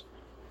finals.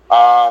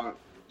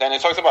 Then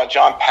it talks about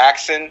John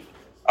Paxson,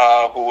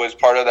 who was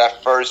part of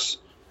that first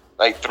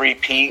like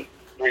three-peat,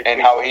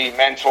 and how he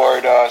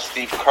mentored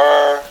Steve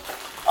Kerr.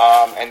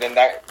 And then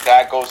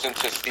that goes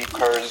into Steve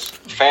Kerr's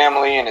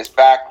family and his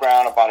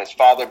background about his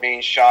father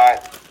being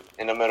shot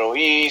in the Middle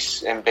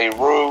East, in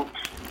Beirut.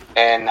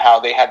 and how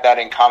they had that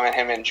in common,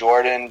 him and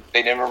Jordan.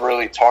 They never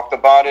really talked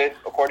about it,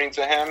 according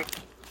to him,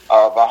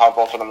 about how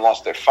both of them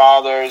lost their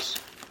fathers.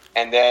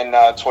 And then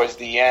towards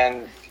the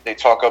end, they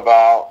talk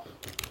about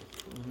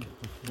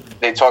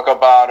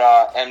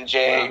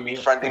MJ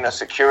befriending a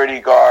security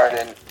guard,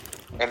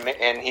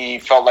 and he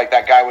felt like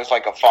that guy was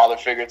like a father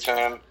figure to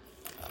him.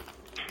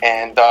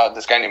 And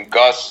this guy named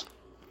Gus,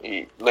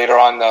 he later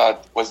on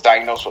was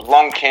diagnosed with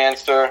lung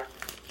cancer.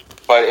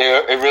 But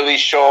it really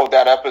showed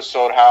that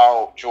episode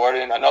how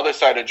Jordan, another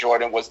side of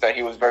Jordan, was that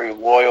he was very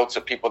loyal to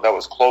people that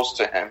was close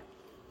to him.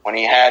 When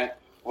he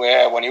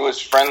was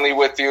friendly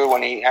with you,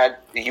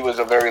 he was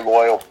a very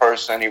loyal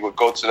person. He would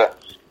go to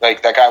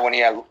that guy when he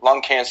had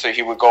lung cancer,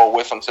 he would go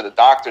with him to the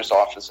doctor's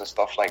office and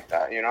stuff like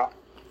that, you know?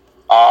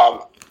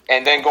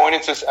 And then going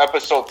into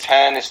episode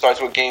 10, it starts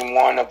with game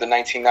 1 of the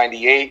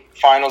 1998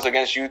 finals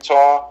against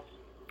Utah.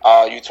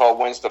 Utah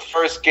wins the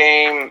first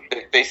game.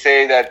 They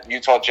say that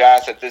Utah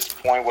Jazz at this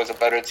point was a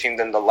better team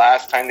than the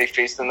last time they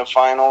faced in the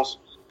finals.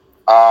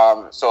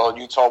 So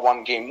Utah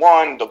won game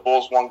 1. The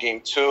Bulls won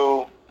game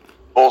 2.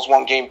 Bulls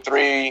won game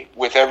 3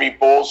 with every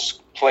Bulls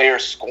player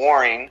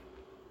scoring.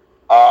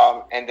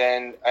 And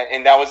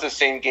that was the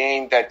same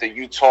game that the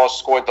Utah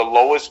scored the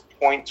lowest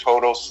point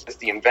total since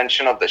the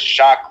invention of the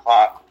shot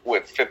clock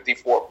with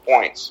 54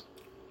 points.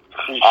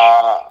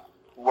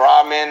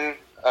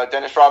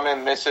 Dennis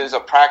Rodman misses a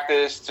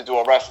practice to do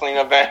a wrestling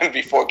event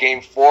before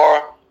Game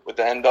 4 with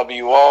the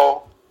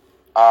NWO.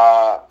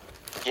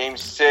 Game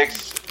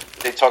 6,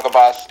 they talk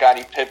about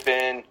Scottie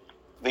Pippen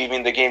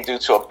leaving the game due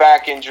to a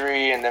back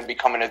injury and then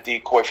becoming a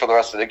decoy for the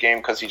rest of the game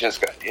because his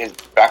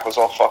back was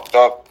all fucked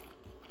up.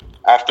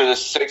 After the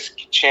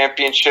 6th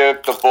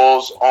championship, the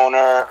Bulls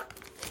owner...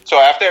 So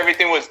after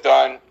everything was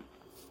done,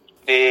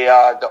 the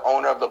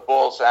owner of the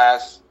Bulls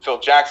asked Phil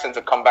Jackson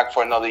to come back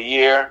for another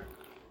year.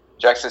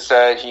 Jackson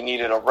said he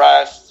needed a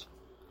rest.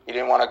 He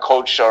didn't want to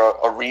coach a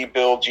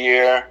rebuild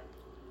year.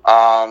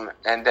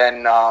 And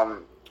then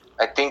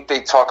I think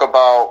they talk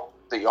about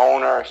the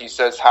owner. He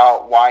says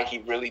why he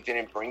really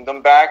didn't bring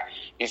them back.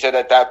 He said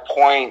at that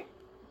point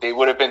they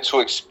would have been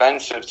too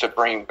expensive to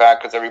bring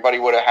back because everybody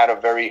would have had a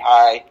very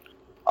high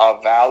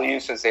value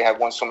since they had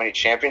won so many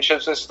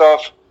championships and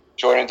stuff.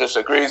 Jordan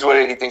disagrees with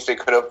it. He thinks they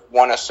could have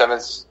won a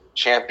 7th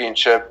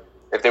championship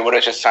if they would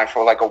have just signed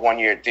for like a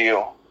 1-year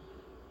deal.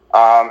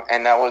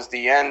 And that was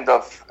the end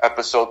of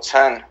episode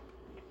 10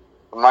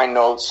 of my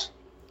notes.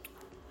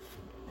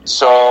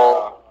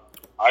 So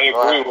I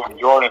agree with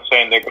Jordan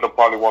saying they could have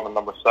probably won the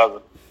number 7.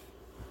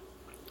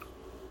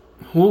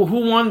 Who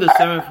won the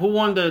 7th? Who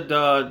won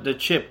the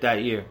chip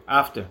that year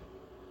after?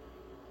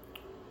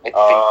 It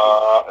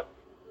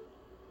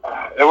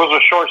was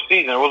a short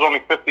season. It was only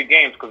 50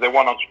 games because they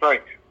went on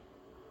strike.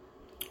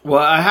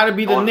 Well, it had to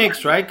be the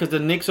Knicks, right? Because the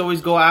Knicks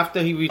always go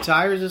after he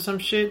retires or some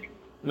shit.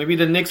 Maybe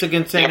the Knicks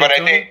against San Antonio.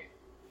 But I think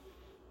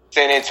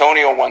San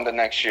Antonio won the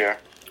next year.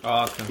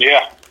 Oh, okay.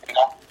 Yeah.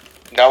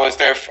 That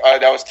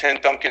was Tim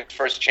Duncan's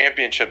first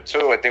championship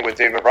too. I think with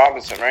David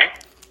Robinson, right?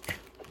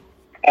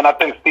 And I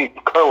think Steve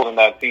Kerr was in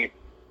that team.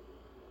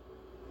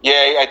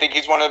 Yeah, I think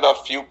he's one of the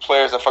few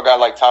players. I forgot,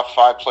 like top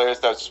 5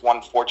 players that's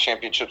won 4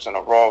 championships in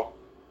a row.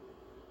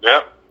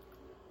 Yeah.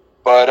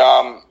 But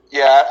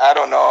yeah, I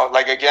don't know.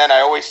 Like again, I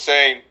always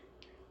say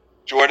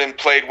Jordan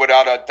played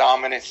without a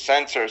dominant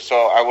center,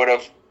 so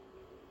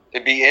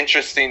it'd be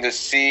interesting to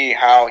see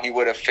how he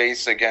would have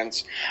faced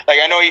against. Like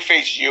I know he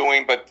faced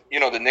Ewing, but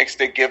the Knicks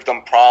did give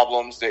them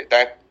problems.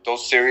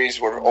 Those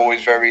series were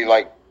always very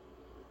like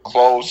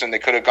close, and they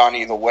could have gone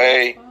either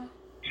way.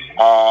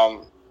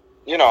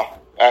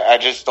 I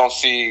just don't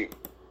see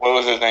what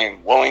was his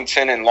name,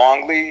 Wellington and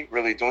Longley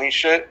really doing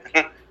shit.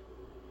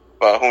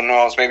 But who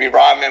knows? Maybe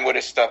Rodman would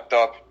have stepped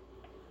up.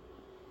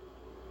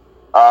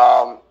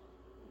 I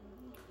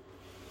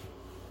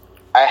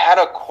had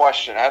a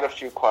question. I had a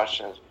few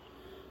questions.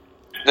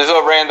 This is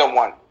a random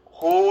one.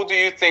 Who do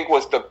you think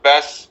was the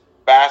best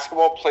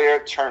basketball player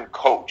turned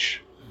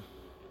coach?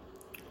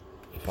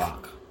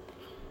 Fuck.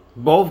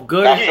 Both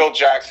good. Not Phil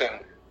Jackson.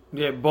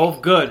 Yeah,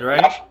 both good,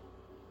 right?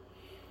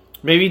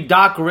 Maybe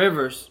Doc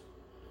Rivers.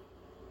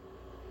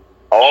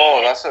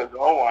 Oh, that's a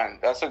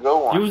good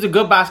one. He was a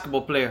good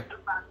basketball player.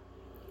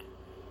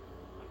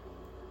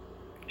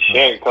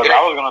 Shit, because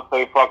I was gonna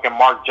say fucking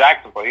Mark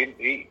Jackson, but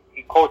he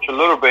coached a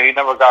little bit. He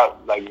never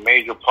got like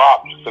major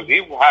props because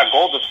he had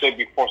Golden State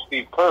before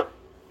Steve Kerr.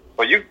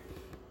 But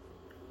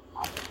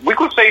we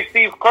could say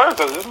Steve Kerr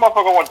because this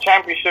motherfucker won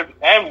championships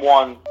and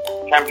won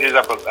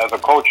championships as a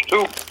coach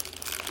too.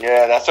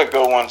 Yeah, that's a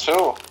good one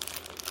too.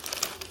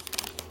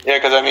 Yeah,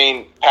 because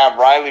Pat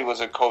Riley was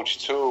a coach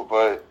too,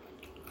 but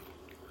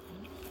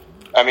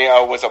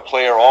was a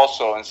player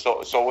also, and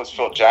so was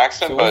Phil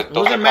Jackson. So but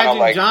was it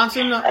Magic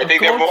Johnson? I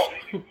think they're both.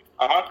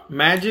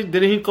 Magic,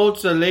 didn't he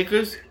coach the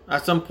Lakers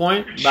at some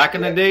point back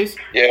in the days?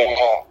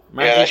 Yeah,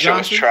 that shit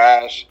was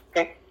trash.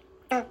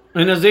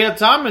 And Isaiah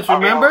Thomas,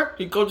 remember?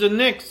 He coached the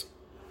Knicks.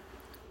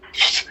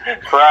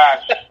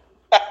 Trash.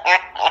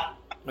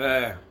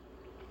 Yeah.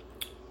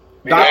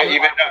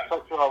 Even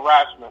sexual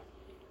harassment.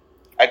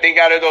 I think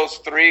out of those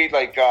three,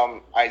 like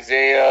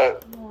Isaiah,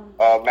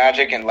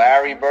 Magic, and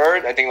Larry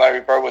Bird, I think Larry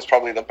Bird was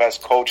probably the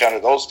best coach out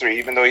of those three,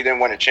 even though he didn't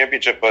win a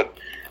championship. But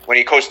when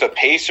he coached the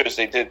Pacers,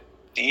 they did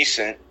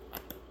decent.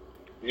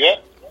 Yeah.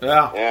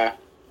 Yeah.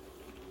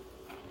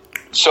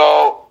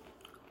 So,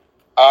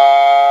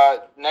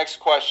 next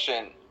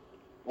question.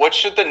 What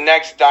should the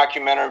next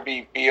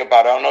documentary be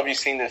about? I don't know if you've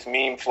seen this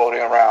meme floating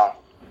around.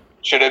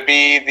 Should it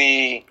be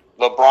the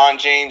LeBron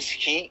James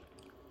Heat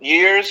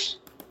years,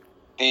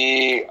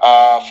 the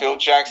Phil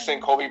Jackson,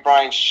 Kobe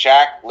Bryant,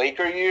 Shaq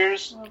Laker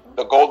years,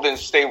 the Golden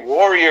State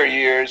Warrior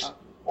years,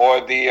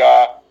 or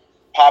the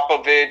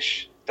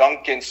Popovich,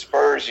 Duncan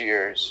Spurs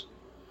years?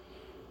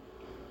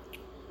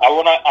 I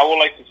would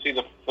like to see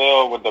the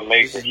Phil with the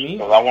Lakers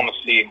because I want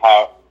to see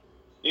how,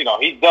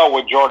 he dealt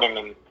with Jordan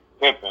and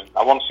Pippen.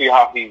 I want to see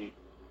how he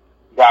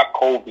got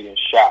Kobe and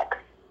Shaq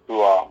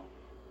to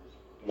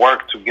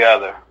work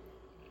together.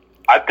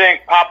 I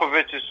think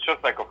Popovich is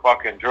just like a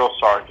fucking drill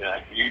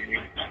sergeant.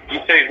 He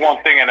says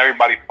one thing and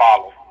everybody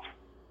follows.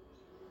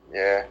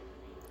 Yeah,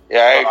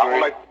 I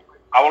agree.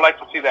 I would like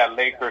to see that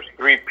Lakers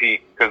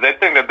 3-peat because they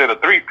think they did a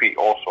 3-peat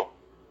also.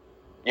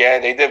 Yeah,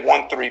 they did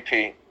 1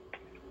 3-peat.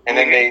 And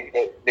then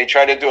they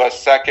tried to do a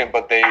second,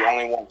 but they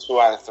only won 2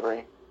 out of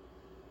 3.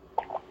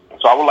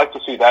 So I would like to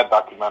see that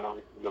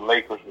documentary, the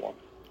Lakers one.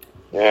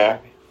 Yeah.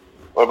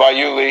 What about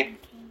you, Lee?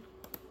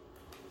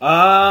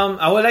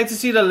 I would like to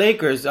see the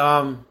Lakers.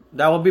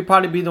 That would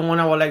probably be the one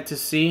I would like to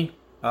see.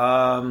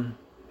 When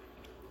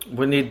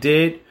they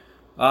did.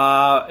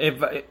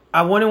 If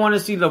I wouldn't want to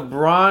see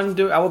LeBron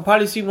do, I would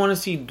probably want to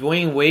see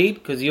Dwayne Wade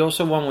because he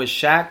also won with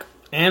Shaq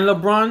and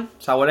LeBron.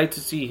 So I would like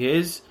to see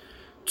his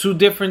 2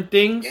 different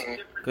things.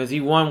 Because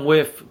he won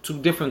with 2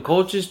 different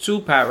coaches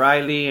too, Pat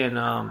Riley and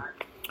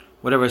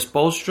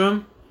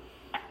Spoelstra.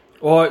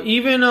 Or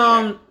even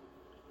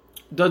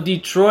the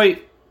Detroit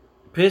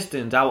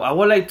Pistons. I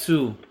would like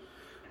to.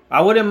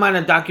 I wouldn't mind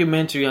a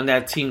documentary on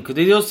that team because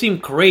they don't seem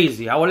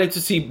crazy. I would like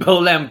to see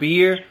Bill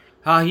Laimbeer,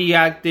 how he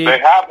acted. They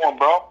have one,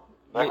 bro.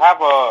 They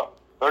have a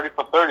 30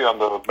 for 30 on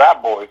the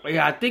Bad Boys.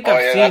 Yeah, I think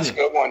I've seen that's it. a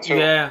good one too.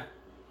 Yeah.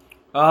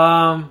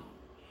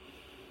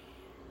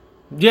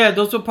 Yeah,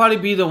 those will probably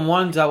be the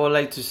ones I would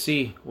like to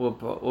see.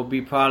 Will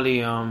be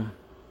probably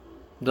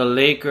the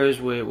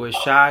Lakers with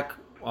Shaq,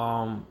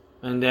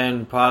 and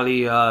then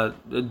probably one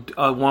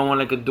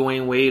like a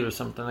Dwayne Wade or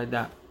something like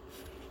that.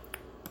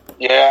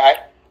 Yeah,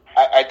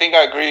 I think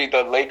I agree.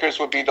 The Lakers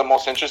would be the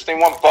most interesting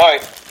one,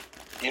 but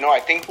I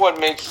think what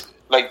makes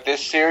like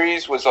this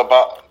series was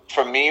about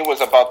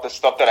the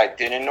stuff that I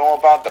didn't know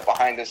about, the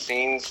behind the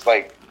scenes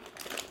like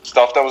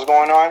stuff that was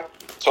going on.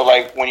 So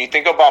like when you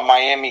think about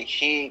Miami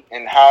Heat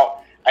and how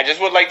I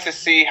just would like to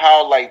see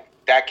how like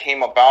that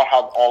came about,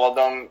 how all of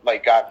them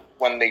like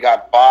when they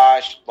got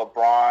Bosh,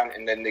 LeBron,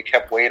 and then they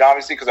kept Wade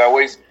obviously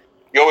because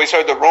you always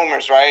heard the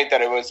rumors, right,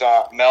 that it was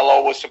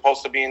Melo was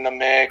supposed to be in the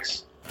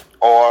mix,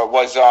 or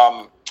was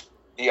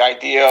the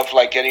idea of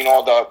like getting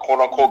all the quote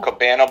unquote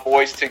Cabana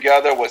boys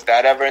together, was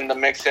that ever in the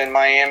mix in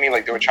Miami?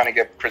 Like they were trying to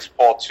get Chris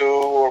Paul too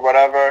or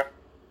whatever.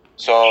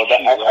 So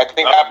I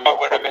think that part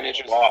would have been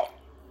interesting.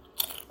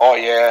 Oh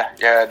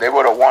yeah, they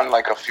would have won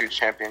like a few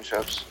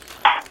championships.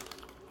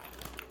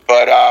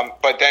 But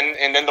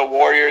then the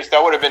Warriors,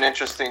 that would have been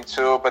interesting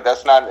too, but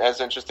that's not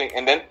as interesting.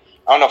 And then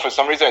I don't know, for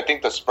some reason I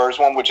think the Spurs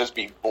one would just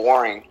be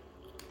boring.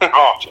 Like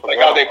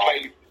how they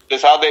play.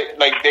 That's how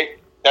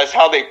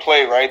they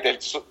play, right?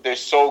 They're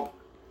so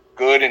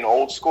good and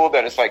old school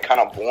that it's like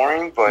kind of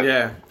boring. But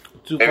yeah,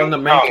 too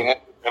fundamental.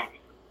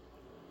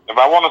 If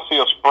I want to see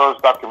a Spurs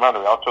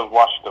documentary, I'll just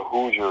watch the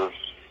Hoosiers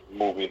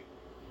movie.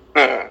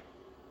 What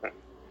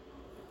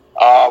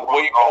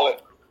do you call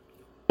it?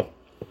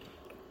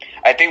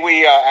 I think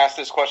we asked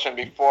this question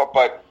before,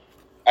 but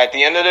at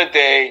the end of the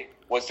day,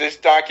 was this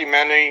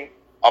documentary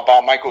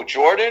about Michael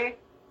Jordan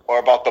or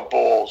about the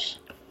Bulls,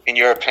 in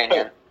your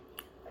opinion?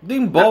 I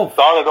think both. It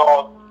started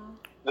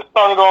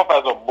off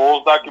as a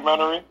Bulls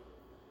documentary,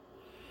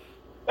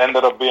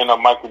 ended up being a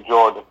Michael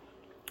Jordan.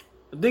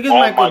 I think it's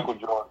Michael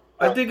Jordan.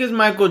 I think it's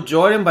Michael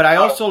Jordan, but I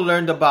also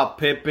learned about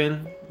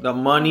Pippen, the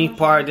money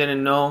part I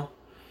didn't know.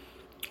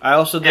 I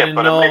also didn't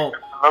know.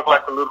 Look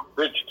like a little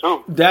bitch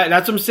too. That's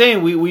what I'm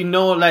saying. We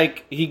know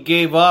like he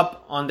gave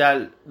up on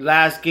that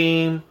last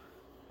game.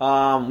 We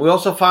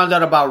also found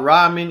out about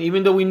Rodman,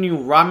 even though we knew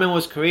Rodman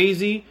was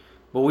crazy,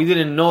 but we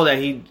didn't know that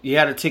he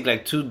had to take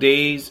like 2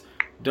 days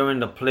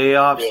during the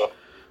playoffs. Yeah.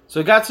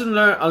 So I got to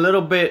learn a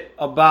little bit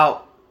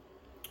about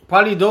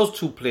probably those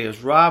 2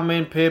 players,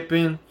 Rodman,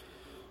 Pippen.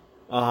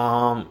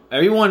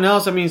 Everyone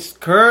else, I mean,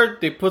 Kerr,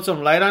 they put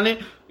some light on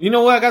it. You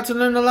know what I got to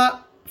learn a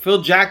lot?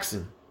 Phil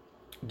Jackson.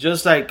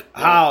 Just like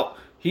how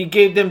he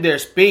gave them their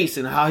space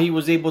and how he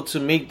was able to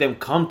make them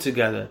come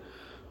together,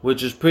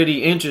 which is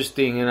pretty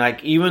interesting. And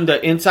like even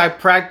the inside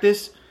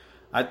practice,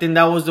 I think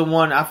that was the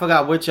one, I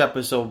forgot which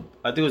episode,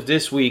 I think it was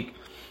this week,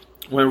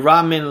 when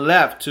Rodman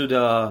left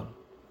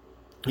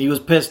he was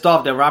pissed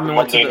off that Rodman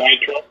went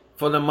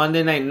for the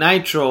Monday Night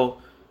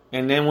Nitro,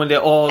 and then when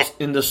they're all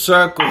in the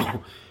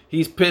circle,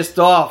 he's pissed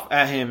off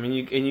at him, and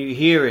you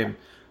hear him.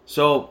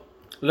 So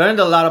learned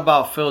a lot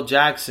about Phil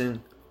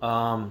Jackson.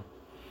 That's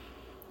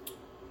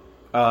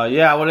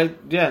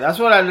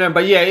what I learned.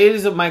 But yeah, it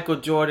is a Michael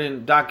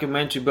Jordan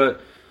documentary.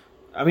 But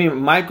I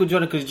mean, Michael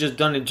Jordan could have just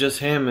done it just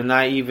him and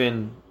not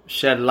even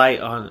shed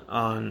light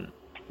on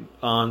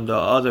the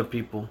other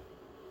people.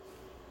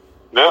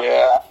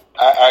 Yeah,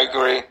 I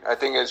agree. I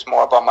think it's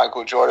more about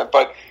Michael Jordan.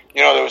 But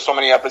there were so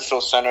many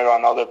episodes centered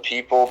on other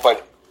people,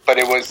 but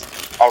it was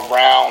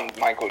around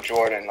Michael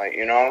Jordan.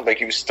 Like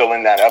he was still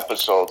in that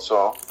episode.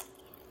 So,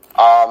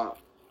 I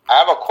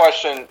have a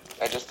question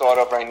I just thought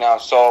of right now.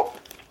 So,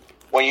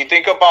 when you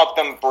think about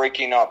them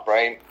breaking up,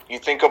 right? You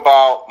think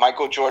about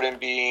Michael Jordan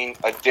being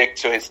a dick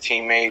to his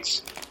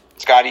teammates,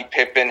 Scottie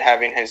Pippen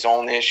having his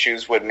own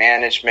issues with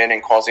management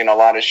and causing a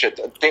lot of shit.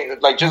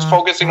 Just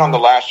focusing on the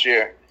last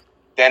year.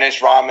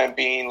 Dennis Rodman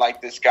being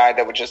like this guy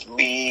that would just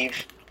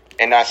leave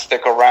and not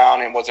stick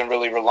around and wasn't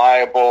really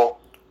reliable.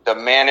 The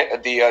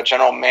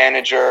general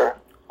manager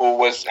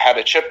who had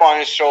a chip on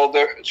his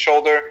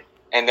shoulder,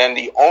 and then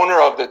the owner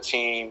of the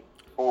team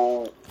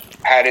who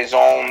had his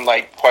own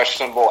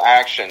questionable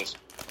actions.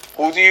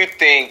 Who do you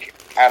think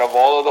out of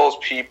all of those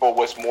people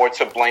was more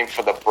to blame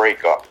for the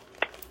breakup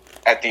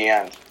at the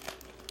end?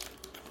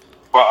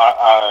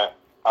 Well,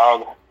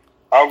 I'll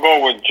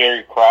go with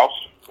Jerry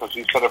Krause because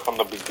he said it from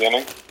the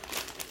beginning.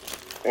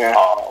 Yeah.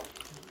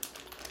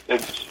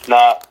 He's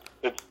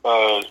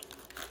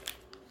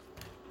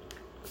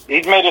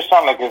made it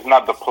sound like it's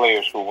not the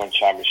players who win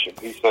championship.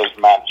 He says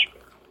management.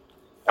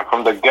 And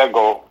from the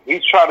get-go, he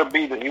was trying to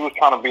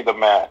be the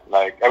man.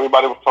 Like,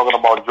 everybody was talking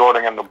about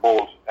Jordan and the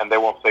Bulls, and they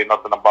won't say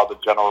nothing about the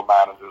general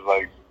managers.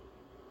 Like,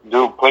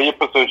 dude, play your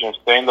position,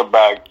 stay in the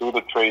back, do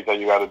the trades that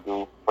you got to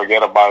do,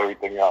 forget about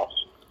everything else.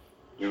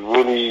 You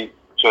really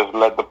just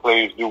let the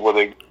players do what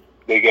they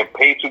get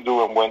paid to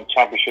do and win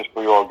championships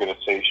for your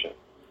organization.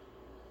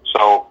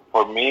 So,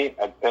 for me,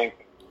 I think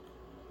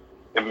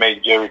it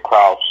made Jerry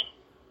Krause.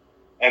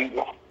 And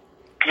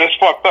it's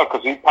fucked up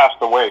because he passed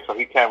away, so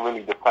he can't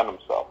really defend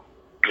himself.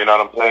 You know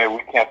what I'm saying?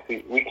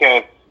 We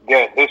can't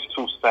get his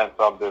 2 cents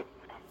on this.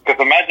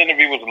 Because imagine if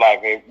he was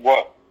alive,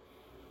 what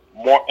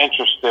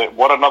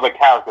another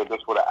character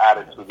this would have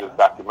added to this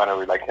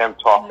documentary, like him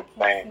talking,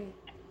 saying,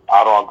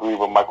 I don't agree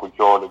with Michael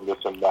Jordan,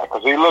 this and that.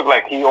 Because he looked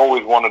like he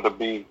always wanted to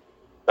be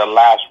the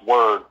last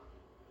word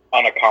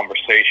on a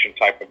conversation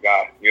type of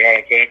guy. You know what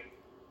I'm saying?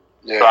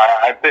 Yeah. So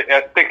I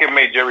think it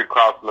made Jerry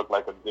Krause look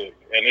like a dick.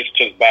 And it's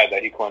just bad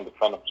that he couldn't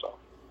defend himself.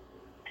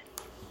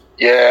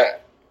 Yeah,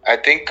 I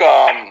think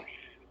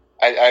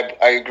I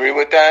agree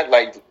with that.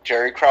 Like,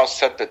 Jerry Krause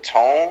set the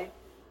tone,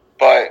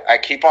 but I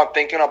keep on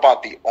thinking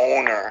about the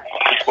owner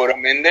who put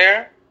him in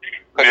there.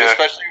 Because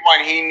especially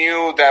when he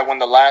knew that when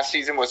the last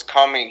season was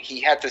coming, he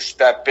had to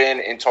step in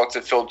and talk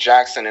to Phil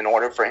Jackson in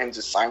order for him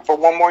to sign for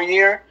one more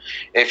year.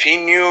 If he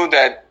knew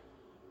that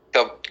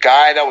the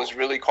guy that was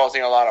really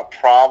causing a lot of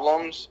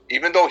problems,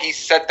 even though he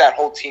set that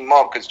whole team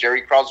up, because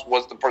Jerry Krause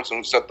was the person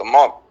who set them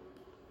up,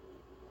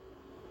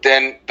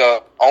 then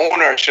the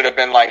owner should have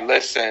been like,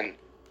 listen,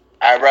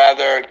 I'd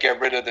rather get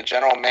rid of the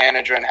general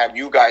manager and have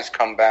you guys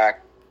come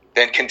back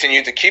than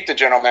continue to keep the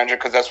general manager,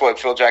 because that's what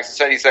Phil Jackson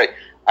said. He said,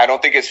 I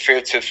don't think it's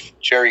fair to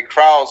Jerry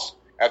Krause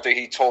after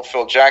he told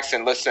Phil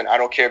Jackson, listen, I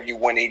don't care if you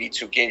win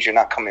 82 games, you're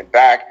not coming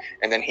back.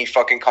 And then he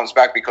fucking comes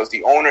back because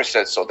the owner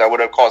said so. That would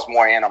have caused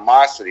more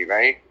animosity,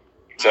 right?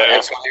 So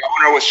the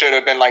owner should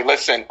have been like,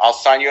 listen, I'll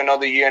sign you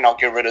another year and I'll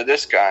get rid of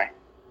this guy.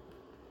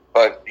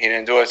 But he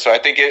didn't do it. So I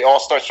think it all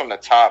starts from the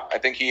top. I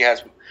think he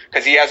has,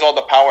 because he has all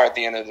the power at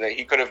the end of the day.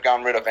 He could have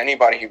gotten rid of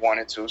anybody he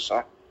wanted to.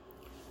 So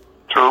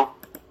true.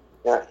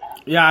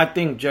 Yeah, I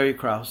think Jerry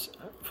Krause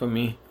for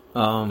me.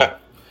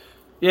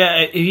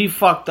 Yeah, he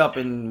fucked up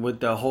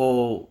with the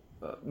whole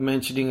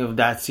mentioning of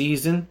that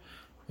season.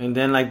 And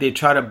then they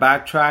try to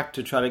backtrack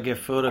to try to get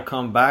Phil to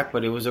come back,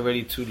 but it was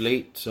already too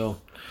late.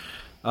 So,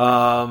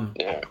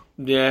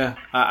 yeah,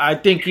 I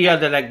think he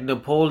had the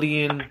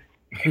Napoleon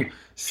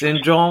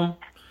syndrome,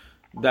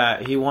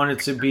 that he wanted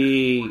to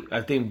be,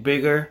 I think,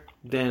 bigger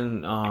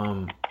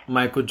than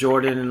Michael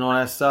Jordan and all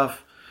that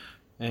stuff,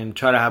 and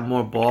try to have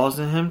more balls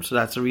in him. So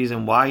that's the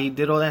reason why he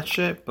did all that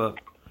shit. But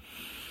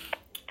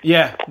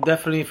yeah,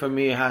 definitely for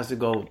me, it has to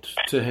go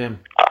to him.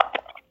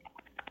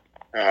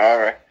 All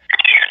right.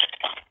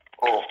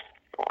 Cool.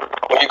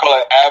 What do you call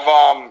it? I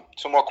have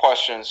 2 more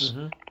questions.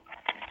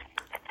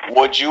 Mm-hmm.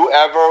 Would you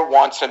ever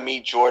want to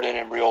meet Jordan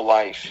in real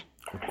life?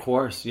 Of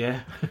course,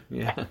 yeah.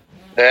 Yeah.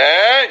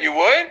 Yeah, you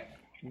would?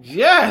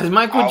 Yeah, it's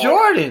Michael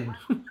Jordan.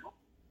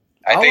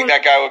 I think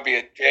that guy would be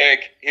a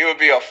dick. He would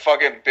be a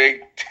fucking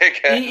big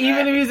dickhead.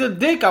 Even if he's a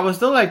dick, I would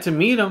still like to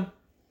meet him.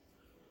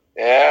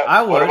 Yeah.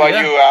 I would. What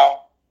about you,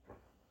 Al?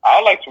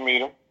 I'd like to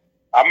meet him.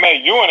 I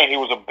met Ewan and he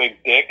was a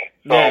big dick.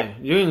 So. Yeah,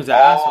 Ewan's an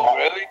asshole.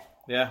 Really?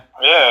 Yeah.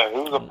 Yeah, he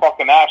was a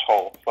fucking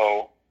asshole.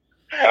 So,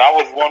 and I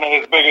was one of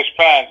his biggest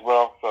fans,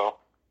 bro. So,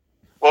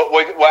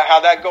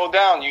 how'd that go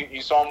down?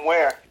 You saw him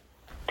where?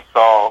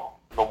 So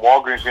the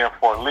Walgreens here in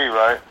Fort Lee,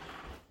 right?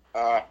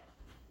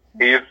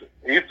 He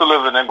used to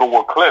live in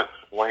Englewood Cliffs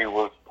when he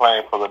was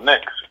playing for the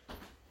Knicks.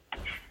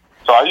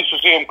 So I used to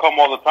see him come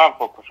all the time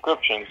for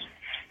prescriptions.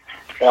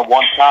 And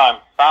one time,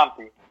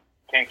 Santi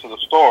came to the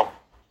store.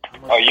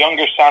 A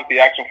younger Santi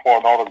asked him for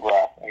an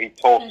autograph, and he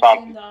told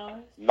Santi,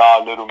 "Nah,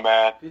 little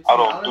man, I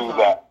don't do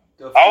that."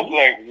 I was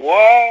like,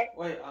 "What?"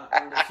 Wait,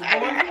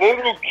 A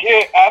little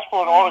kid asked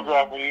for an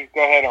autograph, and you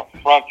go ahead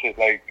and front it.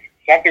 Like,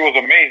 Santi was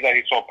amazed that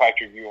he saw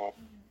Patrick Ewing.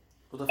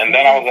 And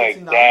then I was like,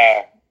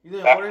 "Damn,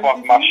 that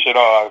fucked my shit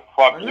up.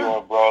 Fuck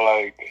Ewing, bro."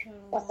 Like,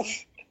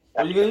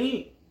 what you gonna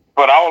eat?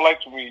 but I would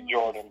like to meet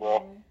Jordan,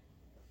 bro.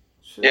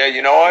 Yeah,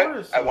 you know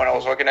what? When I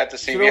was working at the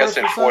CVS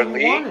in Fort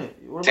Lee,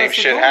 same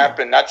shit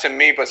happened. Not to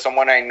me, but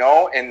someone I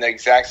know, and the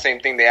exact same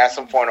thing. They asked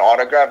him for an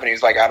autograph, and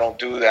he's like, "I don't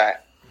do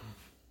that."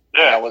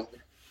 Yeah.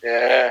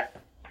 Yeah.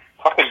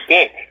 Fucking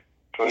dick.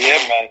 So, yeah,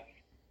 man.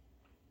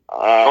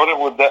 Jordan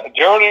with that.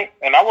 Jordan,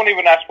 and I won't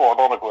even ask for an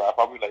autograph.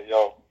 I'll be like,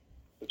 "Yo,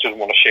 I just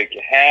want to shake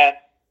your hand.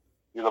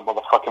 You're the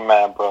motherfucking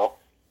man, bro."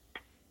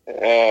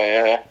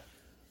 Yeah.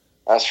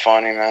 That's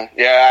funny, man.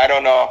 Yeah, I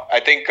don't know. I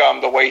think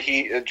the way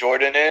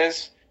Jordan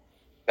is,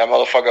 that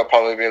motherfucker will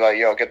probably be like,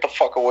 "Yo, get the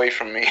fuck away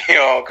from me,"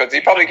 because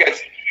he probably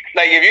gets,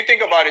 like, if you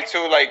think about it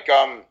too, like,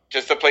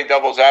 just to play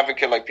devil's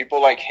advocate, like,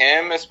 people like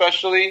him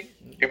especially,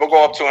 people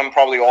go up to him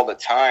probably all the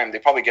time. They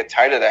probably get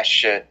tired of that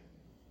shit.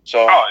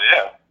 So,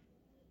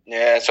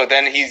 yeah. So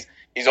then he's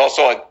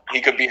also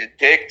he could be a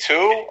dick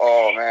too.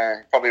 Oh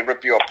man, probably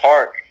rip you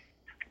apart.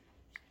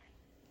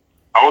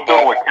 I would do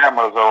it with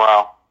cameras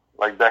around,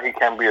 like that. He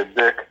can't be a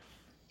dick.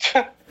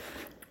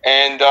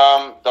 And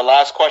the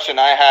last question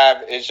I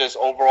have is just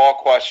overall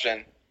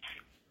question.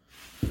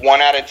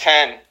 1 out of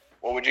 10,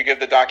 what would you give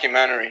the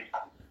documentary?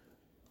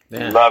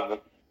 11.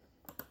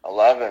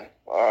 11.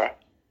 All right.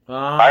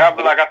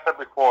 Like I said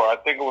before, I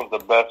think it was the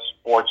best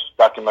sports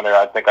documentary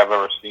I think I've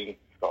ever seen.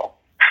 So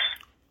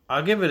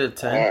I'll give it a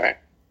 10. All right.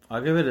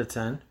 I'll give it a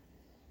 10.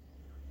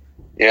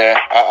 Yeah,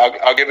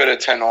 I'll give it a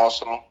 10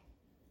 also.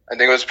 I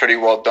think it was pretty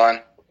well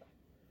done.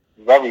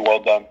 Very well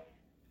done.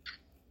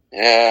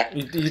 Yeah.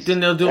 You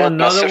think they'll do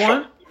another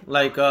one?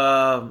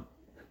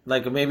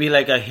 Like maybe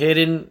like a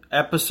hidden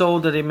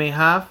episode that they may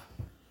have?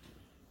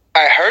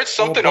 I heard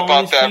something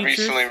about that features?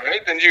 recently,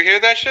 right? Didn't you hear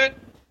that shit?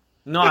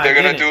 No, that they're I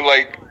gonna didn't. do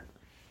like,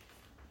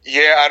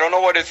 yeah, I don't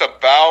know what it's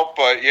about,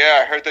 but yeah,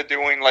 I heard they're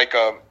doing like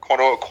a quote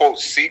unquote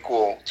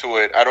sequel to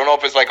it. I don't know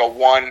if it's like a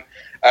one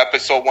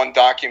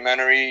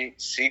documentary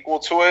sequel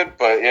to it,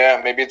 but yeah,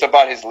 maybe it's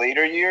about his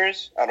later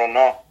years. I don't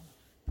know.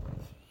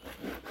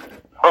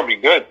 Probably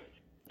good.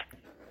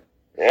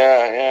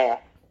 Yeah.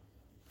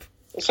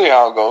 Let's see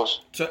how it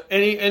goes. So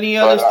any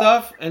other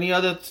stuff? Any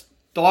other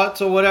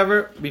thoughts or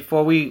whatever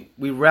before we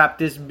wrap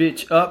this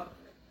bitch up?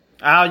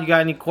 Al, you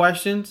got any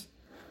questions?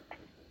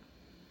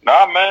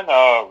 Nah, man.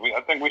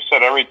 I think we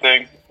said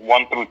everything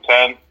 1 through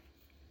 10.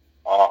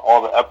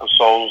 All the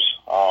episodes.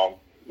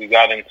 We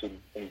got into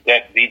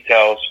in-depth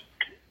details.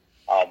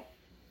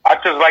 I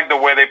just like the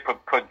way they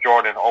put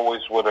Jordan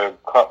always with a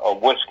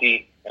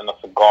whiskey and a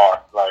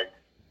cigar. Like,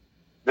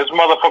 this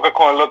motherfucker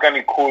couldn't look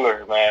any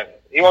cooler, man.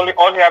 All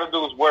he had to do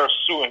was wear a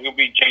suit and he'll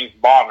be James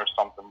Bond or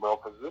something, bro.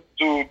 Because this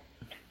dude,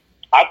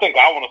 I think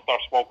I want to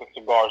start smoking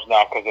cigars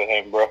now because of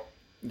him, bro.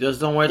 Just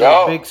don't wear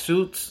those big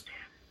suits.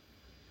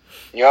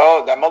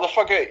 Yo, that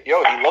motherfucker, he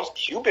loves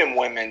Cuban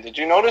women. Did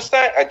you notice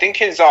that? I think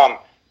his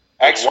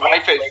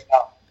ex-wife is,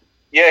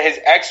 his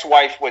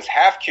ex-wife was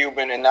half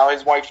Cuban, and now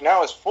his wife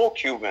now is full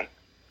Cuban.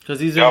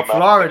 Because he's in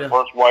Florida.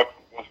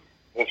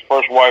 His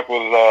first wife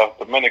was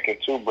Dominican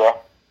too, bro.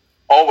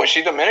 Oh, was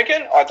she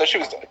Dominican? Oh, I thought she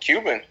was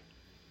Cuban.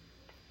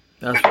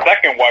 His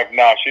second wife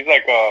now, she's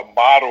like a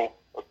model,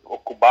 a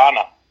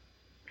Cubana.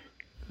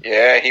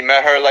 Yeah, he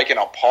met her like in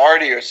a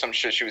party or some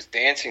shit. She was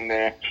dancing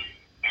there.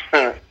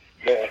 Yeah.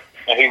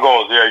 And he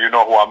goes, "Yeah, you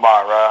know who I'm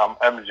on, right?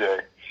 I'm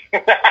MJ."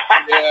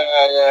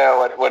 yeah.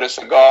 What a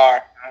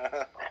cigar.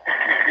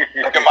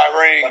 Look at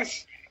my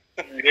rings.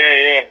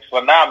 Yeah. So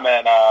now,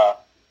 man,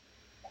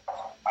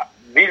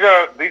 these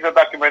are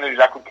documentaries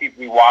that could keep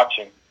me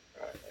watching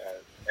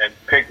and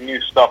pick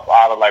new stuff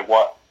out of like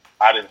what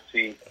I didn't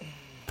see,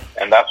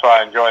 and that's what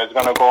I enjoy. It's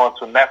gonna go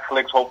onto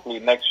Netflix hopefully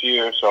next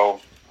year, so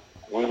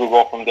we will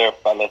go from there,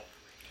 fellas.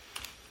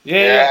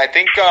 Yeah. I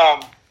think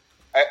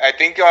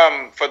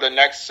for the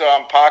next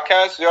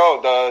podcast,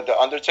 the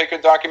Undertaker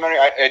documentary,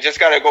 I just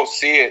gotta go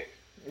see it.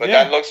 But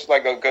that looks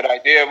like a good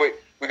idea.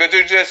 We could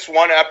do just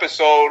one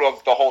episode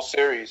of the whole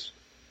series.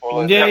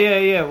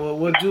 Yeah.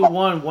 We'll do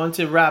one once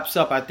it wraps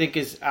up. I think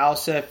Al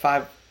said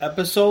 5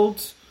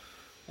 episodes.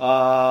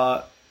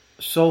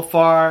 So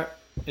far,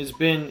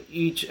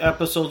 each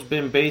episode's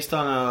been based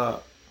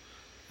on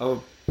a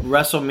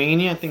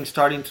WrestleMania. I think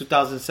starting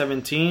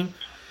 2017.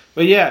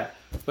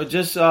 But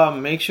just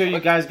make sure you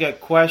guys get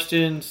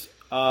questions.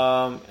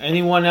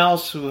 Anyone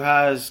else who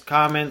has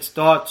comments,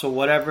 thoughts, or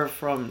whatever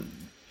from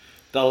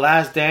The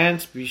Last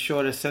Dance, be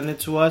sure to send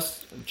it to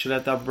us.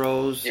 Chuleta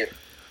Bros. Yeah.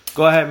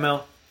 Go ahead,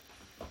 Mel.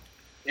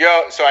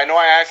 So I know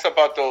I asked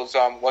about those,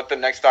 what the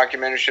next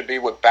documentary should be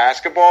with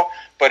basketball,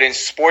 but in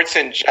sports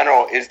in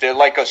general, is there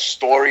like a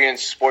story in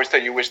sports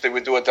that you wish they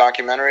would do a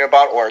documentary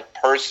about, or a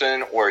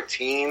person or a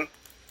team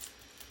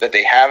that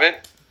they haven't?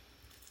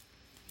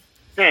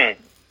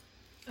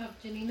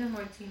 Janina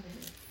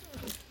Martinez.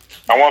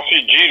 I want to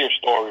see Jeter's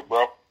story,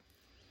 bro.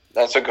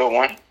 That's a good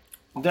one.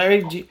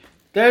 Derek G.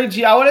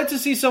 I would like to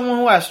see someone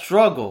who has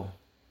struggle.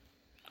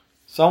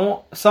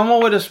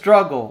 Someone with a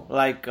struggle,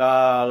 like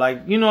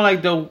you know,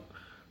 like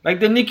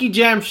the Nicky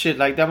Jam shit.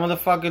 Like that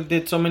motherfucker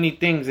did so many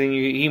things and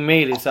he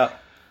made it. So,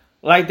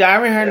 like the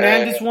Aaron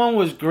Hernandez one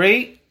was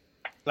great.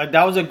 Like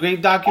that was a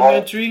great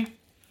documentary.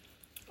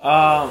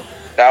 That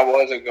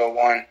was a good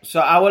one. So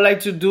I would like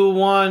to do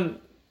one.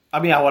 I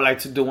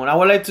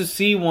would like to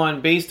see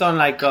one based on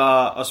like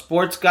a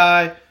sports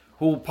guy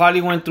who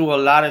probably went through a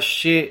lot of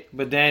shit,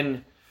 but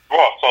then.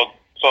 Oh,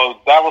 so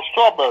that was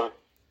Strawberry.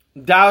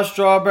 Dow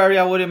Strawberry,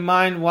 I wouldn't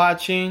mind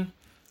watching.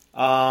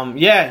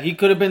 Yeah, he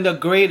could have been the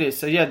greatest.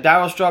 So yeah,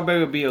 Darryl Strawberry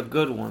would be a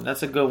good one.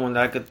 That's a good one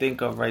that I could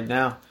think of right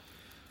now.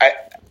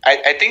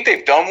 I think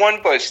they've done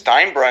one, but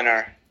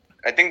Steinbrenner.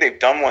 I think they've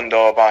done one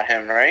though about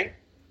him, right?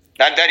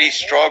 Not that he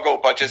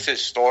struggled, but just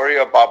his story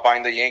about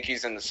buying the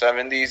Yankees in the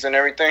 70s and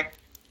everything.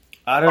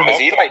 I don't know. Is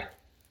he like?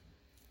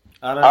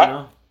 I don't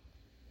know.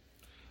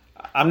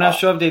 I'm not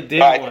sure if they did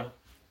one.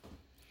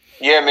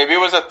 Yeah, maybe it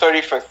was a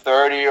 30 for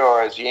 30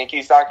 or his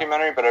Yankees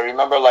documentary, but I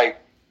remember, like,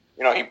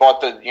 you know, he bought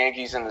the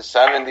Yankees in the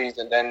 70s,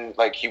 and then,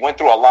 like, he went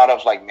through a lot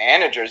of, like,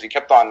 managers. He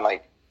kept on,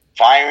 like,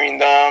 firing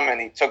them, and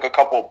he took a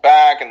couple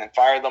back and then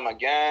fired them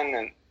again,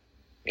 and,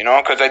 you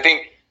know, because I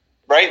think,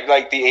 right,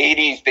 like, the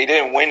 80s, they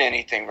didn't win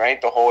anything,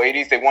 right? The whole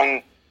 80s, they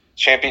won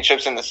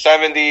championships in the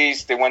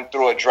 70s, they went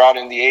through a drought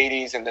in the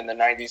 80s, and then the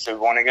 90s they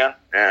won again.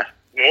 Yeah.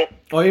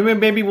 Or even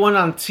maybe one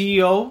on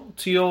T.O.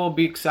 T.O. will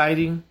be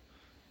exciting.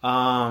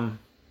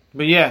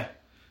 But yeah,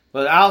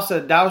 but Al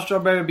said Dow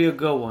Strawberry would be a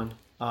good one.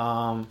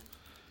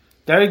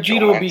 Derek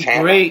Jeter would be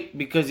great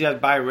because he has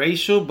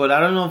biracial, but I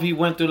don't know if he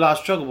went through a lot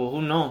of struggle, but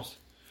who knows?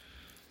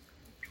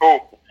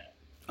 Who?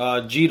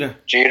 Jeter.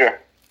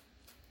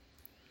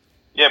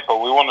 Yeah,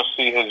 but we want to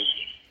see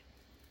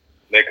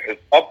his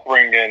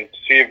upbringing,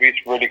 see if he's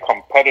really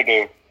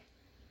competitive.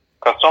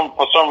 Because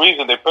for some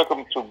reason they pick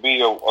him to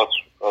be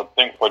a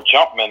thing for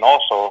Jumpman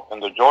also in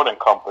the Jordan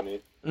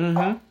company. Mm-hmm.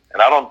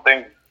 And I don't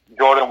think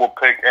Jordan will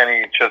pick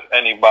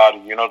anybody,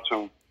 you know,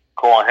 to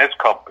go on his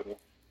company.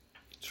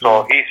 True.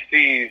 So he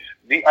sees,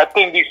 I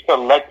think these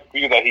select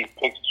few that he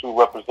picks to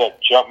represent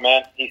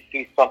Jumpman, he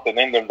sees something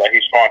in them that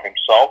he saw in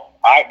himself.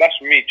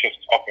 That's me just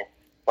talking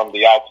from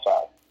the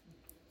outside.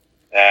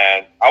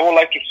 And I would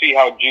like to see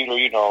how Jeter,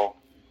 you know,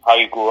 how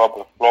he grew up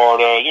in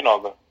Florida, you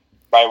know, the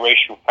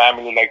biracial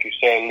family, like you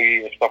said,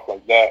 Lee, and stuff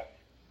like that.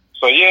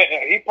 So, yeah,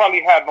 he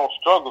probably had no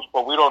struggles,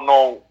 but we don't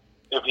know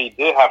if he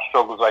did have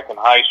struggles like in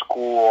high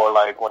school or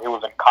like when he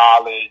was in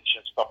college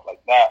and stuff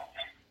like that.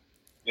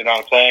 You know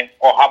what I'm saying?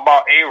 Or how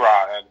about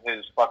A-Rod and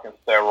his fucking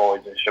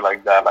steroids and shit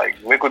like that? Like,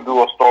 we could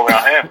do a story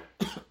on him.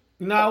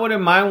 You know, I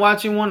wouldn't mind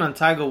watching one on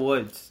Tiger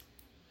Woods.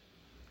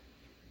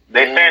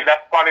 They say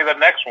that's probably the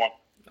next one.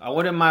 I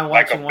wouldn't mind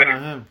watching one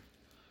on him.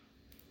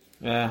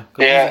 Yeah,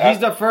 because he's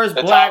the first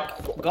black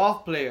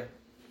golf player.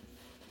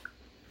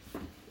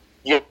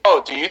 Yo,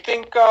 do you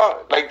think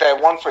like that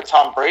one for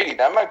Tom Brady,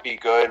 that might be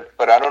good,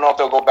 but I don't know if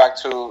they'll go back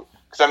to,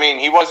 because I mean,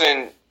 he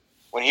wasn't,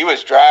 when he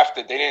was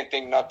drafted, they didn't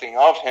think nothing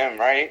of him,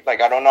 right?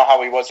 Like, I don't know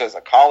how he was as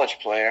a college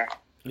player.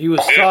 He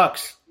was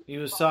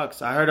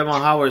sucks. I heard him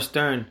on Howard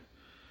Stern.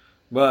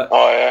 But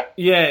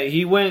yeah,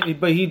 he went,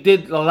 but he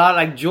did a lot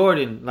like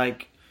Jordan.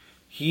 Like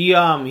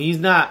he's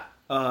not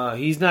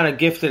a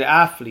gifted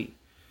athlete.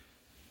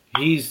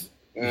 He's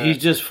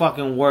just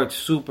fucking worked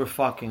super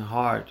fucking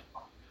hard.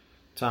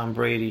 Tom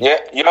Brady. Yeah,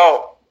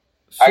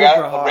 I got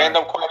a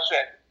random question.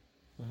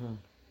 Mm-hmm.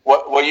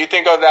 What do you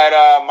think of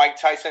that Mike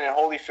Tyson and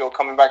Holyfield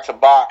coming back to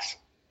box?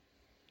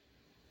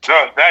 Is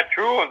that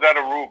true or is that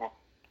a rumor?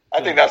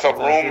 I think that's a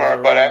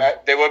rumor,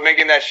 but they were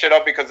making that shit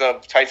up because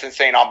of Tyson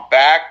saying I'm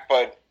back,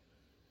 but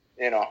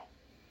you know,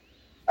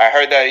 I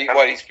heard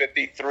that he's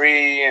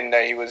 53 and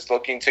that he was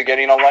looking to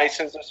getting a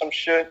license or some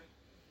shit.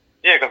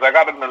 Yeah, because I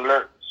got an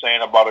alert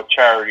saying about a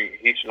charity.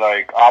 He's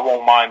like, I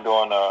won't mind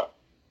doing a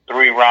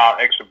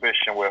 3-round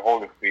exhibition with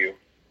Holyfield.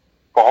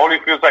 But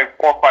Holyfield's like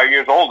 4 or 5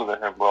 years older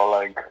than him, bro.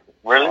 Like,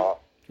 really?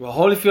 Well,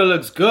 Holyfield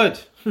looks good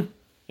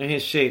in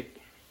his shape.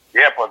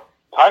 Yeah, but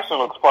Tyson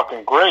looks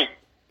fucking great.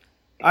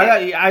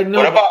 I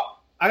know.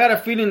 I got a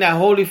feeling that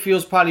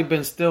Holyfield's probably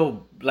been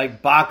still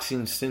like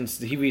boxing since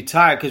he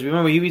retired. Because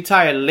remember, he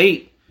retired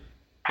late,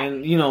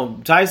 and you know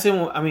Tyson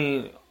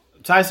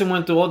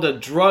went through all the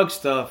drug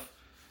stuff,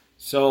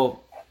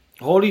 so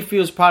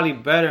Holyfield's probably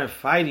better in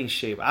fighting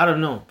shape. I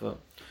don't know, but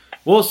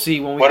we'll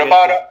see when we.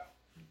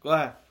 Go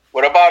ahead.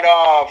 What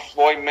about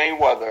Floyd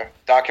Mayweather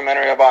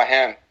documentary about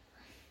him?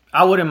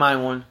 I wouldn't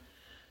mind one.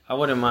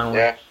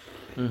 Yeah.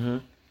 Mm-hmm.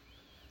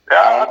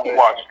 Yeah, I can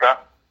watch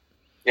that.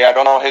 Yeah, I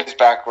don't know his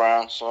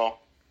background, so.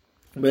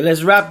 But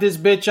let's wrap this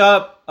bitch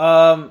up.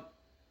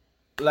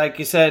 Like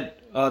you said,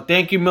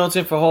 thank you,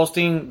 Milton, for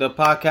hosting the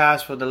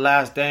podcast for The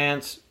Last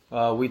Dance.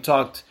 We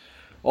talked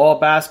all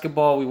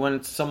basketball. We went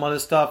into some other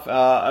stuff.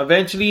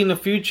 Eventually, in the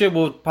future,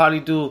 we'll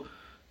probably do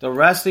the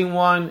wrestling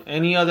one,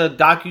 any other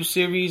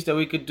docu-series that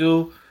we could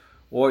do,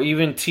 or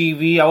even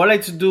TV. I would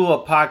like to do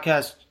a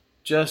podcast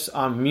just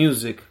on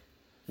music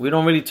we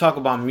don't really talk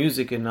about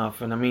music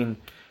enough. And I mean,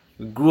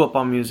 we grew up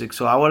on music,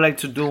 so I would like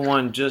to do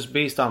one just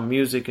based on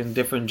music and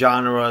different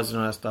genres and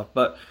all that stuff.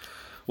 But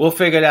we'll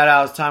figure that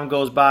out as time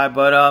goes by.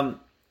 But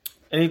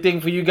anything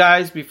for you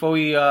guys before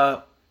we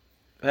head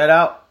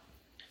out?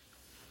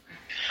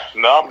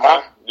 No,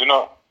 man. You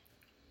know,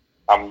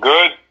 I'm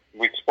good.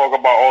 We spoke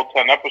about all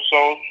 10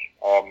 episodes.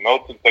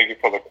 Milton, thank you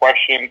for the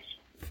questions.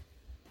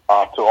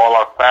 To all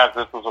our fans,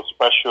 this was a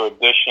special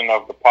edition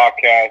of the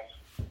podcast,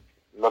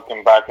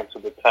 looking back into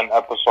the 10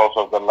 episodes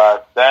of The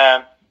Last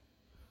Dance.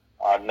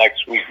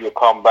 Next week, we'll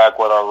come back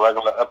with our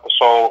regular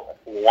episode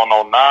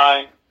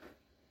 109.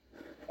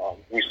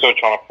 We're still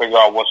trying to figure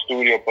out what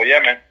studio, but yeah,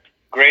 man,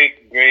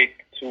 great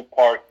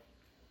 2-part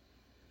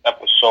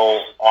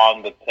episode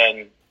on the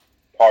 10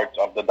 parts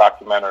of the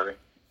documentary.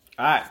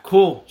 All right,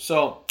 cool.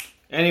 So,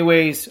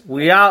 anyways,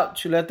 we out.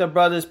 Chuleta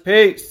Brothers,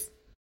 peace.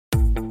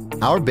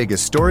 Our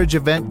biggest storage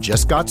event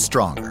just got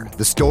stronger.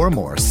 The Store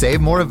More,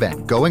 Save More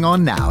event going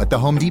on now at the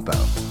Home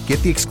Depot. Get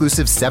the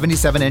exclusive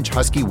 77-inch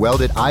Husky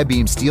welded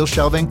I-beam steel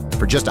shelving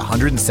for just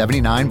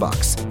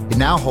 $179. It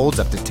now holds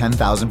up to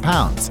 10,000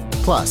 pounds.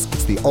 Plus,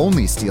 it's the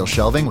only steel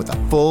shelving with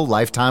a full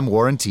lifetime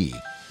warranty.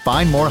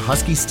 Find more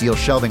Husky steel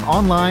shelving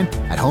online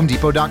at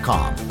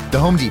HomeDepot.com. The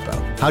Home Depot,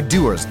 how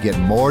doers get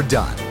more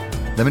done.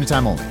 Limited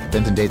time only.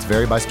 Event and dates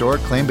vary by store.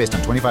 Claim based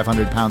on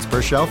 2,500 pounds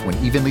per shelf when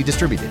evenly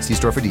distributed. See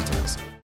store for details.